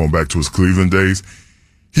I'm not going back to his Cleveland days,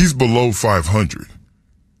 he's below 500.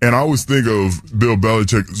 And I always think of Bill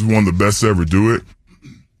Belichick as one of the best to ever do it.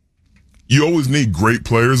 You always need great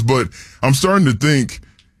players, but I'm starting to think,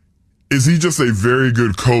 is he just a very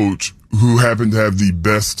good coach who happened to have the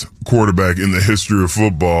best quarterback in the history of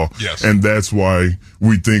football? Yes. And that's why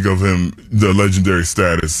we think of him, the legendary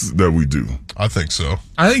status that we do. I think so.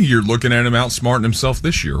 I think you're looking at him outsmarting himself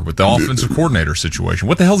this year with the offensive coordinator situation.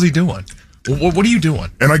 What the hell's he doing? What are you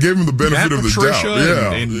doing? And I gave him the benefit of the doubt.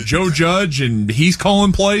 Yeah. And Joe Judge, and he's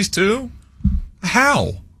calling plays too?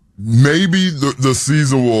 How? Maybe the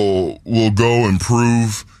season will go and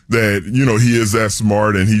prove that, he is that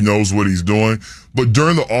smart and he knows what he's doing. But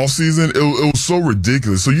during the offseason, it was so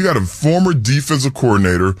ridiculous. So you got a former defensive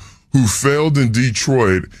coordinator who failed in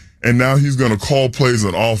Detroit, and now he's going to call plays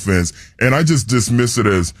on offense. And I just dismiss it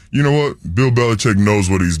as, you know what? Bill Belichick knows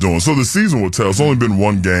what he's doing. So the season will tell. It's only been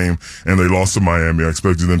one game, and they lost to Miami. I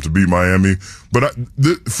expected them to beat Miami. But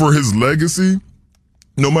for his legacy,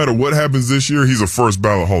 no matter what happens this year, he's a first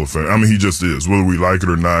ballot Hall of Fame. I mean, he just is, whether we like it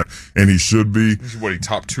or not, and he should be. What, he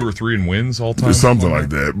top 2 or 3 in wins all time? Something like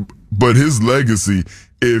that. But his legacy,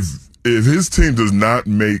 if his team does not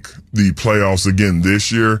make the playoffs again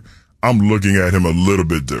this year, I'm looking at him a little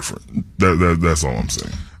bit different. That's all I'm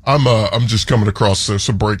saying. I'm just coming across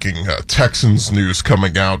some breaking Texans news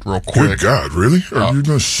coming out real quick. Good God, really? Are you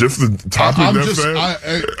going to shift the topic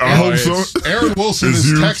fast? I hope so. Aaron Wilson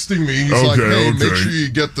is texting me. He's like, hey, make sure you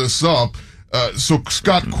get this up. So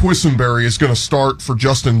Scott Quisenberry is going to start for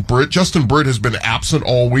Justin Britt. Justin Britt has been absent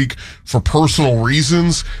all week for personal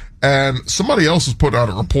reasons, and somebody else has put out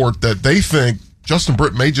a report that they think Justin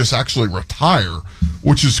Britt may just actually retire,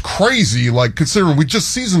 which is crazy, like, considering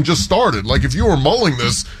season just started. Like, if you were mulling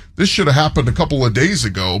this should have happened a couple of days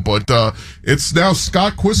ago, but it's now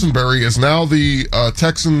Scott Quisenberry is now the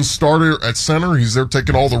Texans starter at center. He's there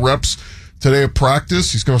taking all the reps today at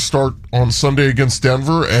practice. He's going to start on Sunday against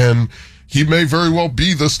Denver, and he may very well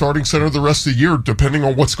be the starting center the rest of the year, depending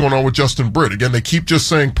on what's going on with Justin Britt. Again, they keep just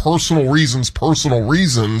saying personal reasons.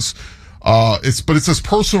 It says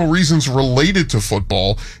personal reasons related to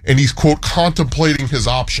football, and he's, quote, contemplating his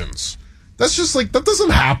options. That's just like, that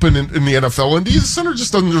doesn't happen in the NFL. And the center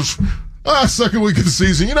just doesn't second week of the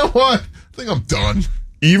season. You know what? I think I'm done.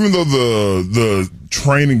 Even though the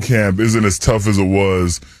training camp isn't as tough as it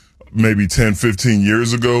was maybe 10, 15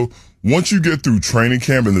 years ago, once you get through training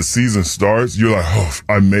camp and the season starts, you're like, oh,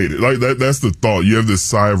 I made it. Like that's the thought. You have this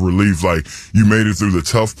sigh of relief, like you made it through the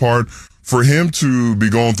tough part. For him to be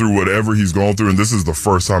going through whatever he's going through, and this is the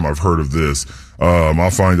first time I've heard of this,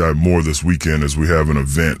 I'll find out more this weekend as we have an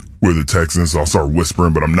event with the Texans. I'll start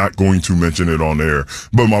whispering, but I'm not going to mention it on air.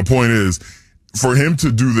 But my point is, for him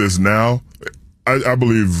to do this now, I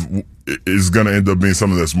believe is going to end up being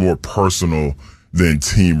something that's more personal than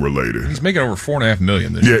team related. He's making over $4.5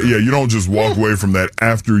 million this year. Yeah, you don't just walk away from that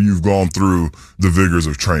after you've gone through the vigors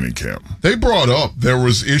of training camp. They brought up there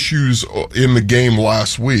was issues in the game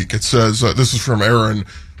last week. It says, this is from Aaron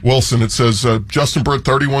Wilson. It says, Justin Britt,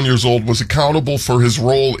 31 years old, was accountable for his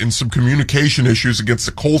role in some communication issues against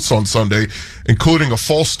the Colts on Sunday, including a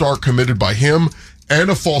false start committed by him and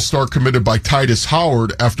a false start committed by Titus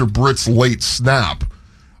Howard after Britt's late snap.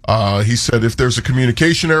 He said, if there's a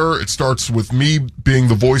communication error, it starts with me being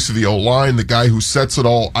the voice of the O-line, the guy who sets it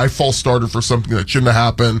all. I false started for something that shouldn't have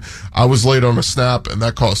happened. I was late on a snap, and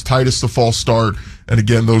that caused Titus to false start. And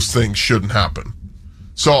again, those things shouldn't happen.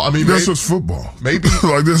 So, I mean, that's just football. Maybe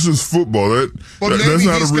like that's just football. That's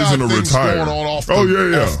not a reason to retire. Going on off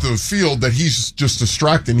the field that he's just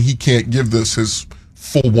distracting. He can't give this his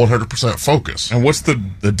full 100% focus. And what's the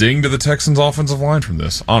ding to the Texans offensive line from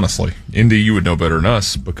this? Honestly, Indy, you would know better than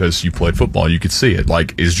us because you played football. You could see it.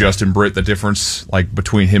 Like, is Justin Britt the difference like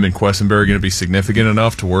between him and Quessenberry going to be significant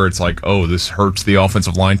enough to where it's like, oh, this hurts the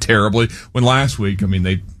offensive line terribly? When last week, I mean,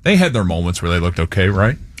 they had their moments where they looked okay,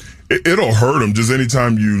 right? It'll hurt them just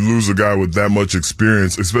anytime you lose a guy with that much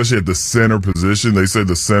experience, especially at the center position. They say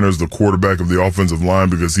the center's the quarterback of the offensive line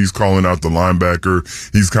because he's calling out the linebacker.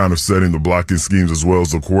 He's kind of setting the blocking schemes as well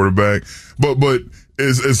as the quarterback. But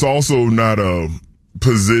it's also not a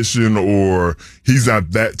position, or he's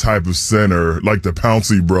not that type of center like the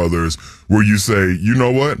Pouncey brothers where you say, you know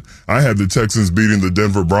what, I had the Texans beating the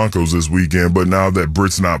Denver Broncos this weekend, but now that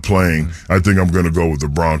Britt's not playing, I think I'm going to go with the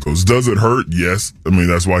Broncos. Does it hurt? Yes. I mean,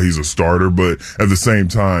 that's why he's a starter, but at the same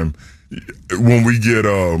time, when we get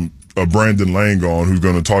a Brandon Lang on who's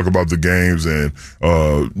going to talk about the games and,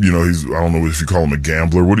 he's, I don't know if you call him a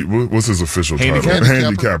gambler. What's his official title?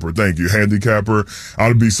 Handicapper. Thank you. Handicapper.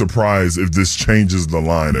 I'd be surprised if this changes the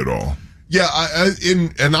line at all. Yeah,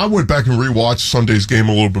 I went back and rewatched Sunday's game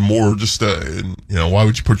a little bit more. Just, why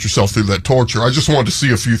would you put yourself through that torture? I just wanted to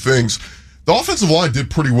see a few things. The offensive line did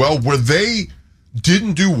pretty well. Where they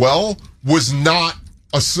didn't do well was not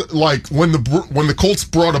like when the Colts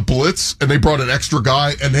brought a blitz and they brought an extra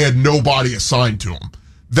guy and they had nobody assigned to him.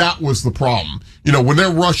 That was the problem. When they're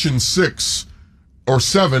rushing 6 or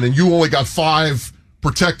 7 and you only got 5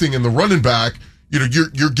 protecting in the running back,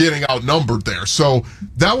 you're getting outnumbered there. So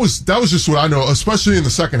that was just what I know, especially in the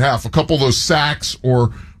second half. A couple of those sacks or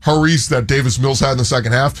hurries that Davis Mills had in the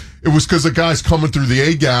second half, it was because the guy's coming through the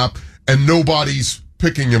A gap and nobody's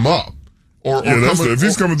picking him up. If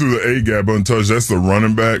he's coming through the A gap untouched, that's the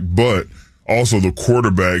running back. But also the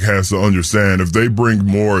quarterback has to understand if they bring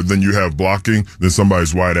more than you have blocking, then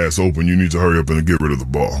somebody's wide ass open. You need to hurry up and get rid of the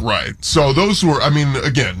ball. Right. So those were, I mean,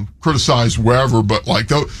 again, criticized wherever, but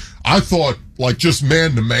like, I thought, like, just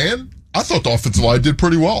man to man, I thought the offensive line did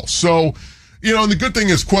pretty well. So, you know, and the good thing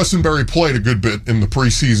is Quessenberry played a good bit in the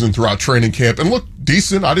preseason throughout training camp and looked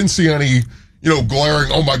decent. I didn't see any, you know,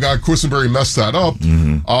 glaring, oh my God, Quessenberry messed that up.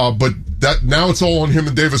 But that now it's all on him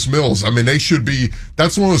and Davis Mills. I mean, they should be,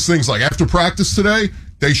 that's one of those things, like after practice today,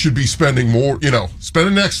 they should be spending more, you know,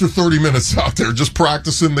 spending an extra 30 minutes out there just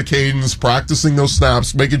practicing the cadence, practicing those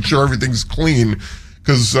snaps, making sure everything's clean.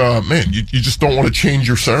 Because, man, you just don't want to change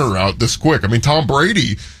your center out this quick. I mean, Tom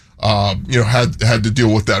Brady, you know, had to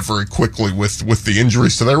deal with that very quickly with the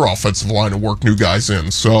injuries to their offensive line and work new guys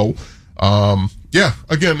in. So, yeah,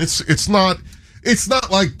 again, it's not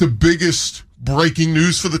like the biggest breaking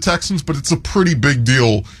news for the Texans, but it's a pretty big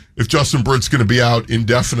deal if Justin Britt's going to be out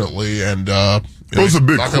indefinitely. And it's a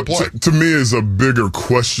big, to me, it's a bigger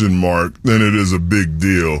question mark than it is a big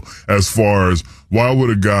deal as far as why would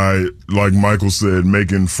a guy, like Michael said,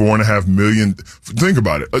 making $4.5 million, think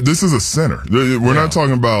about it. This is a center. We're not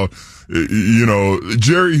talking about, you know,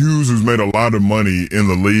 Jerry Hughes, who's made a lot of money in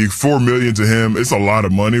the league. $4 million to him, it's a lot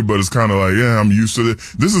of money, but it's kind of like, yeah, I'm used to it.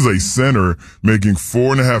 This is a center making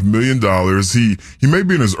 $4.5 million. He may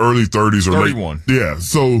be in his early 30s or 31. late. Yeah.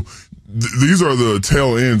 So these are the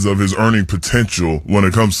tail ends of his earning potential when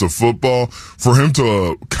it comes to football. For him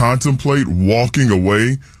to contemplate walking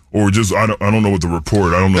away, or just, I don't know what the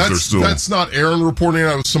report, I don't know if they're still. That's not Aaron reporting,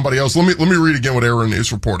 that was somebody else. Let me read again what Aaron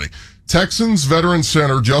is reporting. Texans veteran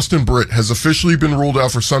center Justin Britt has officially been ruled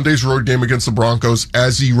out for Sunday's road game against the Broncos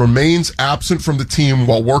as he remains absent from the team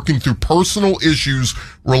while working through personal issues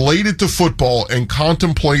related to football and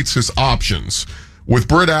contemplates his options. With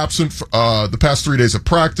Britt absent the past 3 days of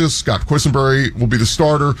practice, Scott Quessenberry will be the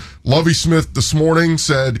starter. Lovie Smith this morning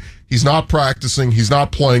said he's not practicing, he's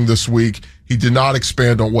not playing this week. He did not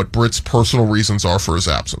expand on what Britt's personal reasons are for his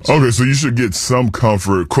absence. Okay, so you should get some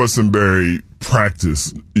comfort. Quessenberry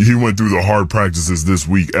practice. He went through the hard practices this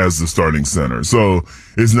week as the starting center. So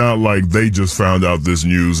it's not like they just found out this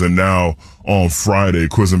news and now on Friday,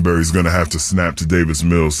 Quessenberry's going to have to snap to Davis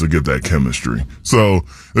Mills to get that chemistry. So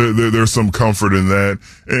there's some comfort in that.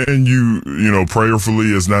 And you know, prayerfully,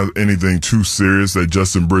 it's not anything too serious that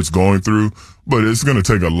Justin Britt's going through, but it's going to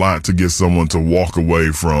take a lot to get someone to walk away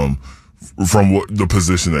from what the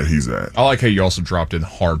position that he's at. I like how you also dropped in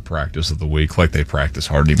hard practice of the week, like they practice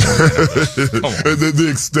hard anymore. The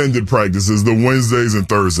extended practices, the Wednesdays and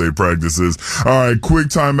Thursday practices. All right, quick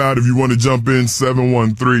timeout if you want to jump in,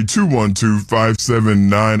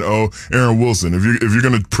 713-212-5790. Aaron Wilson, if you're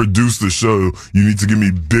going to produce the show, you need to give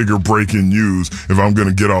me bigger breaking news if I'm going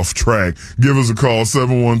to get off track. Give us a call,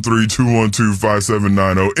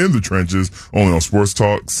 713-212-5790 in the trenches, only on Sports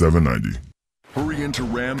Talk 790. Hurry into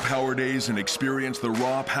Ram Power Days and experience the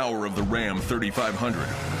raw power of the Ram 3500.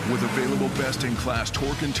 With available best-in-class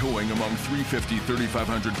torque and towing among 350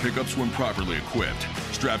 3500 pickups when properly equipped.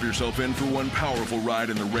 Strap yourself in for one powerful ride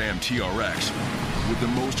in the Ram TRX. With the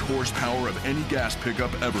most horsepower of any gas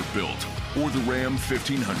pickup ever built. Or the Ram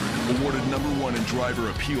 1500, awarded #1 in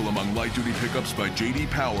driver appeal among light-duty pickups by J.D.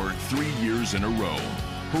 Power 3 years in a row.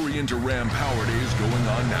 Hurry into Ram Power Days going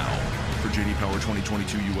on now. For J.D. Power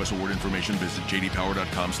 2022 U.S. award information, visit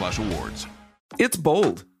jdpower.com/awards. It's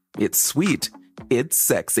bold. It's sweet. It's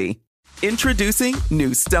sexy. Introducing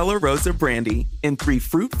new Stella Rosa Brandy in 3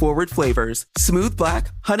 fruit-forward flavors: smooth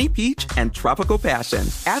black, honey peach, and tropical passion.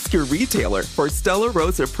 Ask your retailer for Stella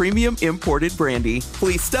Rosa Premium Imported Brandy.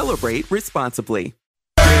 Please celebrate responsibly.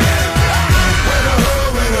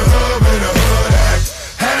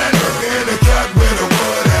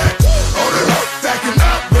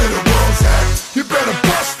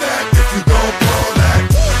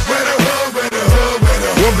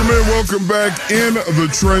 Welcome back in the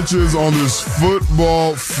trenches on this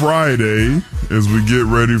Football Friday as we get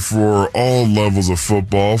ready for all levels of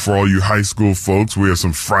football. For all you high school folks, we have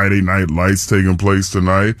some Friday night lights taking place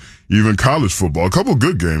tonight, even college football. A couple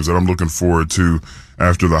good games that I'm looking forward to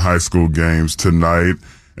after the high school games tonight.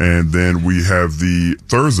 And then we have the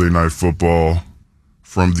Thursday night football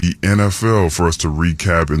from the NFL for us to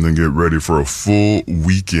recap and then get ready for a full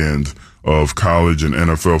weekend of college and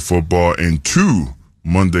NFL football and 2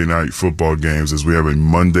 Monday night football games as we have a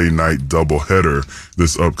Monday night doubleheader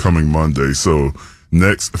this upcoming Monday. So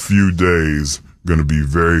next few days going to be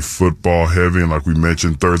very football heavy. And like we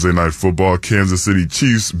mentioned, Thursday night football, Kansas City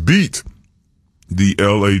Chiefs beat the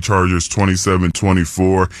LA Chargers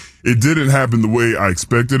 27-24. It didn't happen the way I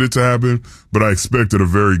expected it to happen, but I expected a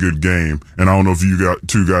very good game. And I don't know if you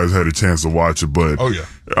two guys had a chance to watch it, but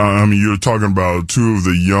I mean, you're talking about two of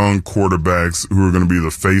the young quarterbacks who are going to be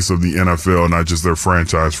the face of the NFL, not just their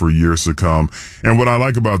franchise for years to come. And what I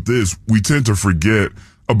like about this, we tend to forget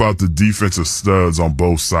about the defensive studs on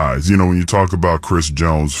both sides. You know, when you talk about Chris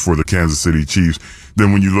Jones for the Kansas City Chiefs,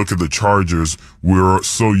 then when you look at the Chargers, we're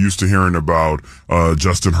so used to hearing about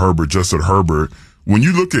Justin Herbert. When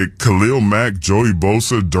you look at Khalil Mack, Joey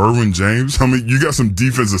Bosa, Derwin James, I mean, you got some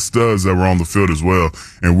defensive studs that were on the field as well,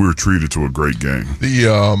 and we were treated to a great game.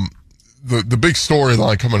 The big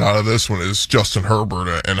storyline coming out of this one is Justin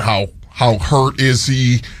Herbert and how hurt is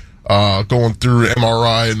he, going through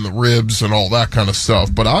MRI and the ribs and all that kind of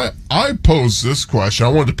stuff. But I posed this question. I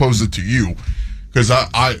wanted to pose it to you because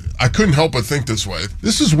I couldn't help but think this way.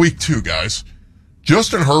 This is week 2, guys.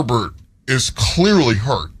 Justin Herbert is clearly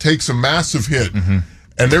hurt, takes a massive hit,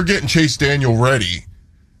 and they're getting Chase Daniel ready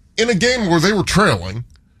in a game where they were trailing.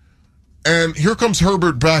 And here comes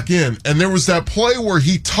Herbert back in, and there was that play where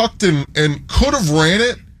he tucked in and could have ran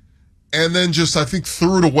it, and then just, I think,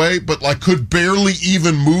 threw it away, but like could barely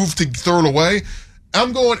even move to throw it away.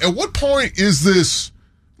 I'm going, at what point is this,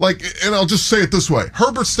 like, and I'll just say it this way,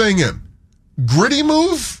 Herbert staying in, gritty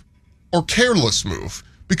move or careless move?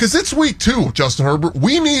 Because it's week 2, Justin Herbert.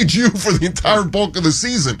 We need you for the entire bulk of the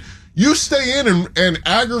season. You stay in and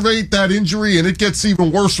aggravate that injury, and it gets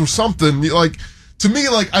even worse or something. Like, to me,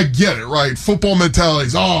 like, I get it, right? Football mentality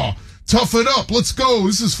is, tough it up. Let's go.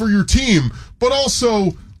 This is for your team. But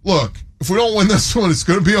also, look, if we don't win this one, it's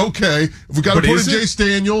going to be okay. If we got to put in Chase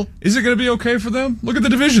Daniel. Is it going to be okay for them? Look at the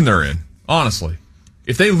division they're in, honestly.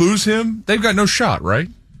 If they lose him, they've got no shot, right?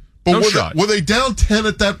 But were they down 10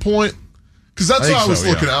 at that point? Because that's what I was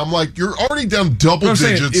looking at. I'm like, you're already down double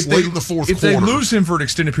digits late in the fourth quarter. If they lose him for an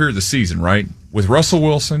extended period of the season, right, with Russell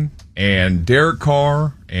Wilson and Derek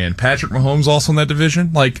Carr and Patrick Mahomes also in that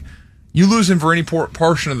division, like, you lose him for any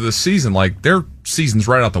portion of the season, like, their season's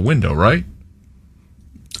right out the window, right?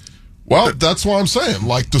 Well, that's what I'm saying.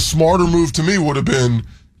 Like, the smarter move to me would have been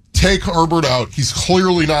take Herbert out. He's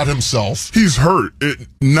clearly not himself. He's hurt.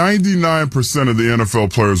 99% of the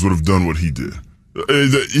NFL players would have done what he did.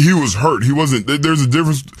 He was hurt. He wasn't. There's a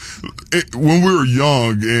difference. When we were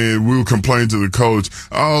young and we would complain to the coach,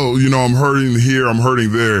 I'm hurting here, I'm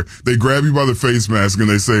hurting there. They grab you by the face mask and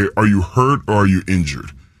they say, are you hurt or are you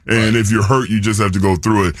injured? And if you're hurt, you just have to go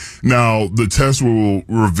through it. Now, the test will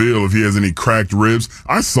reveal if he has any cracked ribs.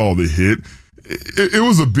 I saw the hit. It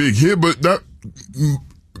was a big hit, but that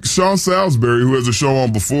Sean Salisbury, who has a show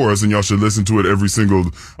on before us, and y'all should listen to it every single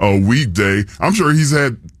weekday, I'm sure he's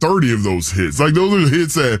had 30 of those hits. Like, those are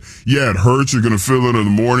hits that, it hurts. You're going to feel it in the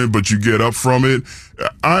morning, but you get up from it.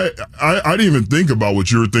 I didn't even think about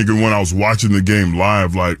what you were thinking when I was watching the game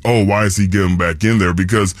live. Like, why is he getting back in there?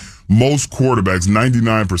 Because most quarterbacks,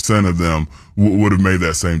 99% of them, would have made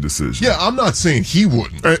that same decision. Yeah, I'm not saying he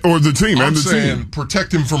wouldn't. Or the team. I'm saying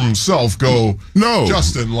protect him from himself. Go, no,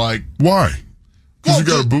 Justin, like. Why? Because you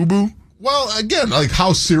got a boo-boo? Well, again, like,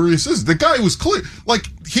 how serious is it? The guy was clear. Like,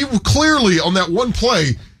 he clearly, on that one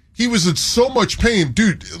play, he was in so much pain.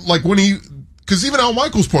 Dude, like, because even Al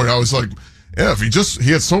Michaels' point, I was like, if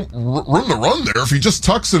he had some room to run there. If he just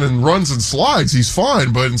tucks it and runs and slides, he's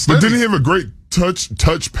fine. But instead. But didn't he have a great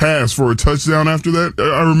touch pass for a touchdown after that?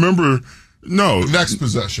 I remember, no. Next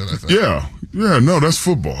possession, I think. Yeah, no, that's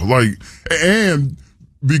football. Like, and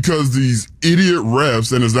because these idiot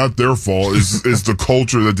refs, and it's not their fault, it's the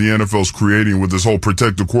culture that the NFL's creating with this whole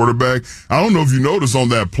protect the quarterback. I don't know if you noticed on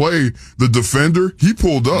that play, the defender, he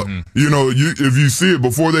pulled up. If you see it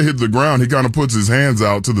before they hit the ground, he kind of puts his hands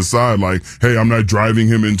out to the side like, hey, I'm not driving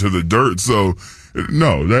him into the dirt. So,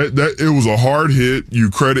 no, that it was a hard hit.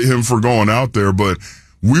 You credit him for going out there, but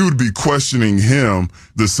we would be questioning him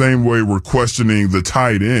the same way we're questioning the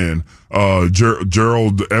tight end,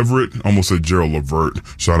 Gerald Everett. Almost said Gerald Levert.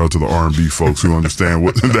 Shout out to the R&B folks who understand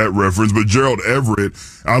what that reference. But Gerald Everett,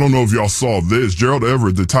 I don't know if y'all saw this. Gerald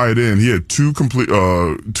Everett, the tight end, he had two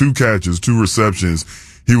catches, 2 receptions.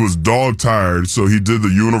 He was dog tired, so he did the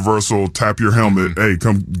universal tap your helmet, hey,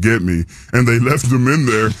 come get me. And they left him in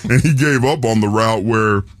there, and he gave up on the route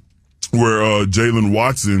where Jalen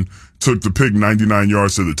Watson took the pick 99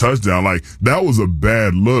 yards to the touchdown. Like, that was a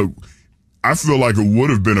bad look. I feel like it would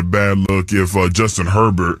have been a bad look if Justin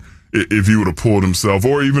Herbert, if he would have pulled himself,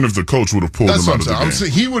 or even if the coach would have pulled him out of the game. I'm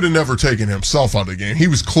saying he would have never taken himself out of the game. He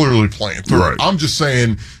was clearly playing through it. I'm just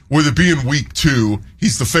saying, with it being week 2,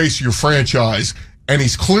 he's the face of your franchise, and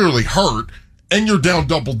he's clearly hurt, and you're down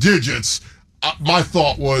double digits. my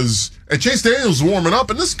thought was, and Chase Daniel's warming up,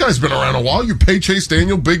 and this guy's been around a while. You pay Chase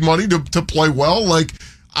Daniel big money to play well. Like,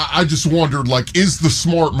 I just wondered, like, is the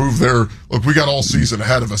smart move there? Look, we got all season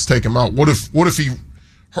ahead of us. Take him out. What if he,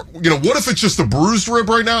 what if it's just a bruised rib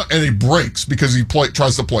right now and he breaks because he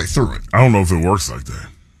tries to play through it? I don't know if it works like that.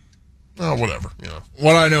 Oh, whatever.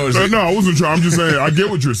 What I know is no, I wasn't trying. I'm just saying I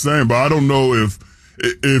get what you're saying, but I don't know if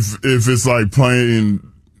it's like playing.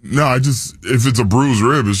 No, if it's a bruised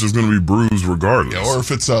rib, it's just going to be bruised regardless. Yeah, or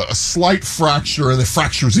if it's a slight fracture and the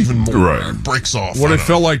fracture's even more, right. It breaks off. What it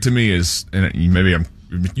felt like to me is, and maybe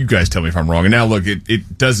you guys tell me if I'm wrong. And now look,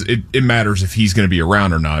 it matters if he's going to be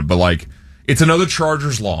around or not. But like, it's another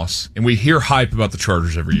Chargers loss, and we hear hype about the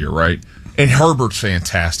Chargers every year, right? And Herbert's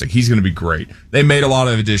fantastic. He's going to be great. They made a lot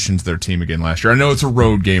of additions to their team again last year. I know it's a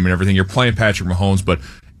road game and everything. You're playing Patrick Mahomes, but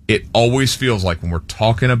it always feels like when we're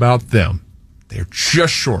talking about them, they're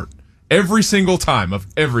just short every single time of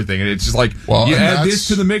everything. And it's just like, you add this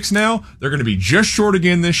to the mix now, they're going to be just short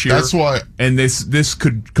again this year. That's why. And this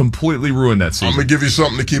could completely ruin that season. I'm going to give you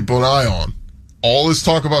something to keep an eye on. All this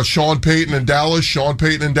talk about Sean Payton and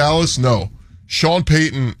Dallas, no. Sean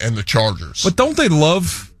Payton and the Chargers. But don't they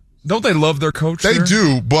love their coach? They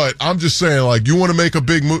do, but I'm just saying, like, you want to make a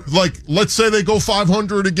big move. Like, let's say they go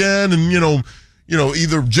 500 again and,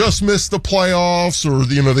 either just miss the playoffs or,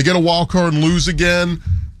 they get a wild card and lose again.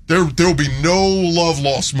 There'll be no love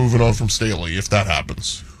lost moving on from Staley if that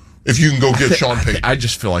happens. If you can go get Sean Payton. I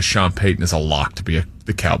just feel like Sean Payton is a lock to be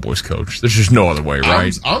the Cowboys coach. There's just no other way,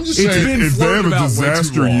 right? I'm just saying, if they have a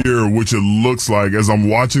disaster year, which it looks like, as I'm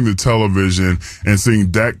watching the television and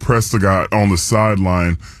seeing Dak Prescott on the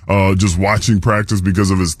sideline, just watching practice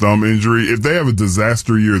because of his thumb injury, if they have a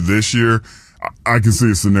disaster year this year, I can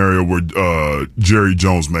see a scenario where Jerry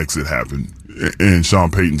Jones makes it happen and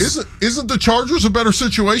Sean Payton's. Isn't the Chargers a better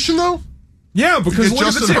situation though? Yeah, because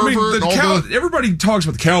Justin Herbert everybody talks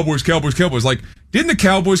about the Cowboys. Like,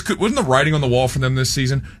 wasn't the writing on the wall for them this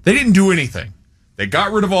season? They didn't do anything. They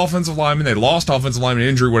got rid of offensive linemen. They lost offensive lineman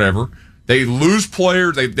injury, whatever. They lose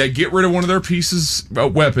players. They get rid of one of their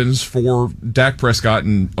weapons for Dak Prescott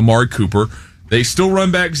and Amari Cooper. They still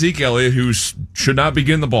run back Zeke Elliott, who should not be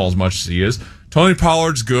getting the ball as much as he is. Tony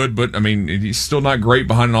Pollard's good, but, he's still not great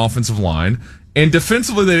behind an offensive line. And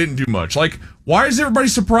defensively, they didn't do much. Like, why is everybody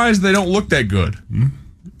surprised they don't look that good? You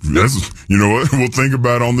know what? We'll think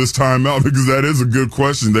about it on this timeout because that is a good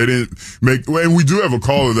question. They didn't make, and we do have a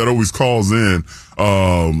caller that always calls in.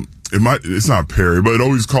 It's not Perry, but it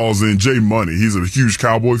always calls in Jay Money. He's a huge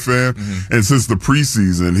Cowboy fan. Mm-hmm. And since the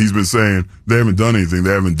preseason, he's been saying they haven't done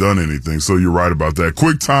anything. So you're right about that.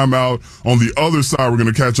 Quick timeout. On the other side, we're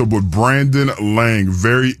going to catch up with Brandon Lang.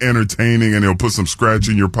 Very entertaining, and he'll put some scratch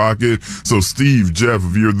in your pocket. So Steve, Jeff,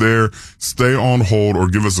 if you're there, stay on hold or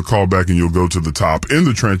give us a call back and you'll go to the top in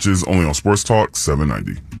the trenches only on Sports Talk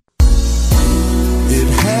 790. It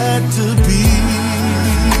had to be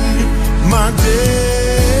my day.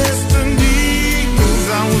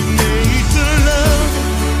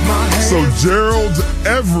 So Gerald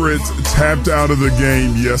Everett tapped out of the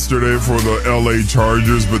game yesterday for the LA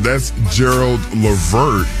Chargers, but that's Gerald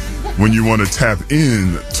Levert when you want to tap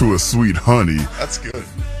in to a sweet honey. That's good.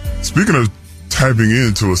 Speaking of tapping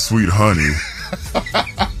into a sweet honey,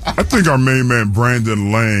 I think our main man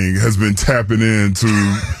Brandon Lang has been tapping into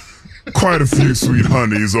quite a few sweet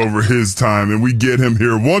honeys over his time, and we get him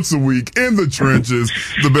here once a week in the trenches,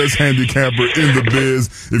 the best handicapper in the biz.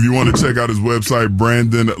 If you want to check out his website,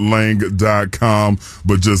 BrandonLang.com,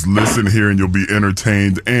 but just listen here and you'll be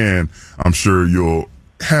entertained, and I'm sure you'll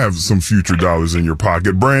have some future dollars in your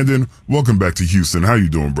pocket. Brandon, welcome back to Houston. How you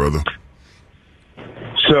doing, brother?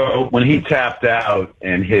 So when he tapped out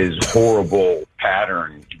and his horrible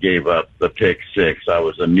pattern gave up the pick six, I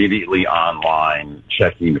was immediately online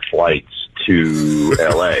checking flights to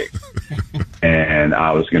L.A. And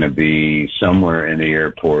I was going to be somewhere in the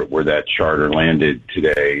airport where that charter landed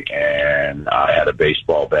today, and I had a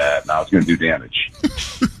baseball bat, and I was going to do damage.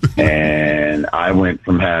 And I went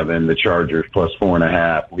from having the Chargers plus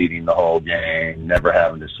 4.5, leading the whole game, never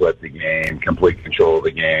having to sweat the game, complete control of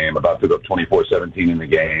the game, about to go 24-17 in the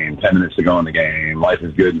game, 10 minutes to go in the game, life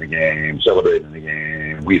is good in the game, celebrating in the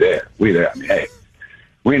game. We there. I mean, hey,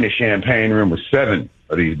 we in the champagne room with 7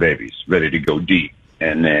 of these babies ready to go deep.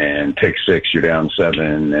 And then pick 6, you're down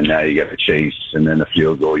 7, and now you got to chase, and then the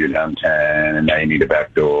field goal, you're down 10, and now you need a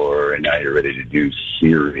backdoor, and now you're ready to do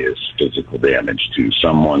serious physical damage to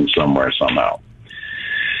someone, somewhere, somehow.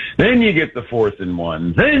 Then you get the 4th and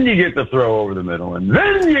 1, then you get the throw over the middle, and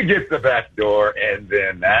then you get the backdoor, and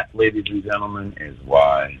then that, ladies and gentlemen, is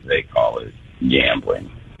why they call it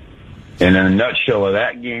gambling. And in a nutshell of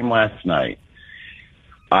that game last night,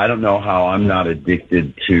 I don't know how I'm not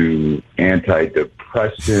addicted to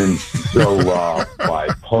antidepressants, Zoloft,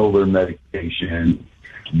 bipolar medication,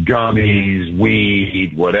 gummies,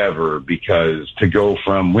 weed, whatever, because to go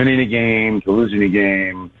from winning a game to losing a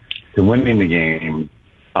game to winning the game,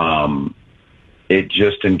 it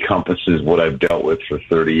just encompasses what I've dealt with for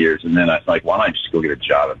 30 years. And then I was like, why don't I just go get a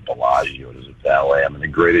job at Bellagio as a valet? I'm in the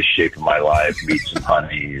greatest shape of my life, meet some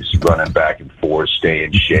honeys, running back and forth, stay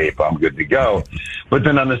in shape. I'm good to go. But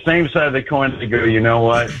then on the same side of the coin, I go, you know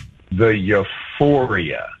what? The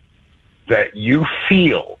euphoria that you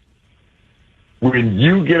feel when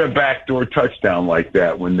you get a backdoor touchdown like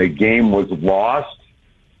that, when the game was lost,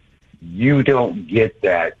 you don't get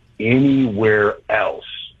that anywhere else.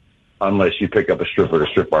 Unless you pick up a stripper at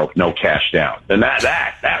a strip bar with no cash down. Then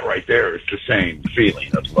that right there is the same feeling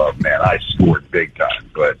of love, man. I scored big time,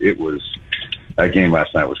 but that game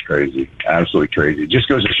last night was crazy. Absolutely crazy. It just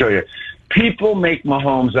goes to show you, people make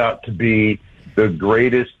Mahomes out to be the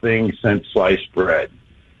greatest thing since sliced bread.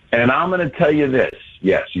 And I'm going to tell you this.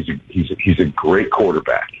 Yes, he's a great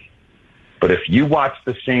quarterback. But if you watch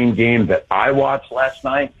the same game that I watched last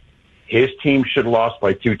night, his team should have lost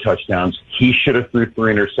by 2 touchdowns. He should have threw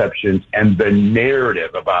 3 interceptions. And the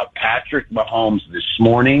narrative about Patrick Mahomes this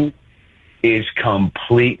morning is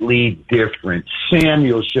completely different.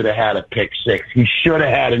 Samuel should have had a pick 6. He should have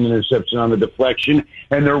had an interception on the deflection.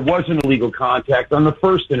 And there wasn't illegal contact on the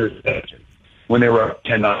first interception when they were up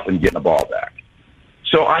 10-0 getting the ball back.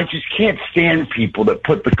 So I just can't stand people that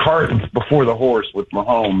put the cart before the horse with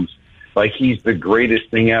Mahomes like he's the greatest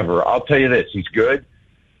thing ever. I'll tell you this, he's good.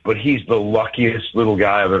 But he's the luckiest little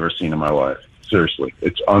guy I've ever seen in my life. Seriously.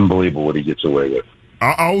 It's unbelievable what he gets away with.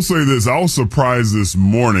 I will say this. I was surprised this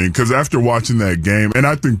morning because after watching that game, and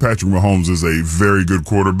I think Patrick Mahomes is a very good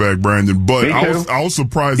quarterback, Brandon, but I was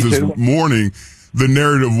surprised this morning the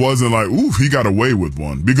narrative wasn't like, ooh, he got away with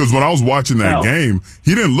one. Because when I was watching that game,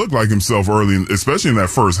 he didn't look like himself early, especially in that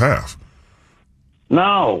first half.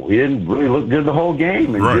 No, he didn't really look good the whole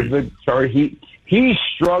game. And he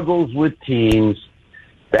struggles with teams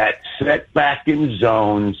that set back in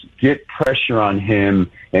zones, get pressure on him,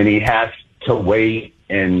 and he has to wait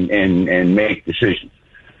and make decisions.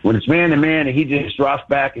 When it's man-to-man and he just drops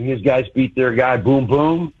back and his guys beat their guy, boom,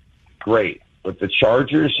 boom, great. But the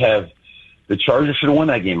Chargers should have won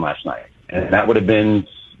that game last night. And that would have been,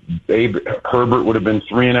 Herbert would have been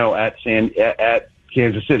 3-0 at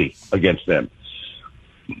Kansas City against them.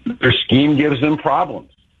 Their scheme gives them problems.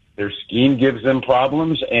 And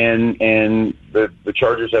the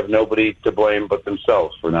Chargers have nobody to blame but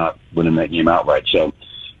themselves for not winning that game outright. So,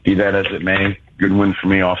 be that as it may, good win for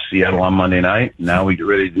me off Seattle on Monday night. Now we get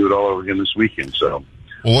ready to do it all over again this weekend. So,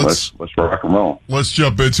 let's rock and roll. Let's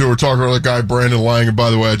jump into it. We're talking about the guy Brandon Lang. And by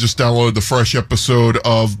the way, I just downloaded the fresh episode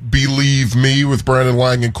of Believe Me with Brandon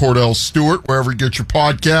Lang and Cordell Stewart, wherever you get your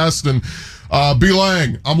podcast. And B.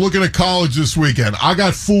 Lang, I'm looking at college this weekend. I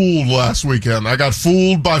got fooled last weekend. I got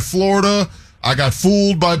fooled by Florida. I got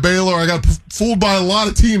fooled by Baylor. I got fooled by a lot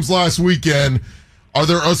of teams last weekend. Are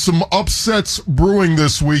there some upsets brewing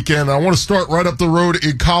this weekend? I want to start right up the road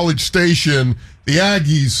in College Station. The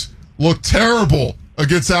Aggies look terrible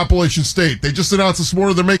against Appalachian State. They just announced this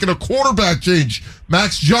morning they're making a quarterback change.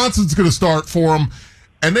 Max Johnson's going to start for them.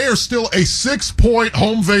 And they are still a 6-point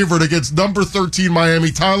home favorite against number 13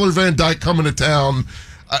 Miami. Tyler Van Dyke coming to town.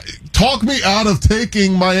 Talk me out of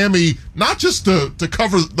taking Miami, not just to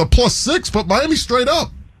cover the +6, but Miami straight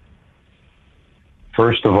up.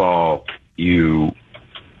 First of all, you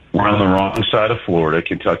were on the wrong side of Florida.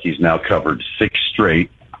 Kentucky's now covered 6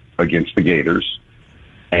 straight against the Gators.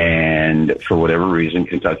 And for whatever reason,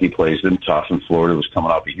 Kentucky plays them tough, and Florida was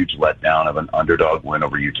coming off a huge letdown of an underdog win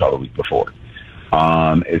over Utah the week before.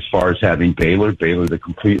 As far as having Baylor, the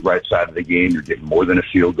complete right side of the game, you're getting more than a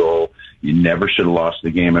field goal. You never should have lost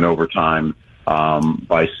the game in overtime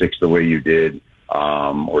by 6 the way you did,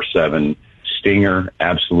 or 7. Stinger,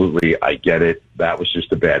 absolutely, I get it. That was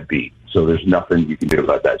just a bad beat. So there's nothing you can do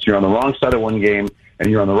about that. So you're on the wrong side of one game,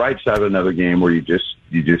 and you're on the right side of another game where you just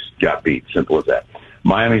got beat. Simple as that.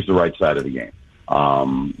 Miami's the right side of the game.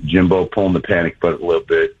 Jimbo pulling the panic button a little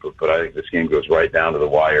bit, but I think this game goes right down to the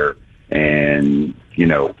wire. And,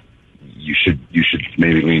 you should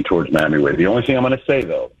maybe lean towards Miami way. The only thing I'm going to say,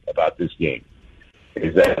 though, about this game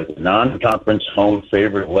is that as a non-conference home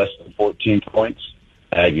favorite of less than 14 points,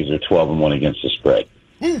 Aggies are 12-1 against the spread.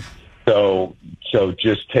 So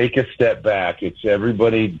just take a step back. It's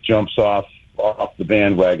everybody jumps off the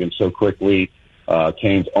bandwagon so quickly.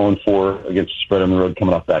 Canes 0-4 against the spread on the road,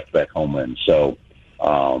 coming off back-to-back home wins. So,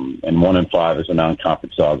 and 1-5 is a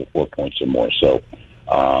non-conference dog at 4 points or more. So,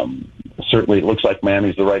 certainly it looks like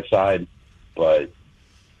Miami's the right side, but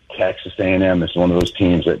Texas A&M is one of those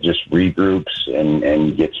teams that just regroups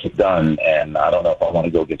and gets it done. And I don't know if I want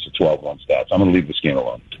to go against the 12-1 stats. I'm going to leave this game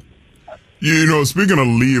alone. You know, speaking of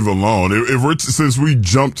leave alone, since we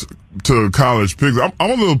jumped to college picks, I'm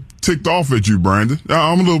a little ticked off at you, Brandon.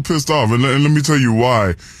 I'm a little pissed off, and let me tell you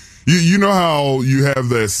why. You know how you have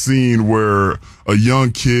that scene where a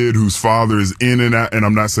young kid whose father is in and out, and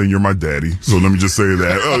I'm not saying you're my daddy, so let me just say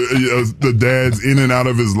that. The dad's in and out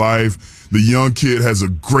of his life. The young kid has a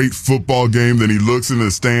great football game, then he looks in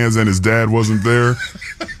the stands and his dad wasn't there.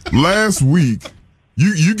 Last week,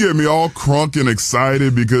 you get me all crunk and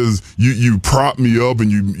excited because you prop me up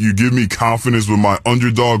and you give me confidence with my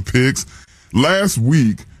underdog picks. Last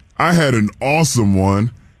week, I had an awesome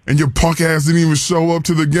one. And your punk ass didn't even show up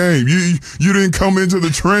to the game. You didn't come into the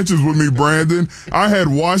trenches with me, Brandon. I had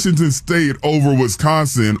Washington State over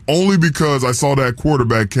Wisconsin only because I saw that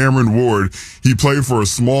quarterback, Cameron Ward. He played for a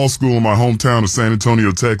small school in my hometown of San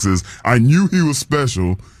Antonio, Texas. I knew he was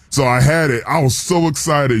special, so I had it. I was so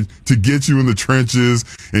excited to get you in the trenches,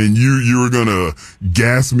 and you were gonna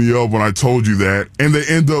gas me up when I told you that. And they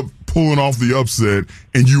end up pulling off the upset,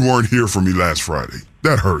 and you weren't here for me last Friday.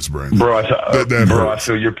 That hurts, Brandon. Bro, that hurts. I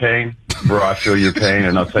feel your pain. Bro, I feel your pain,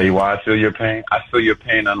 and I'll tell you why I feel your pain. I feel your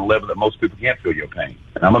pain on a level that most people can't feel your pain.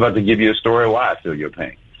 And I'm about to give you a story of why I feel your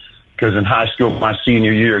pain. Because in high school, my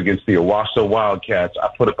senior year against the Owasso Wildcats, I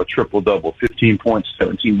put up a triple-double, 15 points,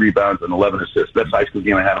 17 rebounds, and 11 assists. Best high school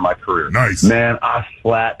game I had in my career. Nice. Man, I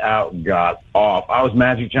flat out got off. I was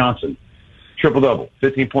Magic Johnson. Triple-double,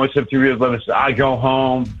 15 points, 17 rebounds, 11 assists. I go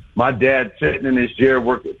home. My dad sitting in his chair,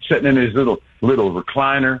 sitting in his little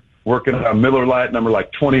recliner, working on a Miller Lite number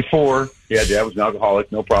like 24. Yeah, Dad was an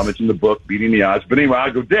alcoholic. No problem. It's in the book, beating the odds. But anyway, I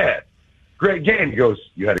go, Dad, great game. He goes,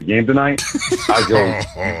 you had a game tonight? I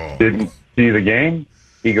go, didn't see the game?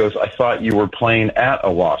 He goes, I thought you were playing at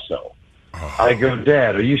Owasso. I go,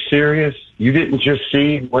 Dad, are you serious? You didn't just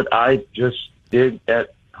see what I just did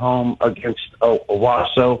at home against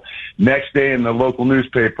Owasso? Next day in the local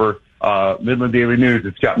newspaper, Midland Daily News,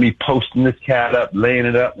 it's got me posting this cat up, laying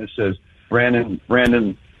it up, and it says, Brandon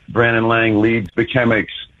Lang leads the Chemics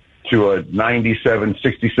to a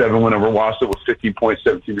 97-67 win over Owasso with 15 points,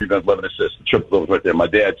 17 rebounds, 11 assists. The triple doubles right there. My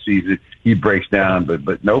dad sees it. He breaks down,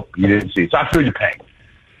 but nope, he didn't see it. So I feel your pain.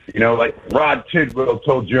 You know, like Rod Tidwell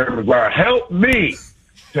told Jerry Maguire, help me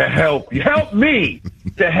to help you. Help me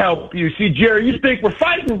to help you. See, Jerry, you think we're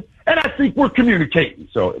fighting, and I think we're communicating.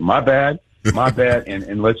 So my bad.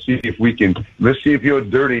 And let's see if your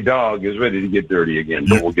dirty dog is ready to get dirty again.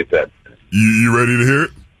 But we'll get that. You ready to hear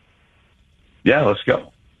it? Yeah, let's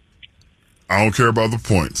go. I don't care about the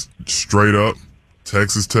points. Straight up,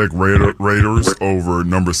 Texas Tech Raiders over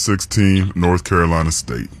number 16 North Carolina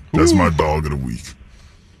State. That's my dog of the week.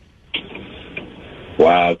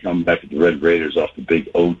 Wow, coming back with the Red Raiders off the big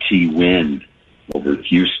OT win over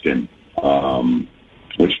Houston.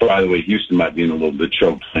 Which, by the way, Houston might be in a little bit of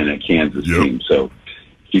trouble playing that Kansas team. So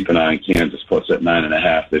keep an eye on Kansas, plus at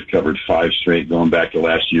 9.5. They've covered 5 straight going back to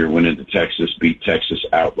last year, went into Texas, beat Texas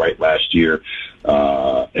outright last year.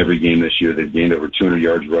 Every game this year, they've gained over 200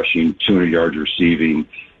 yards rushing, 200 yards receiving.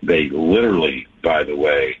 They literally, by the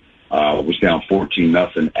way, was down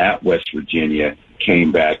 14-0 at West Virginia,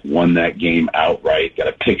 came back, won that game outright, got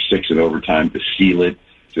a pick 6 in overtime to seal it.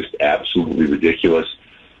 Just absolutely ridiculous.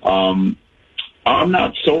 I'm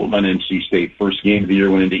not sold on NC State. First game of the year,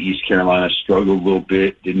 went into East Carolina, struggled a little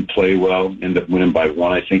bit, didn't play well, ended up winning by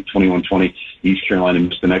 1, I think, 21-20. East Carolina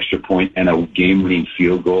missed an extra point and a game-winning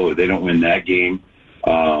field goal. If they don't win that game,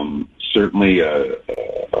 certainly a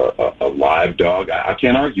live dog. I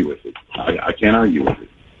can't argue with it. I can't argue with it.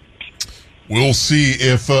 We'll see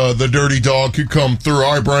if the dirty dog could come through.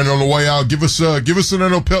 All right, Brian, on the way out, give us an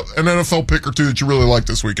NFL pick or two that you really like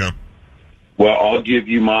this weekend. Well, I'll give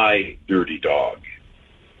you my dirty dog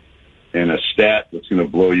and a stat that's going to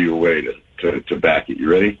blow you away to back it.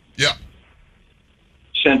 You ready? Yeah.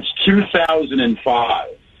 Since 2005,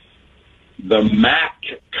 the MAC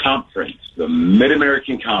Conference, the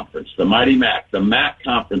Mid-American Conference, the Mighty MAC, the MAC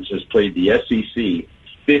Conference has played the SEC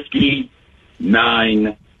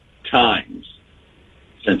 59 times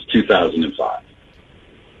since 2005.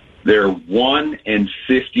 They're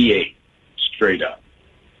 1-58 straight up.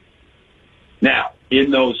 Now,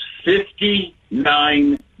 in those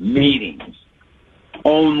 59 meetings,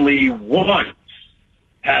 only once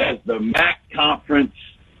has the MAC Conference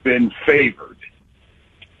been favored.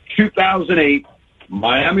 2008,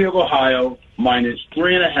 Miami of Ohio,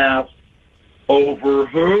 -3.5 over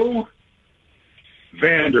who?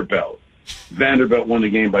 Vanderbilt. Vanderbilt won the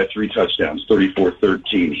game by 3 touchdowns,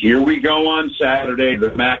 34-13. Here we go on Saturday.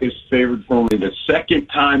 The MAC is favored for only the second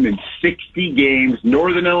time in 60 games.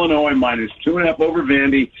 Northern Illinois -2.5 over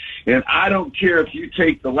Vandy. And I don't care if you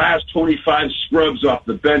take the last 25 scrubs off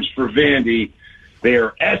the bench for Vandy. They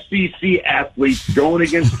are SEC athletes going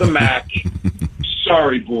against the MAC.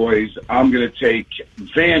 Sorry, boys. I'm going to take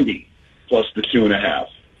Vandy plus the 2.5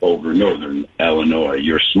 over Northern Illinois.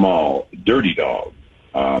 Your small, dirty dog.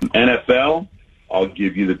 NFL, I'll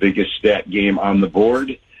give you the biggest stat game on the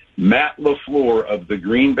board. Matt LaFleur of the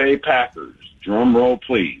Green Bay Packers, drum roll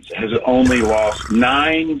please, has only lost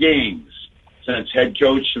 9 games since head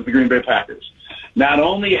coach of the Green Bay Packers. Not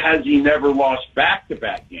only has he never lost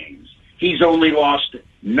back-to-back games, he's only lost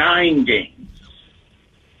 9 games.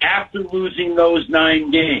 After losing those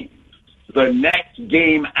 9 games, the next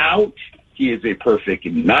game out, he is a perfect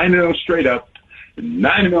 9-0 straight up,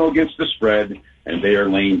 9-0 against the spread, and they are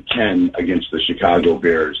lane 10 against the Chicago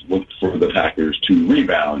Bears. Look for the Packers to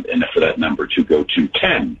rebound and for that number to go to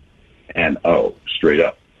 10-0 straight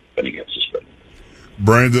up and against the spread.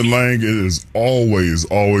 Brandon Lang, it is always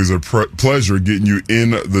a pleasure getting you in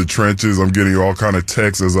the trenches. I'm getting all kind of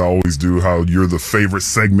texts, as I always do, how you're the favorite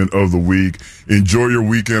segment of the week. Enjoy your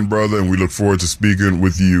weekend, brother, and we look forward to speaking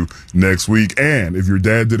with you next week. And if your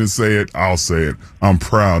dad didn't say it, I'll say it. I'm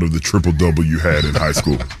proud of the triple-double you had in high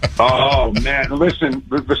school. Oh, man. Listen,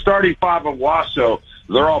 the starting 5 of Wasso,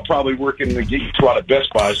 they're all probably working to get you out of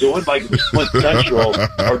Best Buy. So it wasn't like it was Flint Central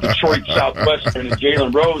or Detroit Southwestern and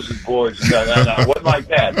Jalen Rose and boys. No. It wasn't like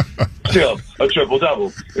that. Still, a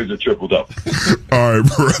triple-double is a triple-double. All right,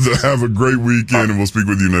 brother. Have a great weekend, and we'll speak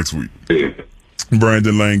with you next week.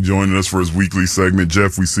 Brandon Lang joining us for his weekly segment.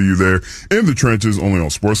 Jeff, we see you there in the trenches, only on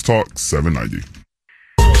Sports Talk 790.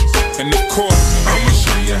 And of course, I'ma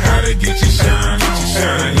show you how to get you shine on.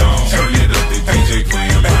 Turn it up, the DJ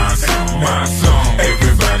playing my song.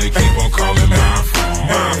 Everybody keep on calling my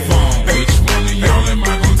phone. Which one of y'all am I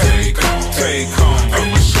gonna take home?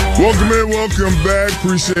 I'ma show Welcome in, welcome back.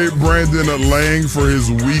 Appreciate Brandon Lang for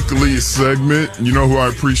his weekly segment. You know who I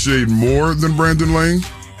appreciate more than Brandon Lang?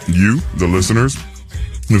 You, the listeners.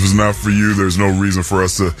 If it's not for you, there's no reason for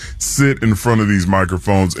us to sit in front of these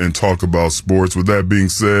microphones and talk about sports. With that being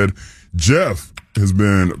said, Jeff has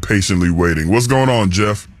been patiently waiting. What's going on,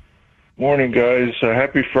 Jeff? Morning, guys.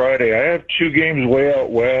 Happy Friday. I have 2 games way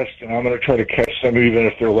out west, and I'm going to try to catch them even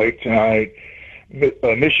if they're late tonight.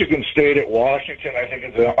 Michigan State at Washington, I think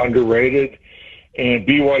it's underrated, and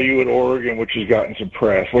BYU at Oregon, which has gotten some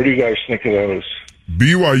press. What do you guys think of those?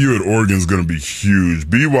 BYU at Oregon is going to be huge.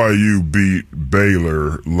 BYU beat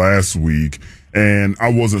Baylor last week, and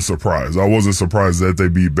I wasn't surprised. I wasn't surprised that they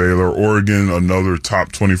beat Baylor. Oregon, another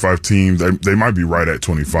top 25 team. They might be right at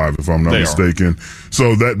 25 if I'm not mistaken.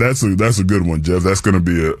 So that's a good one, Jeff. That's going to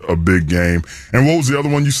be a big game. And what was the other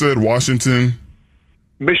one you said? Washington?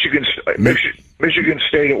 Michigan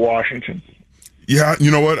State at Washington. Yeah, you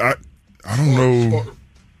know what? I don't know.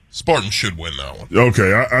 Spartans should win that one.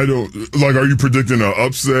 Okay, I don't like. Are you predicting an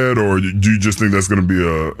upset, or do you just think that's going to be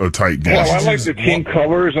a tight game? Well, I like the team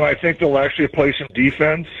colors, and I think they'll actually play some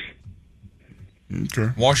defense. Okay.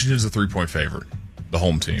 Washington's a 3-point favorite, the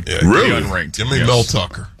home team. Yeah, really? Unranked. Give me Mel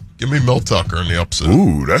Tucker. Give me Mel Tucker in the upset.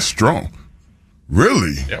 Ooh, that's strong.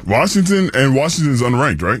 Really? Yep. Washington's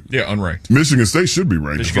unranked, right? Yeah, unranked. Michigan State should be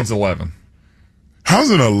ranked. Michigan's 11.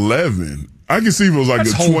 How's it 11? I can see if it was like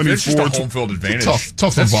That's a 24. It's just a home field advantage. Tough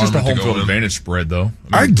That's just a environment home to go field in. advantage spread, though.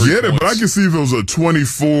 I mean, 3 get it, but I points. can see if it was a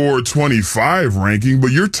 24-25 ranking,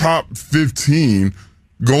 but you're top 15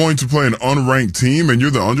 going to play an unranked team and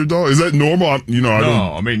you're the underdog. Is that normal? I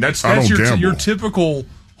mean, that's I don't your gamble. typical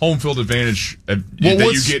home field advantage that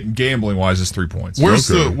you get gambling wise is 3 points. Where's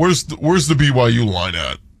the BYU line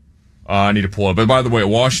at? I need to pull up. But by the way,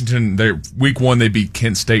 Washington, week 1 they beat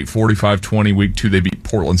Kent State 45-20. Week 2 they beat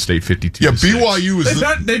Portland State 52-6. Yeah, BYU is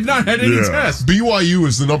they've not had any tests. BYU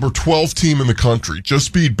is the number 12 team in the country.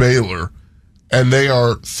 Just beat Baylor, and they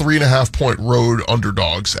are 3.5-point road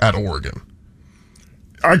underdogs at Oregon.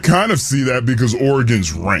 I kind of see that because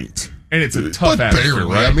Oregon's ranked. And it's a tough atmosphere,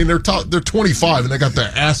 barely. right? I mean, they're 25, and they got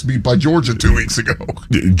their ass beat by Georgia 2 weeks ago.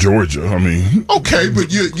 Georgia, I mean. Okay,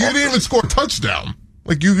 but you didn't even score a touchdown.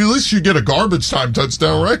 Like, at least you get a garbage time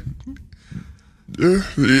touchdown, right?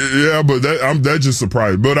 Yeah, but that just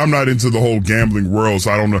surprised. But I'm not into the whole gambling world,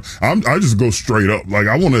 so I don't know. I just go straight up. Like,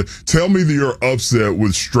 I want to tell me that you're upset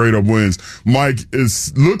with straight up wins. Mike,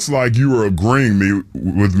 it looks like you were agreeing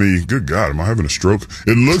with me. Good God, am I having a stroke?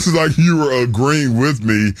 It looks like you were agreeing with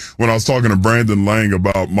me when I was talking to Brandon Lang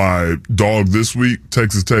about my dog this week,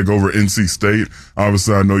 Texas Tech over NC State.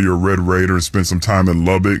 Obviously, I know you're a Red Raider and spent some time in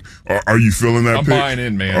Lubbock. Are you feeling that? I'm pick? buying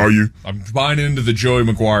in, man. Are you? I'm buying into the Joey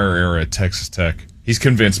McGuire era at Texas Tech. He's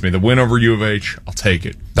convinced me. The win over U of H, I'll take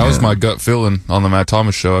it. That was my gut feeling on the Matt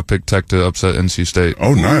Thomas show. I picked Tech to upset NC State.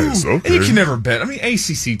 Oh, nice. Okay. And you can never bet. I mean,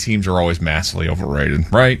 ACC teams are always massively overrated,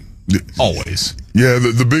 right? Always. Yeah,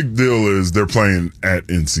 the big deal is they're playing at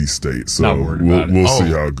NC State, so Not worried about it. we'll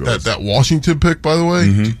see how it goes. That Washington pick, by the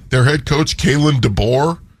way, their head coach, Kalen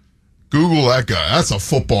DeBoer. Google that guy. That's a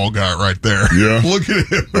football guy right there. Yeah. Look at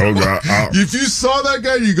him. Oh, God. If you saw that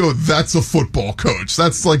guy, you go, that's a football coach.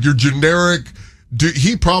 That's like your generic...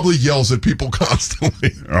 he probably yells at people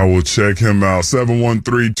constantly. I will check him out.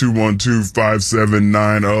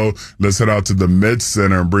 713-212-5790. Let's head out to the Med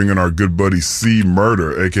Center and bring in our good buddy C.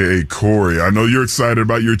 Murder, a.k.a. Corey. I know you're excited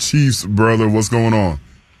about your Chiefs, brother. What's going on?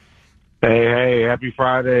 Hey, happy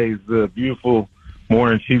Friday. It's a beautiful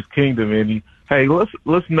morning, Chiefs Kingdom, Indy. Hey,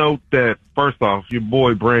 let's note that, first off, your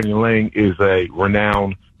boy Brandon Lang is a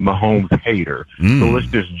renowned Mahomes hater. So let's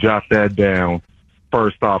just jot that down.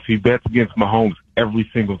 First off, he bets against Mahomes every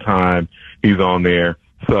single time he's on there.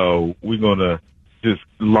 So we're going to just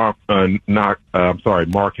mark him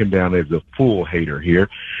down as a full hater here.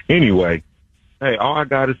 Anyway, hey, all I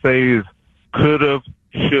got to say is could've,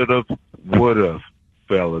 should've, would've,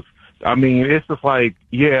 fellas. I mean, it's just like,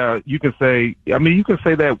 yeah, you can say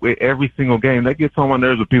that with every single game. That gets on my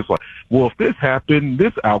nerves with people like, well, if this happened,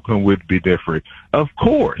 this outcome would be different. Of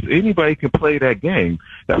course, anybody can play that game.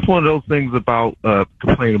 That's one of those things about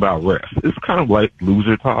complaining about refs. It's kind of like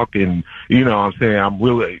loser talk, and you know what I'm saying, I'm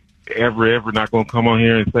really ever not going to come on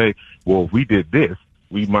here and say, well, if we did this,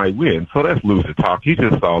 we might win. So that's loser talk. He's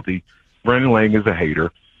just salty. Brandon Lang is a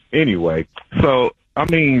hater. Anyway, so, I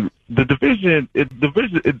mean, the division,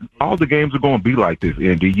 all the games are going to be like this,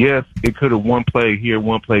 Indy. Yes, it could have one play here,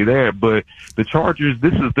 one play there, but the Chargers,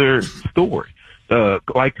 this is their story.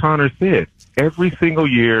 Like Connor said, every single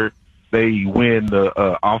year they win the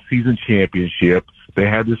off-season championship. They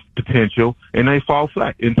have this potential, and they fall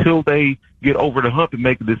flat until they get over the hump and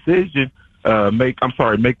make a decision. Make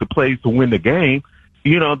the plays to win the game.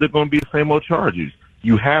 You know, they're going to be the same old Chargers.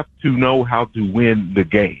 You have to know how to win the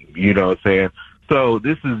game. You know what I'm saying? So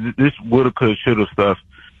this woulda, coulda, shoulda stuff.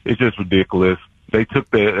 It's just ridiculous. They took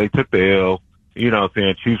the L. You know what I'm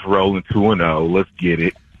saying? Chiefs rolling 2-0. Let's get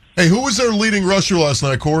it. Hey, who was their leading rusher last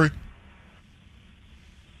night, Corey?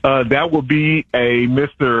 That would be a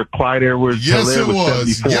Mr. Clyde Edwards. Yes, it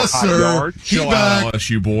was. Yes, sir. Yards. He back.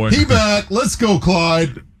 LSU boy. He back. Let's go,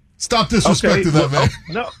 Clyde. Stop disrespecting that man.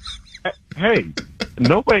 No. Hey,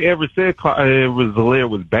 nobody ever said Clyde Edwards-Helaire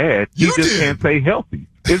was bad. You just can't say healthy.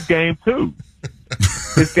 It's game 2.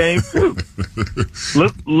 It's game 2.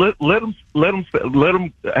 Let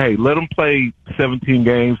him play 17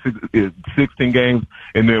 games, 16 games,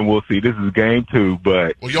 and then we'll see. This is game 2,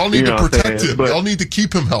 but y'all need to protect him. Y'all need to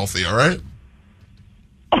keep him healthy. All right.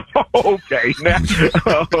 Okay, now,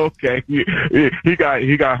 okay. He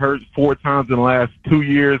got hurt 4 times in the last 2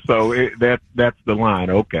 years, so that's the line.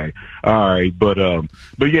 Okay, all right, but all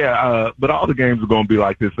the games are going to be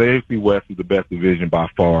like this. The AFC West is the best division by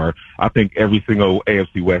far. I think every single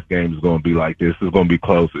AFC West game is going to be like this. It's going to be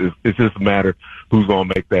close. It's just a matter who's going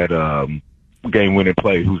to make that game-winning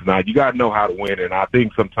play, who's not. You got to know how to win, and I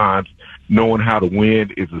think sometimes knowing how to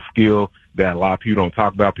win is a skill that a lot of people don't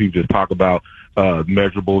talk about. People just talk about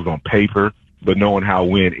measurables on paper, but knowing how to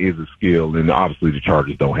win is a skill, and obviously the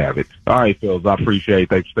Chargers don't have it. All right, Phils, I appreciate it.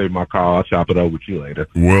 Thanks for taking my call. I'll chop it over with you later.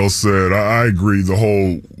 Well said. I agree. The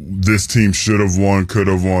whole this team should have won, could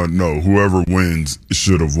have won. No, whoever wins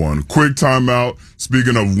should have won. Quick timeout.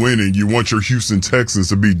 Speaking of winning, you want your Houston Texans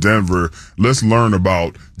to beat Denver. Let's learn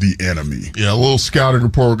about the enemy. Yeah, a little scouting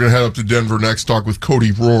report. We're going to head up to Denver next, talk with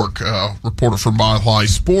Cody Rourke, reporter for Mile High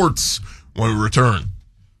Sports, when we return.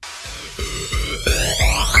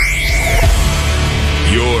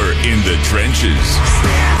 You're in the trenches.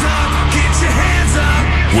 Stand up, get your hands up.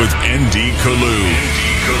 With ND Kalu.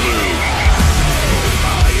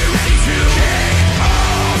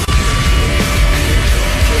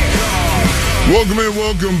 Welcome in,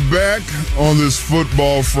 welcome back on this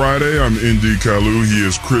Football Friday. I'm ND Kalu. He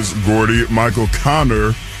is Chris Gordy. Michael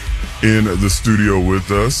Connor in the studio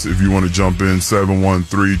with us. If you want to jump in,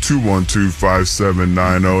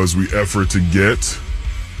 713-212-5790 as we effort to get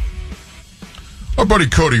Our buddy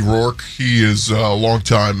Cody Rourke, he is a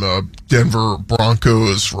longtime Denver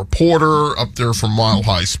Broncos reporter up there from Mile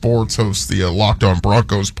High Sports, hosts the Locked On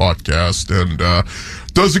Broncos podcast, and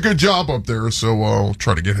does a good job up there, so I'll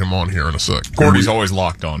try to get him on here in a sec. Courtney's always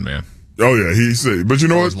locked on, man. Oh, yeah, he's but you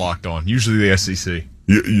know always what? Locked on. Usually the SEC.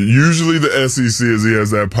 Usually the SEC is he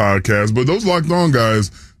has that podcast, but those Locked On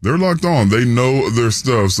guys, they're locked on. They know their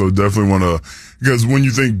stuff, so definitely want to, because when you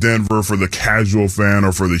think Denver for the casual fan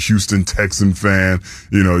or for the Houston Texan fan,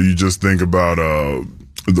 you just think about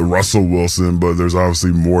the Russell Wilson, but there's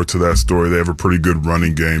obviously more to that story. They have a pretty good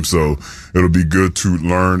running game, so it'll be good to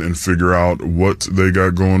learn and figure out what they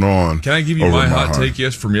got going on. Can I give you my hot take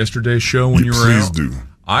from yesterday's show when you were Please out? do.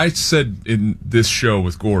 I said in this show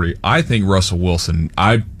with Gordy, I think Russell Wilson,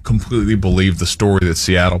 I completely believe the story that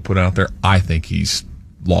Seattle put out there. I think he's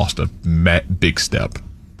lost a big step.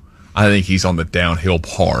 I think he's on the downhill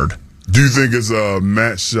hard. Do you think it's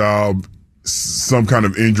Matt Schaub, some kind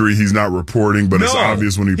of injury he's not reporting, but it's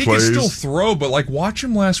obvious when he plays? He can still throw, but watch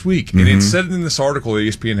him last week. And it said in this article that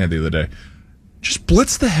ESPN had the other day, just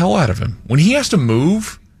blitz the hell out of him. When he has to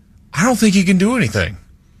move, I don't think he can do anything.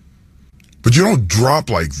 But you don't drop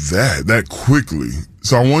like that quickly.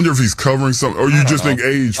 So I wonder if he's covering something, or you just think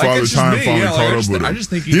age, Father Time finally caught up with him. I just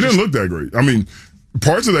think he didn't look that great. I mean,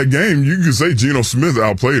 parts of that game, you could say Geno Smith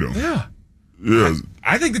outplayed him. Yeah.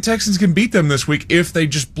 I think the Texans can beat them this week if they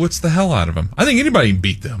just blitz the hell out of them. I think anybody can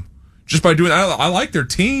beat them just by doing. I like their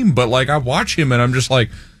team, but I watch him and I'm just like,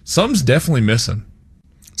 something's definitely missing.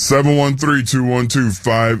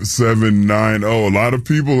 713-212-5790. A lot of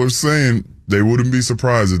people are saying they wouldn't be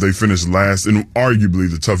surprised if they finished last in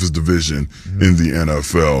arguably the toughest division in the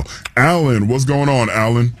NFL. Alan, what's going on,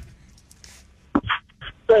 Alan?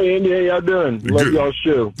 Hey, Andy, how y'all doing? Love y'all's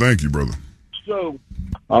show. Thank you, brother. So,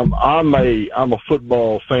 I'm a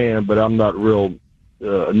football fan, but I'm not real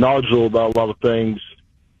knowledgeable about a lot of things.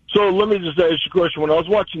 So let me just ask you a question. When I was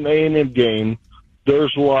watching the A&M game,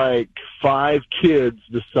 there's 5 kids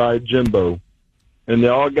beside Jimbo, and they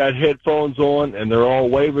all got headphones on, and they're all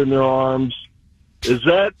waving their arms. Is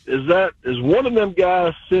one of them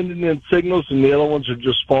guys sending in signals, and the other ones are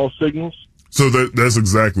just false signals? So that's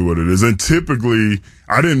exactly what it is. And typically,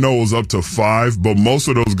 I didn't know it was up to 5, but most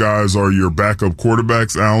of those guys are your backup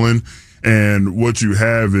quarterbacks, Alan. And what you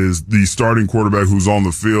have is the starting quarterback who's on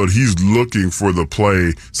the field. He's looking for the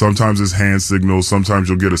play. Sometimes it's hand signals. Sometimes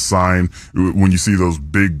you'll get a sign when you see those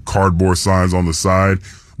big cardboard signs on the side.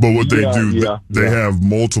 But what they do, they have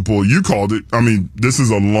multiple. You called it. I mean, this is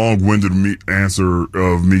a long-winded answer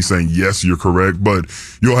of me saying, yes, you're correct. But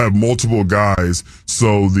you'll have multiple guys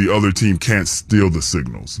so the other team can't steal the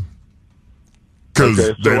signals. Because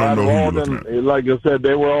they don't know who you're looking at. Like I said,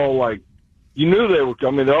 they were all you knew they were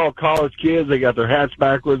coming. They're all college kids. They got their hats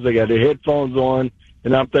backwards. They got their headphones on.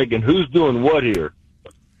 And I'm thinking, who's doing what here?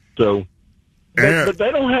 So, but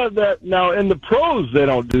they don't have that. Now, in the pros, they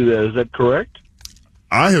don't do that. Is that correct?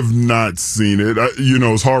 I have not seen it.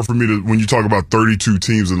 It's hard for me to, when you talk about 32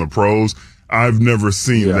 teams in the pros, I've never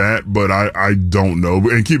seen that, but I don't know.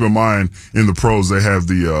 And keep in mind, in the pros, they have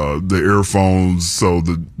the earphones, so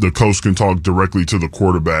the coach can talk directly to the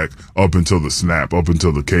quarterback up until the snap, up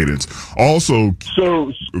until the cadence. Also,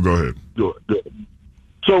 go ahead.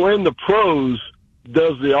 So in the pros,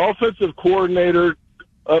 does the offensive coordinator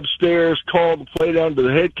upstairs call the play down to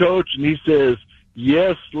the head coach, and he says,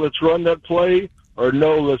 yes, let's run that play, or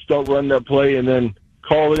no, let's don't run that play, and then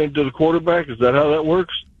call it into the quarterback? Is that how that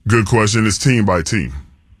works? Good question. It's team by team.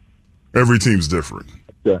 Every team's different.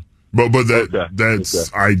 Yeah. But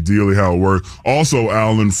that's ideally how it works. Also,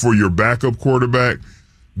 Alan, for your backup quarterback,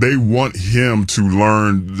 they want him to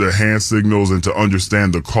learn the hand signals and to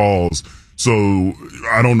understand the calls. So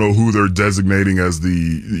I don't know who they're designating as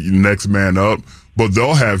the next man up, but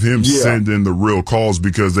they'll have him send in the real calls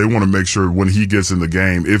because they want to make sure when he gets in the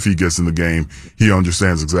game, if he gets in the game, he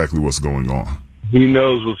understands exactly what's going on. He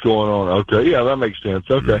knows what's going on. Okay, yeah, that makes sense.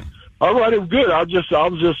 Okay, all right, good. I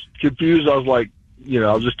was just confused. I was I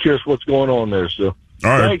was just curious what's going on there. So, all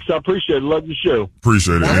right. Thanks, I appreciate it. Love the show.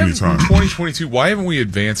 Appreciate it anytime. 2022. Why haven't we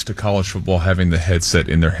advanced to college football having the headset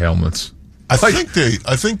in their helmets? I think they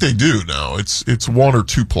do now. It's 1 or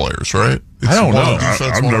 2 players, right? I don't know.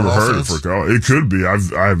 I've never heard it for college. It could be. I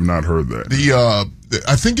have not heard that.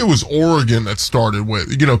 I think it was Oregon that started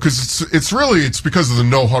with, because it's because of the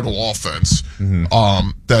no huddle offense,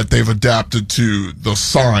 that they've adapted to the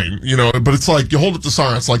sign, but it's like you hold up the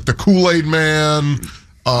sign, it's like the Kool-Aid man,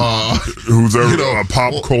 who's a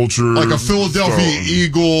pop culture, like a Philadelphia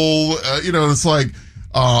Eagle, it's like,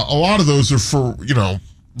 a lot of those are for,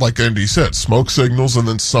 like Andy said, smoke signals, and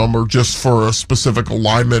then some are just for a specific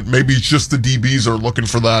alignment. Maybe it's just the DBs are looking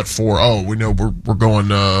for that for, we know we're going,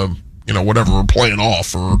 whatever, we're playing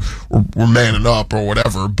off or we're manning up or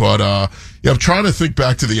whatever. But, I'm trying to think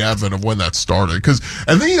back to the advent of when that started.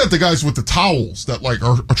 And then you got the guys with the towels that like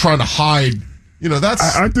are trying to hide.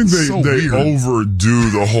 That's I think they overdo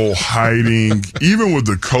the whole hiding, even with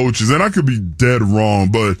the coaches. And I could be dead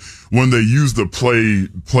wrong, but when they use the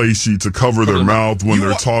play sheet to cover their mouth when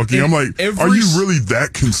they're talking, I'm like, are you really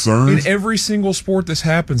that concerned? In every single sport this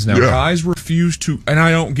happens now. Guys refuse to, and I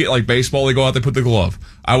don't get like baseball, they go out, they put the glove.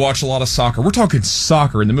 I watch a lot of soccer. We're talking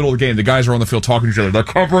soccer in the middle of the game. The guys are on the field talking to each other. They're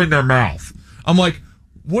covering their mouth. I'm like,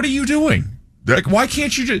 what are you doing? Like, why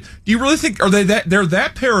can't you just? Do you really think they're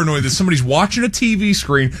that paranoid that somebody's watching a TV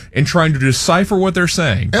screen and trying to decipher what they're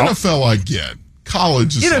saying? NFL, I get.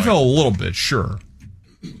 College is NFL a little bit, sure.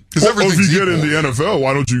 Because if you get in the NFL,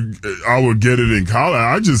 why don't you? I would get it in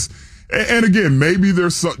college. And again, maybe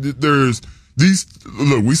there's these.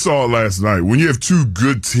 Look, we saw it last night. When you have two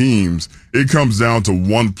good teams, it comes down to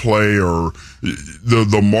one play, or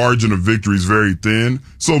the margin of victory is very thin.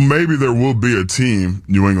 So maybe there will be a team,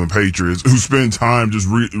 New England Patriots, who spend time just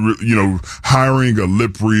hiring a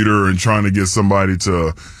lip reader and trying to get somebody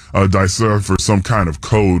to decipher some kind of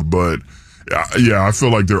code. But yeah, I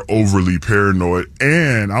feel like they're overly paranoid.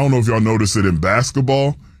 And I don't know if y'all notice it in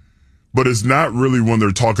basketball, but it's not really when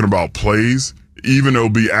they're talking about plays. Even it'll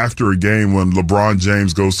be after a game when LeBron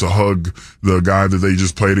James goes to hug the guy that they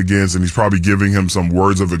just played against, and he's probably giving him some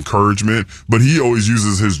words of encouragement, but he always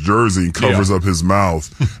uses his jersey and covers up his mouth.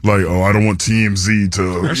 Like, I don't want TMZ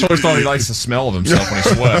to... I just always thought he likes the smell of himself when he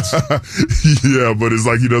sweats. Yeah, but it's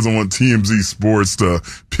like he doesn't want TMZ Sports to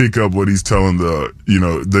pick up what he's telling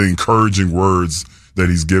the encouraging words that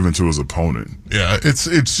he's given to his opponent. Yeah, it's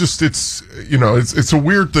a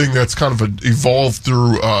weird thing that's kind of evolved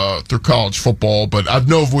through college football. But I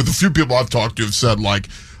know with a few people I've talked to have said, like,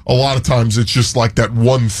 a lot of times it's just like that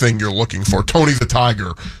one thing you're looking for. Tony the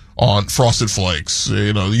Tiger on Frosted Flakes,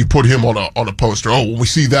 you put him on a poster. Oh, when we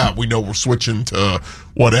see that, we know we're switching to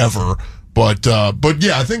whatever. But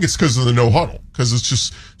yeah, I think it's because of the no huddle. Because it's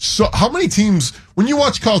just how many teams, when you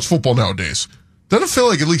watch college football nowadays, doesn't it feel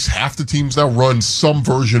like at least half the teams now run some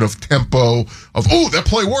version of tempo of, that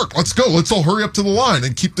play worked. Let's go. Let's all hurry up to the line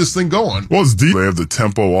and keep this thing going. Well, it's deep. They have the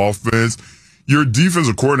tempo offense. Your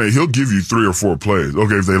defensive coordinator, he'll give you 3 or 4 plays.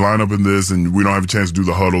 Okay, if they line up in this and we don't have a chance to do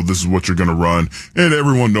the huddle, this is what you're going to run. And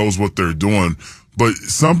everyone knows what they're doing. But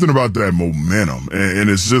something about that momentum, and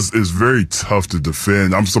it's very tough to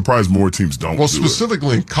defend. I'm surprised more teams don't. Well,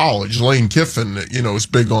 specifically in college, Lane Kiffin, is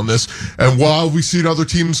big on this. And while we've seen other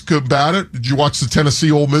teams combat it, did you watch the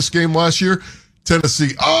Tennessee Ole Miss game last year?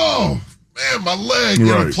 Tennessee, man, my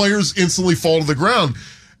leg. Players instantly fall to the ground.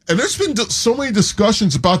 And there's been so many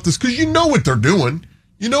discussions about this because you know what they're doing.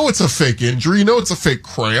 You know it's a fake injury. You know it's a fake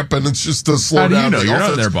cramp, and it's just to slow down the offense. You're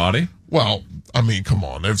not in their body. Well, I mean, come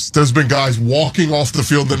on. There's been guys walking off the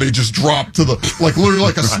field and they just drop to literally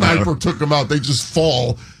like a sniper took them out. They just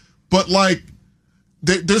fall. But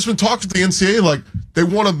there's been talk to the NCAA, like they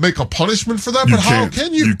want to make a punishment for that. But how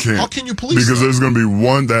can you? You can't. How can you police Because that? there's going to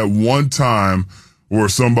be that one time where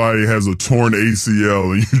somebody has a torn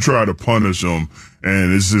ACL and you try to punish them,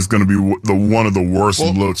 and it's just going to be one of the worst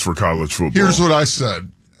looks for college football. Here's what I said,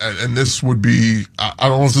 and this would be, I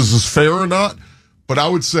don't know if this is fair or not, but I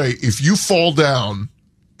would say if you fall down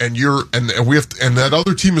and that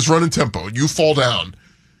other team is running tempo and you fall down,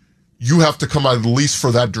 you have to come out at least for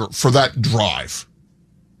that drive.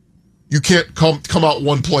 You can't come out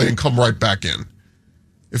one play and come right back in.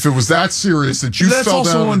 If it was that serious that you fell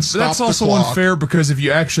down and stopped that's also the clock, unfair because if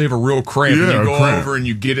you actually have a real cramp and you go over and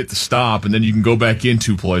you get it to stop and then you can go back in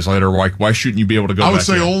 2 plays later, why shouldn't you be able to go back in? I would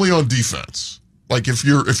say only on defense. Like if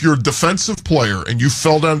you're a defensive player and you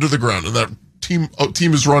fell down to the ground and that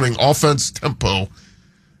team is running offense tempo,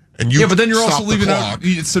 and you but then you're also leaving out.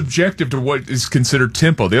 It's subjective to what is considered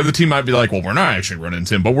tempo. The other team might be like, well, we're not actually running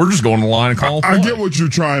tempo. We're just going to the line and calling. I get what you're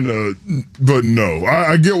trying to, but no,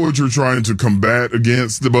 I get what you're trying to combat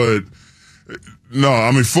against, but no,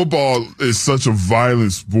 I mean football is such a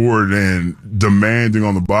violent sport and demanding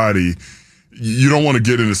on the body. You don't want to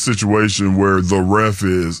get in a situation where the ref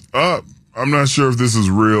is up. I'm not sure if this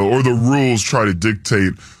is real, or the rules try to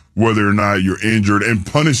dictate whether or not you're injured and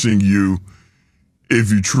punishing you if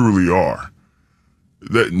you truly are.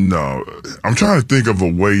 I'm trying to think of a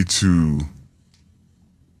way to.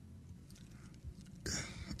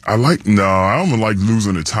 I don't like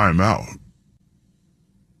losing a timeout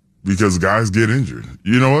because guys get injured.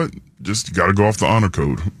 You know what? Just you got to go off the honor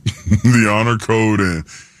code, the honor code,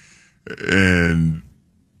 and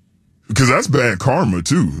because that's bad karma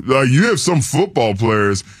too. Like, you have some football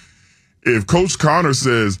players, if Coach Connor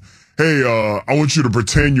says, hey, I want you to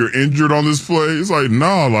pretend you're injured on this play, it's like,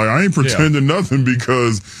 nah, like, I ain't pretending nothing,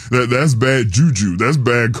 because that's bad juju. That's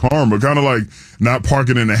bad karma. Kind of like not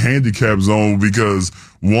parking in the handicap zone because,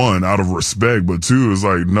 one, out of respect, but two, it's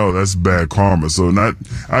like, no, that's bad karma. So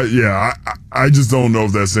I just don't know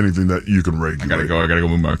if that's anything that you can regulate. I gotta go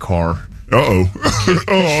move my car. Oh,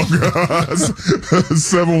 God.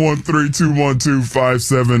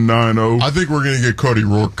 713-212-5790. I think we're going to get Cody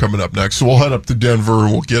Rourke coming up next. So we'll head up to Denver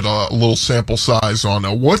and we'll get a little sample size on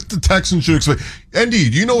what the Texans should expect. Andy,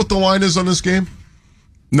 do you know what the line is on this game?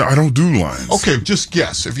 No, I don't do lines. Okay, just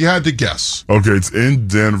guess. If you had to guess. Okay, it's in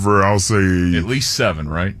Denver. I'll say at least 7,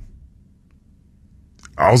 right?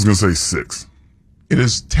 I was going to say 6. It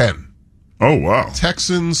is 10. Oh, wow.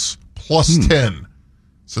 Texans plus 10.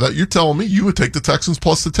 So that you're telling me you would take the Texans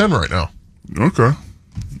plus the 10 right now. Okay.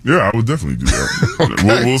 Yeah, I would definitely do that.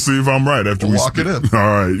 Okay. We'll see if I'm right after we lock it in.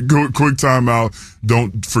 All right. Quick timeout.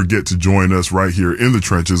 Don't forget to join us right here in the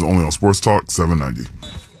trenches, only on Sports Talk 790.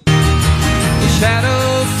 The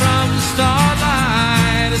shadow from the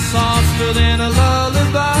starlight is softer than a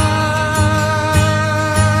lullaby.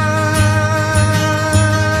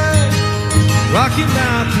 Rocky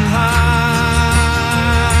Mountain High.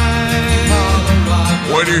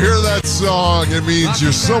 When you hear that song, it means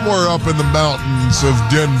you're somewhere up in the mountains of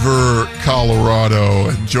Denver, Colorado.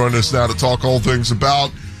 And join us now to talk all things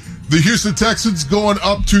about the Houston Texans going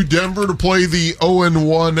up to Denver to play the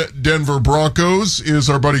 0-1 Denver Broncos is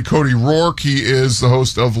our buddy Cody Rourke. He is the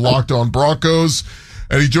host of Locked On Broncos,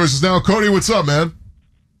 and he joins us now. Cody, what's up, man?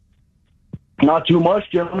 Not too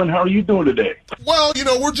much, gentlemen. How are you doing today? Well,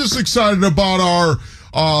 we're just excited about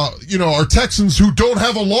our Texans who don't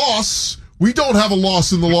have a loss. We don't have a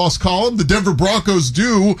loss in the loss column. The Denver Broncos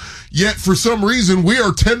do, yet for some reason we are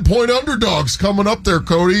 10-point underdogs coming up there,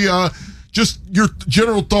 Cody. Just your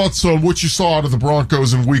general thoughts on what you saw out of the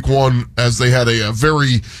Broncos in week 1 as they had a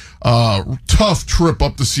very tough trip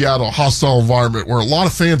up to Seattle, a hostile environment where a lot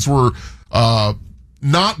of fans were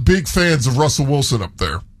not big fans of Russell Wilson up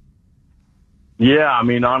there. Yeah, I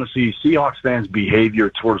mean, honestly, Seahawks fans' behavior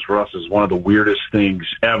towards Russ is one of the weirdest things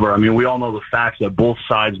ever. I mean, we all know the facts that both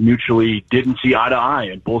sides mutually didn't see eye to eye,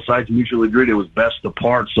 and both sides mutually agreed it was best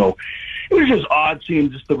apart. So it was just odd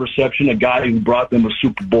seeing just the reception a guy who brought them a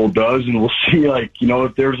Super Bowl does, and we'll see,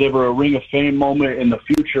 if there's ever a Ring of Fame moment in the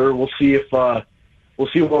future, we'll see what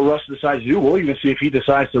Russ decides to do. We'll even see if he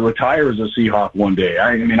decides to retire as a Seahawk one day.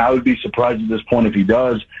 I mean, I would be surprised at this point if he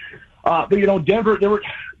does. But Denver,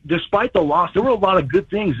 despite the loss, there were a lot of good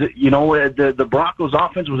things. The Broncos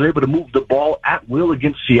offense was able to move the ball at will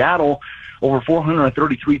against Seattle. Over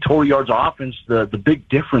 433 total yards of offense. The big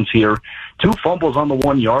difference here, 2 fumbles on the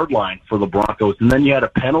 1-yard line for the Broncos. And then you had a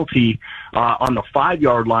penalty on the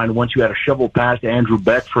 5-yard line once you had a shovel pass to Andrew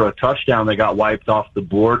Beck for a touchdown that got wiped off the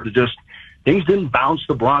board. Things didn't bounce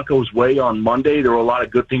the Broncos' way on Monday. There were a lot of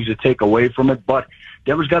good things to take away from it, but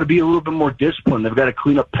Denver's got to be a little bit more disciplined. They've got to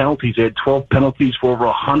clean up penalties. They had 12 penalties for over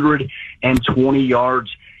 120 yards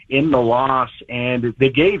in the loss, and they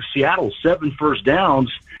gave Seattle 7 first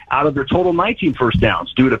downs out of their total 19 first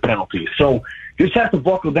downs due to penalties. So you just have to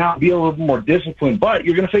buckle down, be a little bit more disciplined. But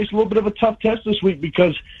you're going to face a little bit of a tough test this week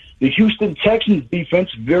because the Houston Texans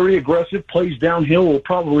defense, very aggressive, plays downhill, will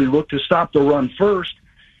probably look to stop the run first.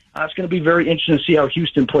 It's going to be very interesting to see how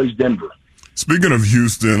Houston plays Denver. Speaking of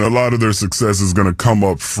Houston, a lot of their success is going to come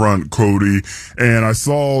up front, Cody. And I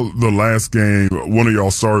saw the last game, one of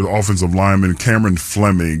y'all started offensive lineman, Cameron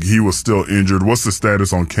Fleming. He was still injured. What's the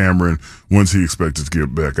status on Cameron? When's he expected to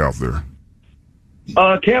get back out there?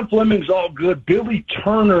 Cam Fleming's all good. Billy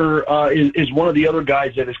Turner is one of the other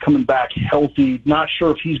guys that is coming back healthy. Not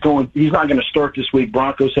sure if he's not going to start this week.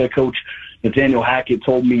 Broncos head coach Nathaniel Hackett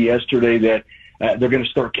told me yesterday that they're going to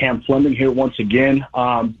start Cam Fleming here once again.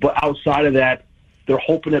 But outside of that, they're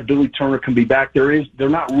hoping that Billy Turner can be back. They're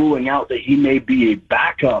not ruling out that he may be a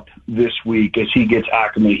backup this week as he gets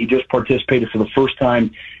acclimated. He just participated for the first time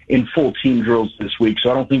in full team drills this week, so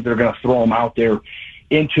I don't think they're going to throw him out there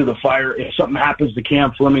into the fire. If something happens to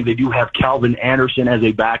Cam Fleming, they do have Calvin Anderson as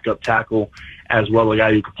a backup tackle as well, a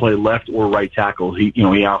guy who can play left or right tackle.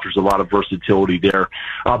 He offers a lot of versatility there.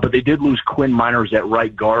 But they did lose Quinn Miners at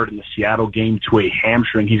right guard in the Seattle game to a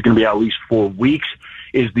hamstring. He's going to be out at least 4 weeks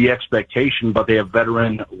is the expectation, but they have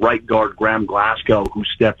veteran right guard Graham Glasgow who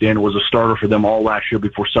stepped in, was a starter for them all last year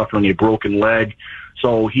before suffering a broken leg.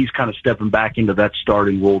 So he's kind of stepping back into that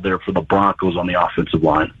starting role there for the Broncos on the offensive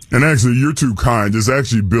line. And actually, you're too kind. It's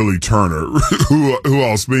actually Billy Turner, who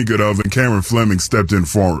I was speaking of, and Cameron Fleming stepped in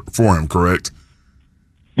for him, correct?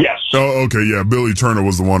 Yes. Oh, okay, yeah. Billy Turner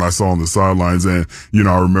was the one I saw on the sidelines, and,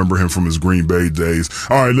 I remember him from his Green Bay days.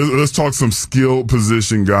 All right, let's talk some skill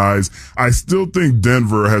position guys. I still think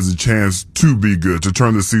Denver has a chance to be good, to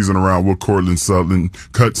turn the season around with Courtland Sutton,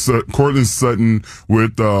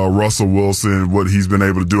 with Russell Wilson, what he's been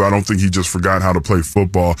able to do. I don't think he just forgot how to play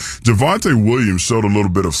football. Javonte Williams showed a little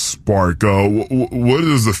bit of spark. What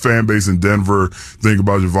does the fan base in Denver think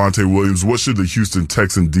about Javonte Williams? What should the Houston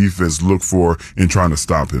Texan defense look for in trying to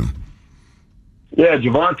stop him? Yeah,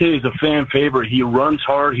 Javonte is a fan favorite. He runs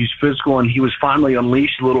hard, he's physical, and he was finally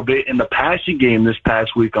unleashed a little bit in the passing game this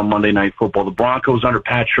past week on Monday Night Football. The Broncos under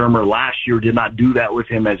Pat Shurmur last year did not do that with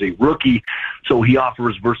him as a rookie, so he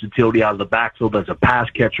offers versatility out of the backfield as a pass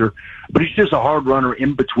catcher. But he's just a hard runner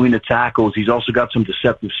in between the tackles. He's also got some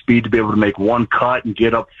deceptive speed to be able to make one cut and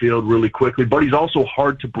get upfield really quickly, but he's also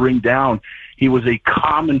hard to bring down. He was a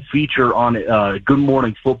common feature on Good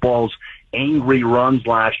Morning Football's angry runs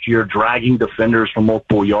last year, dragging defenders from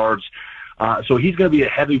multiple yards. So he's going to be a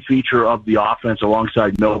heavy feature of the offense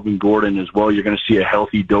alongside Melvin Gordon as well. You're going to see a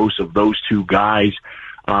healthy dose of those two guys.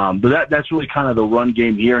 But that's really kind of the run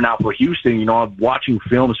game here. Now for Houston, I'm watching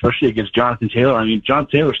film, especially against Jonathan Taylor. I mean,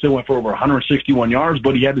 Jonathan Taylor still went for over 161 yards,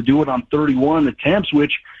 but he had to do it on 31 attempts,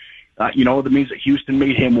 which that means that Houston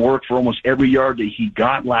made him work for almost every yard that he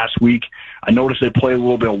got last week. I noticed they play a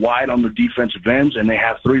little bit wide on the defensive ends, and they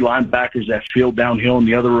have three linebackers that field downhill in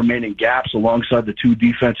the other remaining gaps alongside the two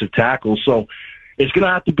defensive tackles. So it's going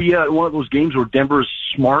to have to be one of those games where Denver's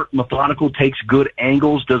smart, methodical, takes good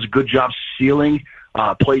angles, does a good job sealing,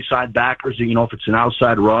 play side backers, if it's an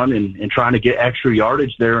outside run and trying to get extra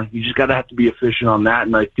yardage there. You just got to have to be efficient on that.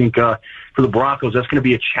 And I think for the Broncos, that's going to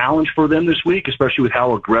be a challenge for them this week, especially with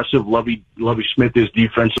how aggressive Lovie Smith is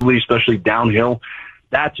defensively, especially downhill.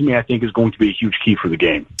 That, to me, I think is going to be a huge key for the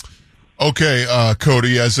game. Okay,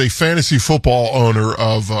 Cody, as a fantasy football owner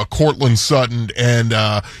of Courtland Sutton and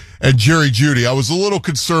Jerry Jeudy, I was a little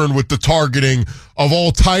concerned with the targeting of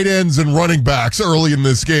all tight ends and running backs early in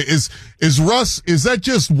this game. Is Russ, is that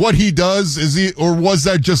just what he does? Or was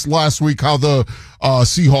that just last week how the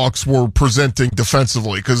Seahawks were presenting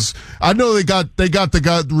defensively? Because I know they got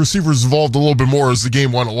the receivers involved a little bit more as the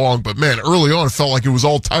game went along, but man, early on it felt like it was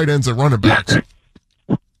all tight ends and running backs.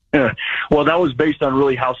 Yeah. Well, that was based on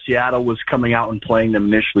really how Seattle was coming out and playing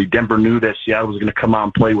them initially. Denver knew that Seattle was going to come out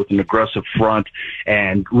and play with an aggressive front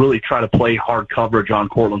and really try to play hard coverage on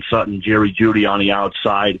Courtland Sutton, Jerry Jeudy on the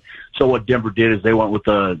outside. So what Denver did is they went with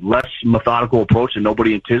a less methodical approach than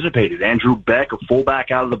nobody anticipated. Andrew Beck, a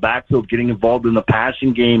fullback out of the backfield, getting involved in the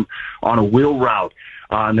passing game on a wheel route.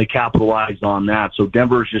 And they capitalized on that. So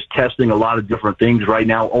Denver is just testing a lot of different things right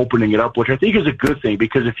now, opening it up, which I think is a good thing,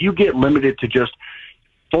 because if you get limited to just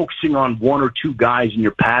focusing on one or two guys in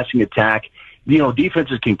your passing attack,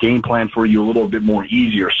 defenses can game plan for you a little bit more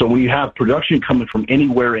easier. So when you have production coming from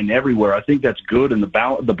anywhere and everywhere, I think that's good. And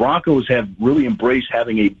the Broncos have really embraced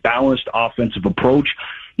having a balanced offensive approach,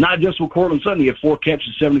 not just with Courtland Sutton. He had 4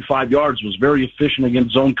 catches, 75 yards, was very efficient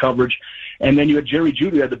against zone coverage. And then you had Jerry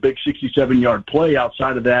Jeudy, who had the big 67-yard play.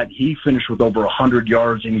 Outside of that, he finished with over 100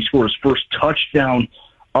 yards, and he scored his first touchdown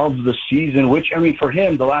of the season, which, I mean, for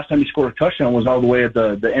him, the last time he scored a touchdown was all the way at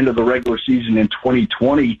the end of the regular season in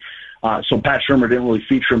 2020. So Pat Shurmur didn't really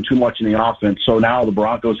feature him too much in the offense. So now the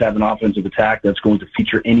Broncos have an offensive attack that's going to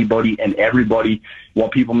feature anybody and everybody. While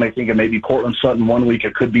people may think it may be Courtland Sutton one week,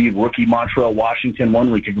 it could be rookie Montreal Washington one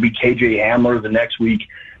week, it could be KJ Hamler the next week.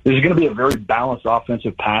 There's going to be a very balanced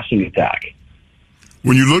offensive passing attack.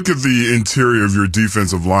 When you look at the interior of your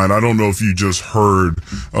defensive line, I don't know if you just heard,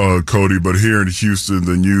 Cody, but here in Houston,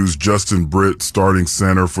 the news, Justin Britt, starting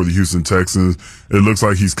center for the Houston Texans, it looks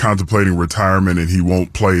like he's contemplating retirement and he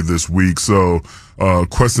won't play this week. So,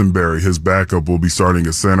 Quessenberry, his backup, will be starting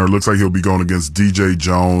at center. Looks like he'll be going against DJ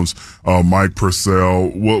Jones, Mike Purcell.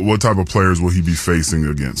 What type of players will he be facing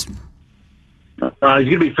against? He's going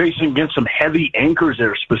to be facing against some heavy anchors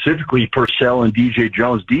there, specifically Purcell and DJ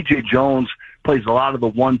Jones. DJ Jones plays a lot of the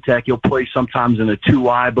one tech. He'll play sometimes in a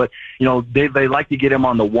 2-eye, but they like to get him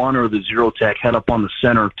on the 1 or the 0 tech, head up on the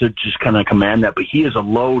center to just kind of command that. But he is a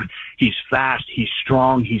load. He's fast. He's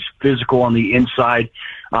strong. He's physical on the inside.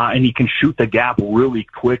 And he can shoot the gap really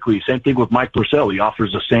quickly. Same thing with Mike Purcell. He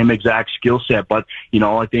offers the same exact skill set, but,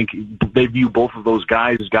 I think they view both of those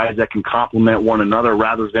guys as guys that can complement one another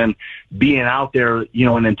rather than being out there,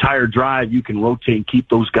 an entire drive. You can rotate and keep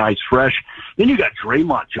those guys fresh. Then you got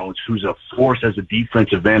Draymond Jones, who's a force as a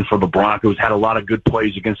defensive end for the Broncos, had a lot of good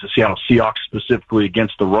plays against the Seattle Seahawks, specifically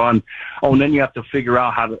against the run. Oh, and then you have to figure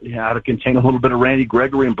out how to contain a little bit of Randy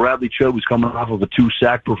Gregory and Bradley Chubb, who's coming off of a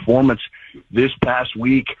 2-sack performance. this past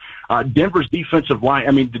week. Denver's defensive line,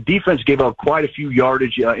 I mean, the defense gave up quite a few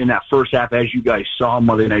yardage in that first half, as you guys saw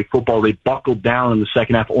Monday Night Football. They buckled down in the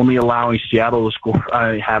second half, only allowing Seattle to score,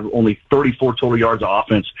 have only 34 total yards of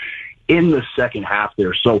offense in the second half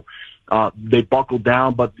there. So they buckled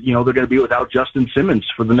down, but, they're going to be without Justin Simmons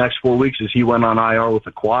for the next 4 weeks as he went on IR with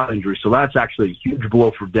a quad injury. So that's actually a huge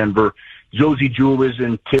blow for Denver. Josie Jewell is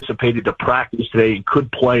anticipated to practice today and could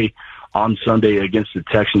play on Sunday against the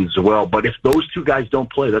Texans as well. But if those two guys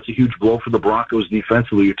don't play, that's a huge blow for the Broncos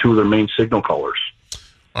defensively, two of their main signal callers.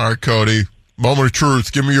 All right, Cody. Moment of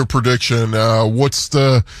truth. Give me your prediction.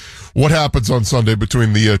 What happens on Sunday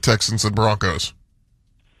between the Texans and Broncos?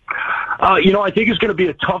 I think it's going to be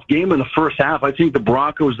a tough game in the first half. I think the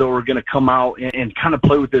Broncos, though, are going to come out and kind of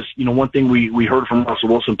play with this. One thing we heard from Russell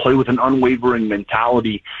Wilson, play with an unwavering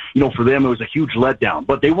mentality. For them, it was a huge letdown.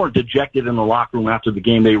 But they weren't dejected in the locker room after the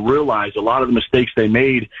game. They realized a lot of the mistakes they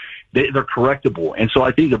made, they're correctable. And so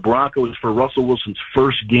I think the Broncos, for Russell Wilson's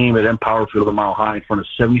first game at Empower Field at Mile High in front of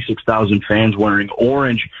 76,000 fans wearing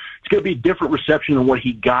orange, it's going to be a different reception than what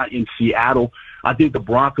he got in Seattle. I think the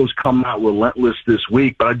Broncos come out relentless this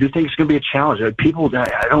week, but I do think it's going to be a challenge. I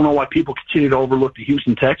don't know why people continue to overlook the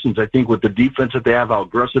Houston Texans. I think with the defense that they have, how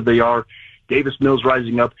aggressive they are, Davis Mills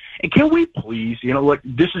rising up. And can we please,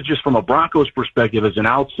 this is just from a Broncos perspective as an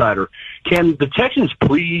outsider, can the Texans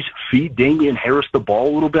please feed Damian Harris the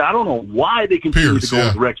ball a little bit? I don't know why they continue to go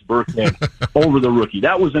with Rex Burkhead over the rookie.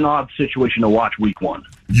 That was an odd situation to watch week one.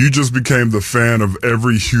 You just became the fan of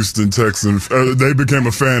every Houston Texan. They became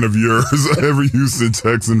a fan of yours. Every Houston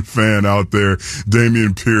Texan fan out there.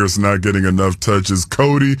 Dameon Pierce not getting enough touches.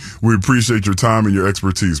 Cody, we appreciate your time and your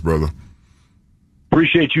expertise, brother.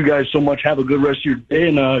 Appreciate you guys so much. Have a good rest of your day,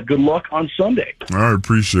 and good luck on Sunday. All right,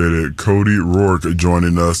 appreciate it. Cody Rourke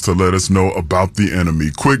joining us to let us know about the enemy.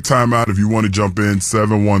 Quick timeout if you want to jump in,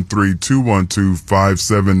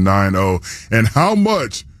 713-212-5790. And how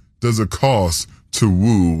much does it cost to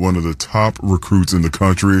woo one of the top recruits in the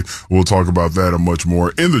country? We'll talk about that and much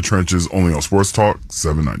more in the trenches, only on Sports Talk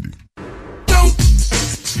 790.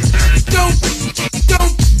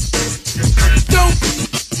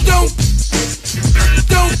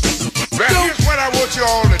 Here's what I want you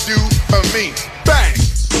all to do for me. Bang!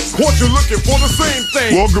 Want you looking for the same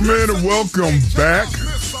thing. Welcome in and welcome back.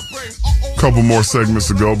 Couple more segments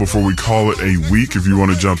to go before we call it a week. If you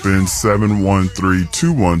want to jump in,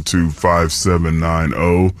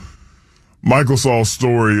 713-212-5790. Michael saw a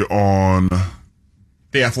story on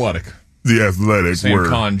The Athletic. Sam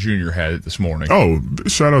Khan Jr. had it this morning. Oh,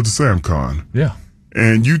 shout out to Sam Khan. Yeah.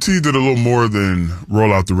 And UT did a little more than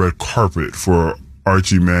roll out the red carpet for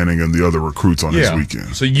Archie Manning and the other recruits on this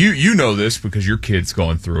weekend. So you know this because your kid's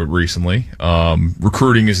going through it recently.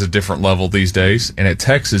 Recruiting is a different level these days. And at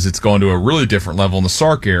Texas, it's gone to a really different level in the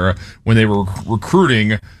Sark era when they were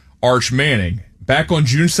recruiting Arch Manning. Back on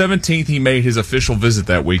June 17th, he made his official visit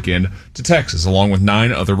that weekend to Texas, along with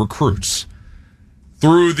 9 other recruits.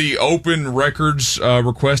 Through the Open Records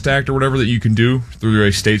Request Act or whatever that you can do through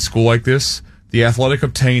a state school like this, the Athletic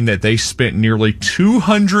obtained that they spent nearly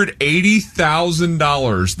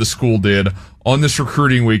 $280,000, the school did, on this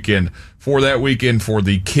recruiting weekend. For that weekend, for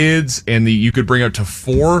the kids, and you could bring up to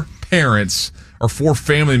 4 parents or 4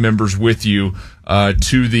 family members with you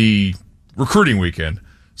to the recruiting weekend.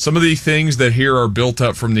 Some of the things that here are built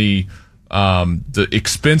up from the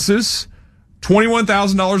expenses.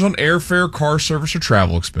 $21,000 on airfare, car service, or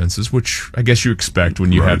travel expenses, which I guess you expect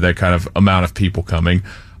when you have that kind of amount of people coming.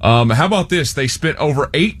 How about this? They spent over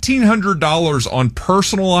 $1,800 on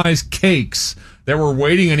personalized cakes that were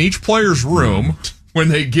waiting in each player's room when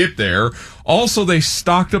they get there. Also, they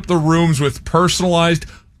stocked up the rooms with personalized,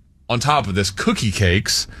 on top of this, cookie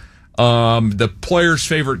cakes, the players'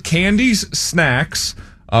 favorite candies, snacks,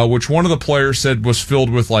 which one of the players said was filled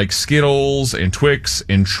with like Skittles and Twix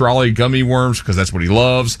and trolley gummy worms because that's what he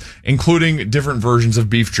loves, including different versions of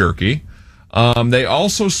beef jerky. They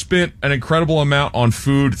also spent an incredible amount on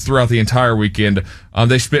food throughout the entire weekend.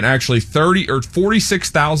 They spent actually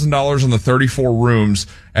 $46,000 on the 34 rooms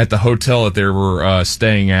at the hotel that they were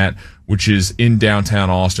staying at, which is in downtown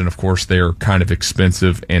Austin. Of course, they're kind of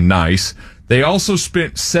expensive and nice. They also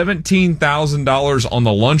spent $17,000 on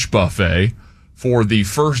the lunch buffet for the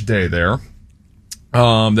first day there.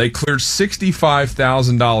 They cleared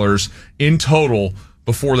 $65,000 in total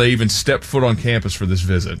before they even stepped foot on campus for this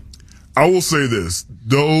visit. I will say this.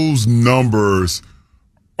 Those numbers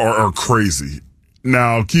are crazy.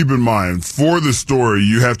 Now, keep in mind, for the story,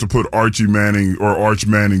 you have to put Archie Manning or Arch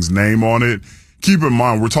Manning's name on it. Keep in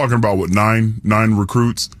mind, we're talking about, 9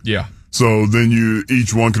 recruits? Yeah. So then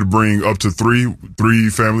each one could bring up to three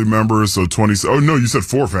family members. So 20. Oh no, you said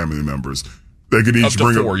 4 family members. They could each up to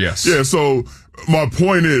bring 4, yes. Yeah. So my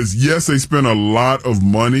point is, yes, they spend a lot of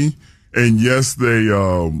money, and yes,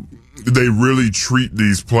 they really treat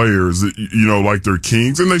these players, like they're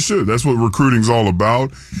kings, and they should. That's what recruiting's all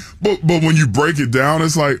about. But when you break it down,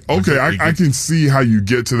 it's like, okay, I can see how you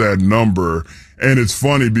get to that number. And it's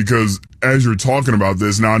funny because as you're talking about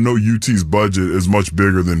this, now I know UT's budget is much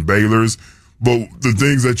bigger than Baylor's, but the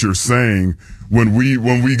things that you're saying, when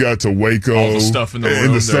we got to Waco, all the stuff in the room,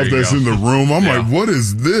 and the stuff that's in the room, I'm like, what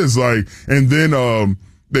is this? Like, and then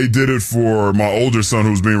they did it for my older son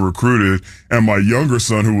who was being recruited, and my younger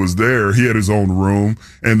son who was there. He had his own room,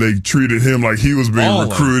 and they treated him like he was being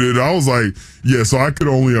recruited. I was like, yeah, so I could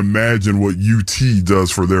only imagine what UT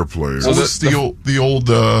does for their players. Well, that's the old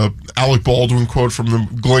Alec Baldwin quote from the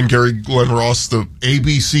Glenn Ross, the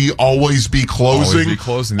ABC always be closing,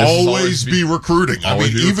 always be recruiting. I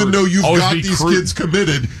mean, even though you've got these kids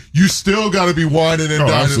committed, you still got to be whining and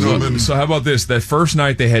dining them. And so how about this? That first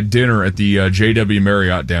night they had dinner at the JW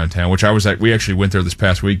Marriott downtown, which I was at. We actually went there this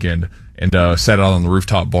past weekend and sat out on the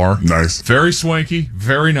rooftop bar. Nice. Very swanky,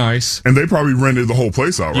 very nice. And they probably rented the whole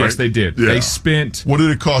place out, right? Yes, they did. Yeah. They spent... What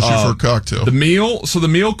did it cost you for a cocktail? The meal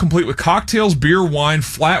complete with cocktails, beer, wine,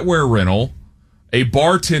 flatware rental, a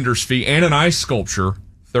bartender's fee, and an ice sculpture,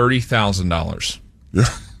 $30,000. Yeah.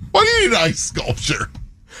 Why do you need ice sculpture?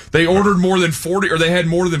 They ordered more than 40, or they had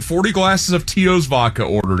more than 40 glasses of Tito's vodka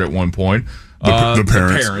ordered at one point. The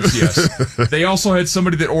parents, yes. They also had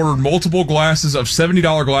somebody that ordered multiple glasses of $70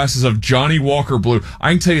 glasses of Johnny Walker Blue.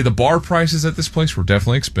 I can tell you the bar prices at this place were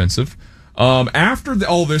definitely expensive. After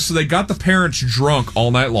all this, so they got the parents drunk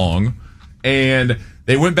all night long, and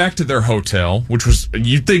they went back to their hotel, which was,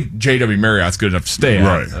 you'd think JW Marriott's good enough to stay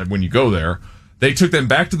at when you go there. They took them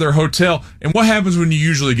back to their hotel, and what happens when you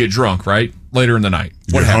usually get drunk, right? Later in the night.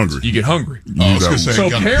 What happens? You get hungry. So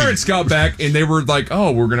parents got back, and they were like,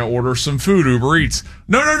 oh, we're going to order some food, Uber Eats.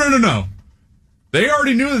 No. They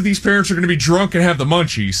already knew that these parents are going to be drunk and have the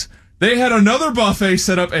munchies. They had another buffet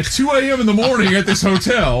set up at 2 a.m. in the morning at this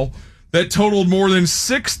hotel that totaled more than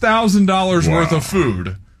 $6,000 worth of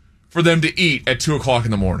food for them to eat at 2 o'clock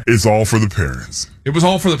in the morning. It's all for the parents. It was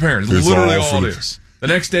all for the parents. It's literally all it is. The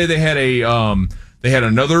next day they had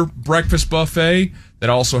another breakfast buffet that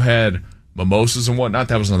also had mimosas and whatnot.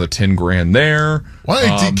 That was another $10,000 there. Why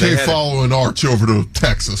ain't DK following Arch over to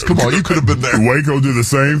Texas? Come on, you could have been there. Waco did the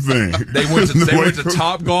same thing. They went to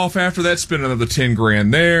Top Golf after that, spent another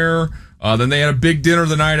 $10,000 there. Then they had a big dinner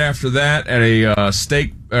the night after that at a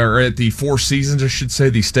steak, or at the Four Seasons, I should say,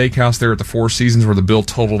 the steakhouse there at the Four Seasons, where the bill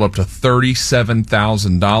totaled up to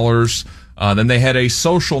 $37,000. Then they had a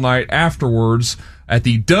social night afterwards at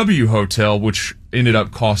the W Hotel, which ended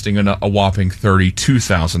up costing a whopping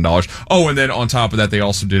 $32,000. Oh, and then on top of that, they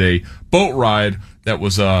also did a boat ride that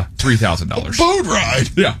was $3,000. Boat ride?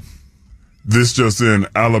 Yeah. This just in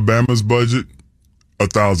Alabama's budget,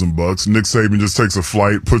 $1,000. Nick Saban just takes a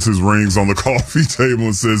flight, puts his rings on the coffee table,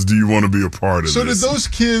 and says, "Do you want to be a part of so this?" So did those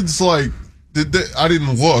kids I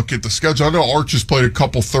didn't look at the schedule. I know Arch has played a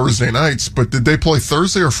couple Thursday nights, but did they play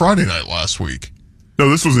Thursday or Friday night last week? No,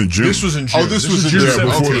 this was in June. This was in June. Oh, this was in June. Yeah,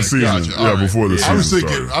 before the season. Gotcha. Yeah, before the season. I was thinking,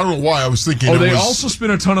 started. I don't know why I was thinking. They also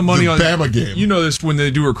spent a ton of money on the Bama game. You know this when they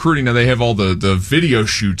do recruiting. Now they have all the video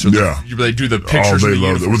shoots. Or they do the pictures. They of the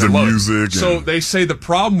love it with the music. So they say the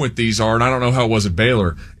problem with these are, and I don't know how it was at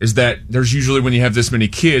Baylor, is that there's usually when you have this many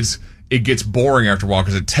kids, it gets boring after a while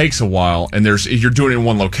because it takes a while, and you're doing it in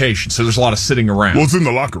one location, so there's a lot of sitting around. Well, it's in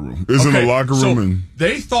the locker room. It's in the locker room, and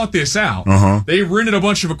they thought this out. They rented a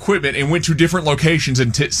bunch of equipment and went to different locations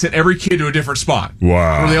and sent every kid to a different spot.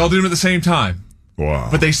 Wow! Where they all did them at the same time. Wow!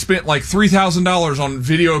 But they spent like $3,000 on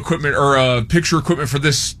video equipment or picture equipment for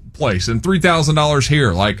this place, and $3,000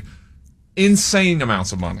 here, like insane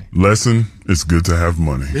amounts of money. Lesson: it's good to have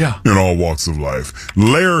money. Yeah. In all walks of life.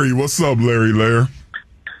 Larry, what's up, Larry?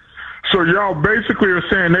 So y'all basically are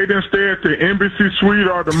saying they didn't stay at the Embassy Suite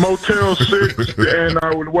or the Motel 6 and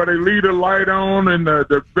where they leave the light on and the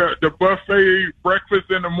buffet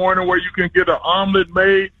breakfast in the morning where you can get an omelet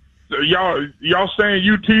made. So y'all saying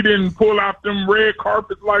UT didn't pull out them red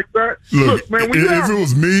carpets like that? Look man, if it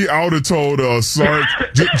was me, I would have told Sark,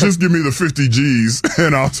 just give me the 50 G's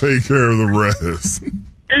and I'll take care of the rest.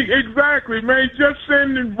 Exactly, man. Just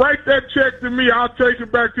write that check to me. I'll take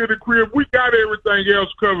it back to the crib. We got everything else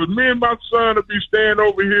covered. Me and my son will be staying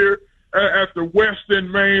over here at the Westin,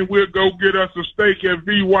 Maine. We'll go get us a steak at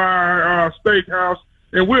VY Steakhouse,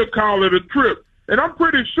 and we'll call it a trip. And I'm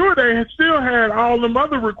pretty sure they still had all them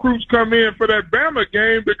other recruits come in for that Bama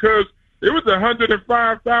game because it was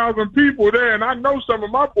 105,000 people there, and I know some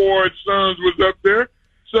of my boys' sons was up there.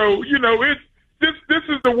 So, you know, this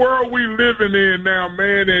is the world we living in now,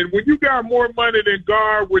 man. And when you got more money than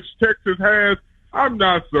God, which Texas has, I'm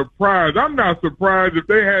not surprised. I'm not surprised if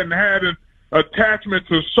they hadn't had an attachment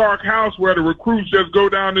to Sark House where the recruits just go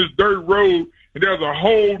down this dirt road and there's a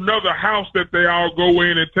whole nother house that they all go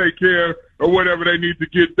in and take care of or whatever they need to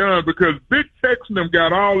get done, because Big Tex and them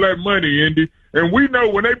got all that money, Indy. And we know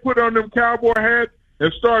when they put on them cowboy hats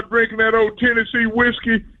and start drinking that old Tennessee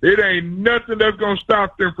whiskey, it ain't nothing that's going to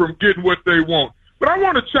stop them from getting what they want. But I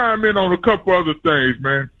want to chime in on a couple other things,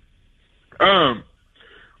 man.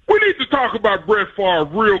 We need to talk about Brett Favre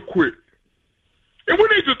real quick. And we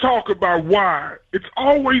need to talk about why it's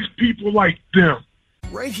always people like them.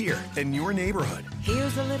 Right here in your neighborhood.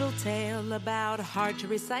 Here's a little tale about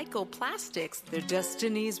hard-to-recycle plastics. Their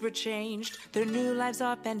destinies were changed. Their new lives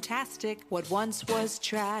are fantastic. What once was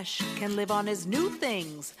trash can live on as new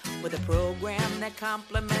things with a program that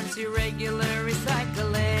complements your regular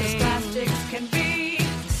recycling. 'Cause plastics can be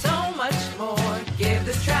so much more. Give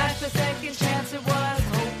this trash the second chance it was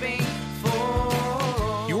hoping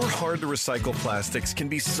for. Your hard-to-recycle plastics can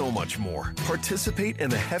be so much more. Participate in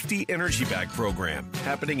the Hefty Energy Bag program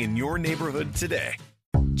happening in your neighborhood today.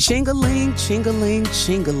 Ching-a-ling, ching-a-ling,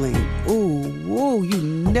 ching-a-ling. Ooh, you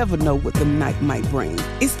never know what the night might bring.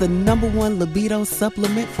 It's the #1 libido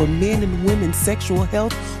supplement for men and women's sexual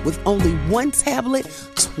health with only one tablet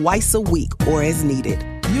twice a week or as needed.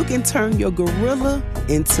 You can turn your gorilla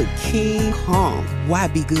into King Kong. Why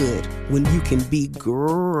be good when you can be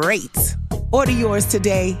great? Order yours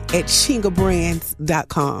today at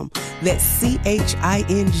chingabrands.com. That's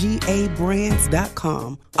CHINGA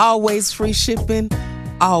brands.com. Always free shipping,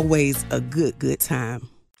 always a good time.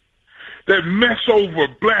 That mess over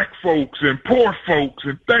black folks and poor folks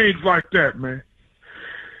and things like that, man.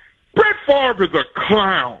 Brett Favre is a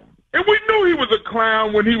clown. And we knew he was a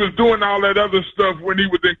clown when he was doing all that other stuff when he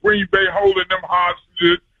was in Green Bay holding them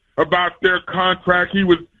hostages about their contract. He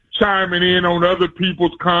was chiming in on other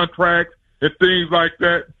people's contracts and things like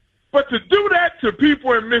that. But to do that to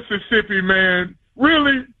people in Mississippi, man,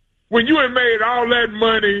 really, when you have made all that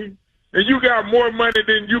money and you got more money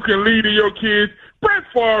than you can leave to your kids, Brett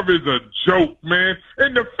Favre is a joke, man.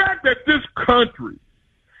 And the fact that this country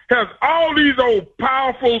has all these old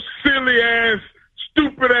powerful, silly-ass,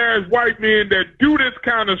 stupid-ass white men that do this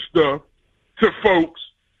kind of stuff to folks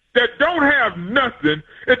that don't have nothing,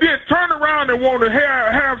 and then turn around and want to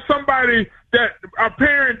have somebody that a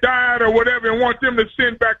parent died or whatever and want them to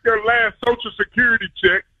send back their last Social Security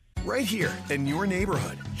check. Right here in your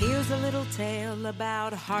neighborhood. Here's a little tale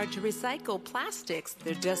about hard-to-recycle plastics.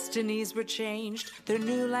 Their destinies were changed. Their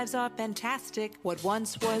new lives are fantastic. What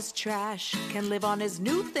once was trash can live on as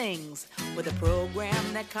new things with a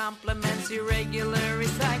program that complements your regular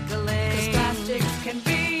recycling. 'Cause plastics can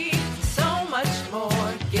be so much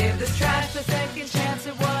more. Give this trash the second chance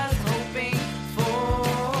it was hoping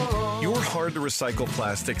for. Your hard-to-recycle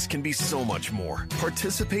plastics can be so much more.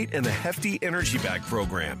 Participate in the Hefty Energy Bag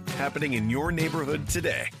program happening in your neighborhood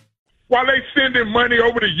today. While they sending money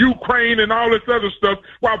over to Ukraine and all this other stuff,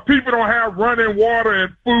 while people don't have running water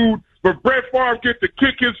and food, but Brett Favre gets to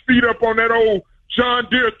kick his feet up on that old John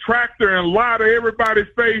Deere tractor and lie to everybody's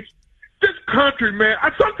face. This country, man,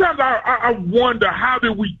 sometimes I wonder, how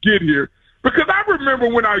did we get here? Because I remember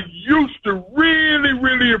when I used to really,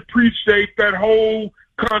 really appreciate that whole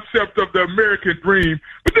concept of the American dream.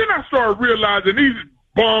 But then I started realizing these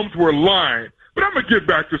bums were lying. But I'm going to get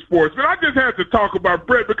back to sports. But I just had to talk about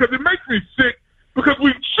Brett because it makes me sick, because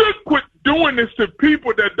we should quit doing this to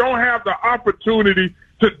people that don't have the opportunity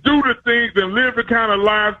to do the things and live the kind of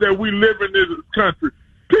lives that we live in this country.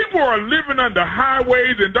 People are living under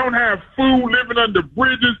highways and don't have food, living under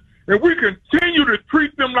bridges, and we continue to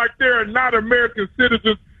treat them like they're not American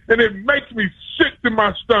citizens, and it makes me sick to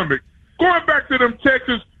my stomach. Going back to them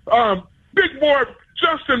Texas, big boy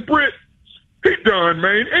Justin Britt, he done,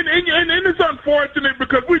 man. And it's unfortunate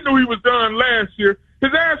because we knew he was done last year.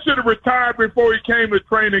 His ass should have retired before he came to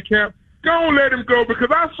training camp. Don't let him go,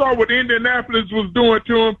 because I saw what Indianapolis was doing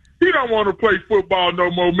to him. He don't want to play football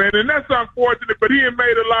no more, man. And that's unfortunate, but he ain't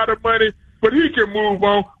made a lot of money, but he can move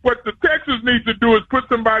on. What the Texans need to do is put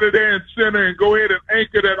somebody there in center and go ahead and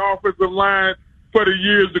anchor that offensive line for the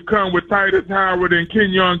years to come with Titus Howard and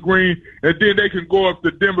Kenyon Green, and then they can go up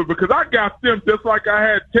to Denver, because I got them just like I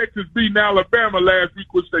had Texas beating Alabama last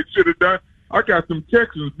week, which they should have done. I got them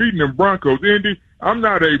Texans beating them Broncos. Indy, I'm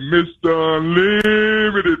not a Mr.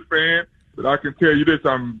 Unlimited fan, But I can tell you this,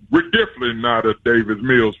 we're definitely not a Davis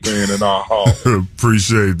Mills fan in our hall.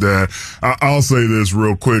 Appreciate that. I'll say this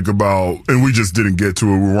real quick about, and we just didn't get to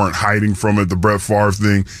it. We weren't hiding from it, the Brett Favre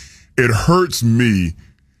thing. It hurts me,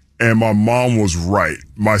 and my mom was right.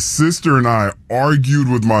 My sister and I argued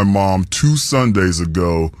with my mom 2 Sundays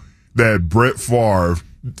ago that Brett Favre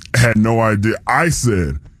had no idea. I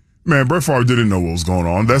said, man, Brett Favre didn't know what was going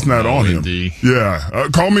on. That's not on him. Indeed. Yeah.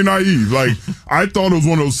 Call me naive. Like, I thought it was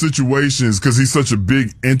one of those situations because he's such a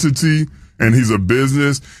big entity and he's a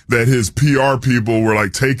business that his PR people were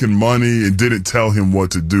like taking money and didn't tell him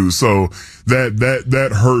what to do. So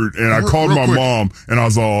that hurt. And I called my mom and I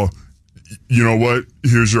was all, you know what?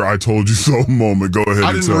 Here's your I told you so moment. Go ahead.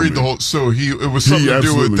 I didn't read the whole. So it was something to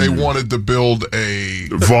do with they wanted to build a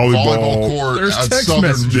volleyball court at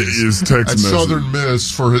Southern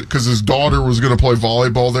Miss because his daughter was going to play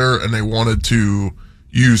volleyball there, and they wanted to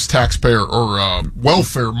use taxpayer or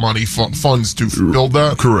welfare money funds to build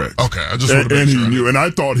that. Correct. Okay, I just wanted to make sure. He knew, and I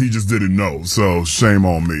thought he just didn't know. So shame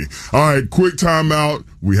on me. All right, quick timeout.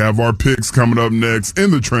 We have our picks coming up next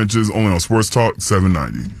in the trenches, only on Sports Talk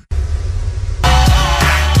 790.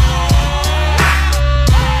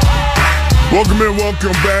 Welcome in,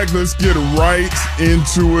 welcome back. Let's get right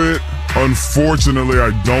into it. Unfortunately,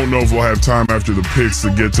 I don't know if we'll have time after the picks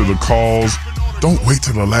to get to the calls. Don't wait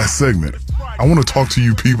till the last segment. I want to talk to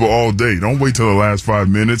you people all day. Don't wait till the last 5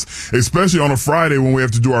 minutes, especially on a Friday when we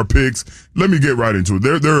have to do our picks. Let me get right into it.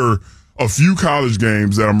 There are a few college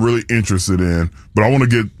games that I'm really interested in, but I want to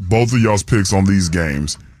get both of y'all's picks on these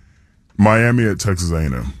games. Miami at Texas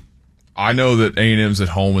A&M. I know that A&M's at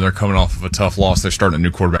home and they're coming off of a tough loss. They're starting a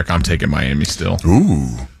new quarterback. I'm taking Miami still. Ooh.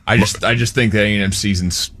 I just think the A&M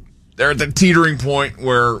season's they're at the teetering point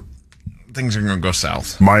where things are going to go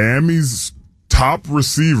south. Miami's top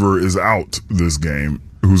receiver is out this game,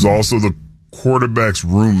 who's also the quarterback's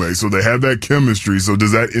roommate. So they have that chemistry. So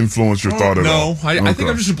does that influence your thought at all? No, I think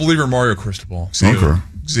I'm just a believer in Mario Cristobal. Okay.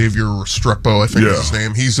 Xavier Restrepo, I think is his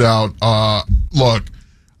name. He's out. Look.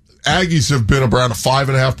 Aggies have been around a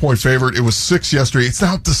 5.5 point favorite. It was 6 yesterday. It's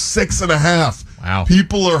now up to 6.5. Wow.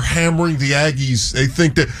 People are hammering the Aggies. They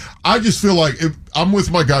think that I just feel like I'm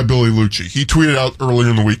with my guy, Billy Lucci. He tweeted out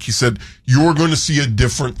earlier in the week. He said, you're going to see a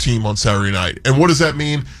different team on Saturday night. And what does that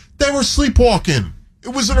mean? They were sleepwalking. It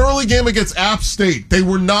was an early game against App State. They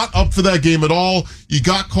were not up for that game at all. You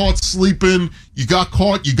got caught sleeping. You got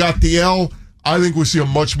the L. I think we see a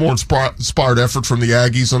much more inspired effort from the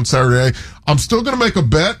Aggies on Saturday. I'm still going to make a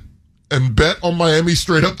bet and bet on Miami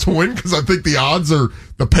straight up to win because I think the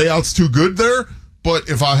payout's too good there. But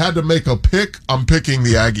if I had to make a pick, I'm picking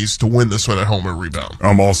the Aggies to win this one at home and rebound.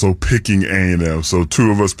 I'm also picking A&M. So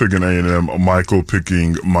 2 of us picking A&M, Michael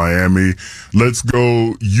picking Miami. Let's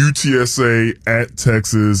go UTSA at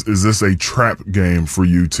Texas. Is this a trap game for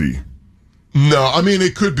UT? No, I mean,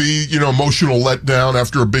 it could be, emotional letdown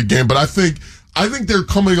after a big game, but I think they're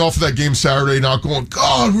coming off of that game Saturday not going,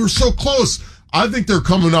 God, we were so close. I think they're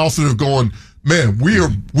coming off of going, man, we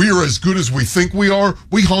are as good as we think we are.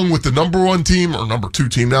 We hung with the number 1 team or number 2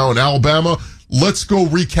 team now in Alabama. Let's go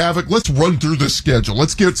wreak havoc. Let's run through this schedule.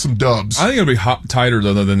 Let's get some dubs. I think it'll be tighter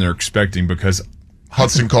though than they're expecting because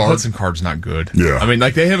Hudson Card's not good. Yeah. I mean,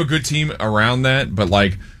 they have a good team around that, but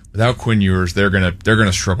without Quinn Ewers, they're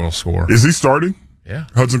gonna struggle to score. Is he starting? Yeah.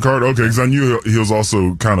 Hudson Card? Okay, because I knew he was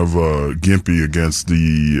also kind of gimpy against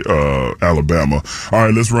the Alabama. All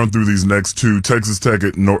right, let's run through these next 2. Texas Tech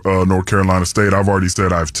at North Carolina State. I've already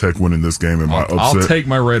said I have Tech winning this game in my upset. I'll take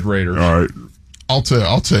my Red Raiders. All right. I'll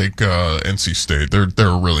take NC State. They're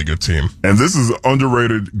a really good team. And this is an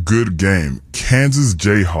underrated good game. Kansas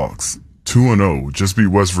Jayhawks 2-0 just beat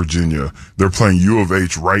West Virginia. They're playing U of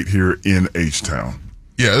H right here in H-Town.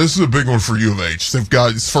 Yeah, this is a big one for U of H. They've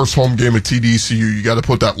got its first home game at TDCU. You got to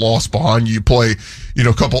put that loss behind you. You play,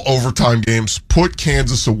 a couple overtime games. Put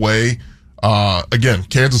Kansas away. Again,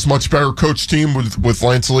 Kansas much better coach team with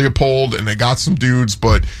Lance Leopold, and they got some dudes,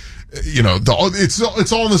 but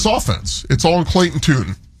it's all in this offense. It's all in Clayton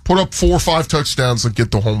Tune. Put up 4 or 5 touchdowns and get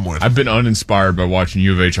the home win. I've been uninspired by watching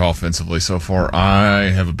U of H offensively so far. I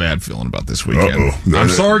have a bad feeling about this weekend. I'm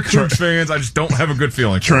sorry, Cougs fans. I just don't have a good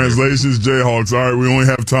feeling. Translations, Jayhawks. All right, we only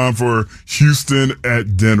have time for Houston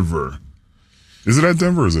at Denver. Is it at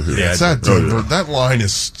Denver or is it here? Yeah, it's at Denver. Oh, yeah. That line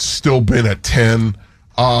has still been at 10.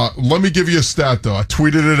 Let me give you a stat, though. I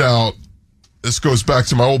tweeted it out. This goes back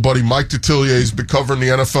to my old buddy Mike Detillier. He's been covering the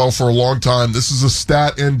NFL for a long time. This is a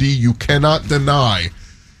stat, ND, you cannot deny.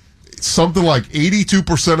 Something like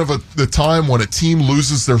 82% of the time when a team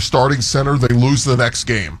loses their starting center, they lose the next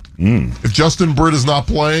game. If Justin Britt is not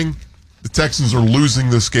playing, the Texans are losing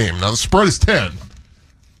this game. Now, the spread is 10.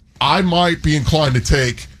 I might be inclined to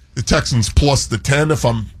take the Texans plus the 10 if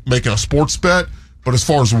I'm making a sports bet. But as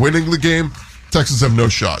far as winning the game, Texans have no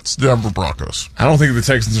shots. Denver Broncos. I don't think the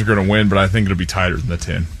Texans are going to win, but I think it'll be tighter than the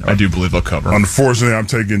 10. I do believe they'll cover. Unfortunately, I'm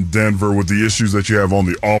taking Denver with the issues that you have on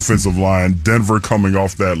the offensive line. Denver coming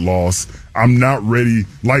off that loss. I'm not ready,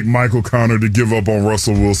 like Michael Conner, to give up on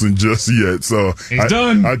Russell Wilson just yet. So he's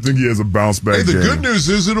done. I think he has a bounce back. Hey, the game. good news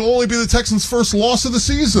is it'll only be the Texans' first loss of the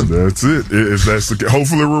season. That's it. If that's the case,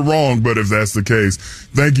 hopefully we're wrong, but if that's the case,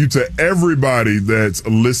 thank you to everybody that's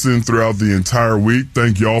listened throughout the entire week.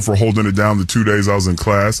 Thank y'all for holding it down the 2 days I was in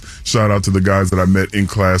class. Shout out to the guys that I met in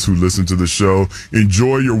class who listened to the show.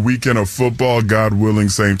 Enjoy your weekend of football. God willing,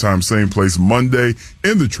 same time, same place, Monday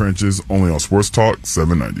in the trenches, only on Sports Talk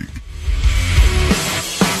 790.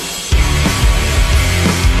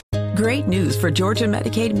 Great news for Georgia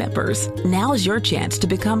Medicaid members. Now's your chance to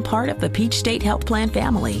become part of the Peach State Health Plan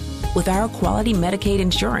family. With our quality Medicaid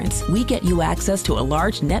insurance, we get you access to a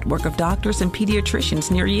large network of doctors and pediatricians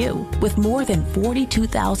near you. With more than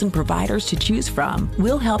 42,000 providers to choose from,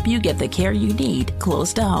 we'll help you get the care you need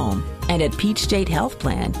close to home. And at Peach State Health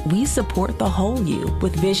Plan, we support the whole you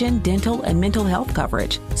with vision, dental, and mental health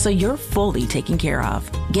coverage, so you're fully taken care of.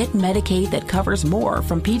 Get Medicaid that covers more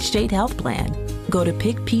from Peach State Health Plan. Go to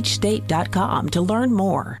pickpeachstate.com to learn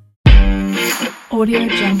more. Audio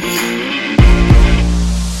Jungle.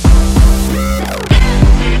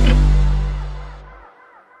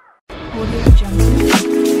 Audio Jungle.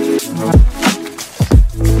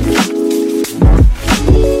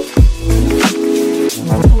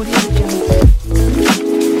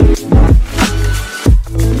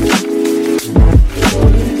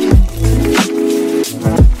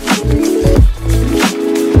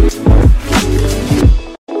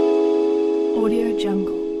 Audio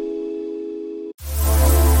Jungle.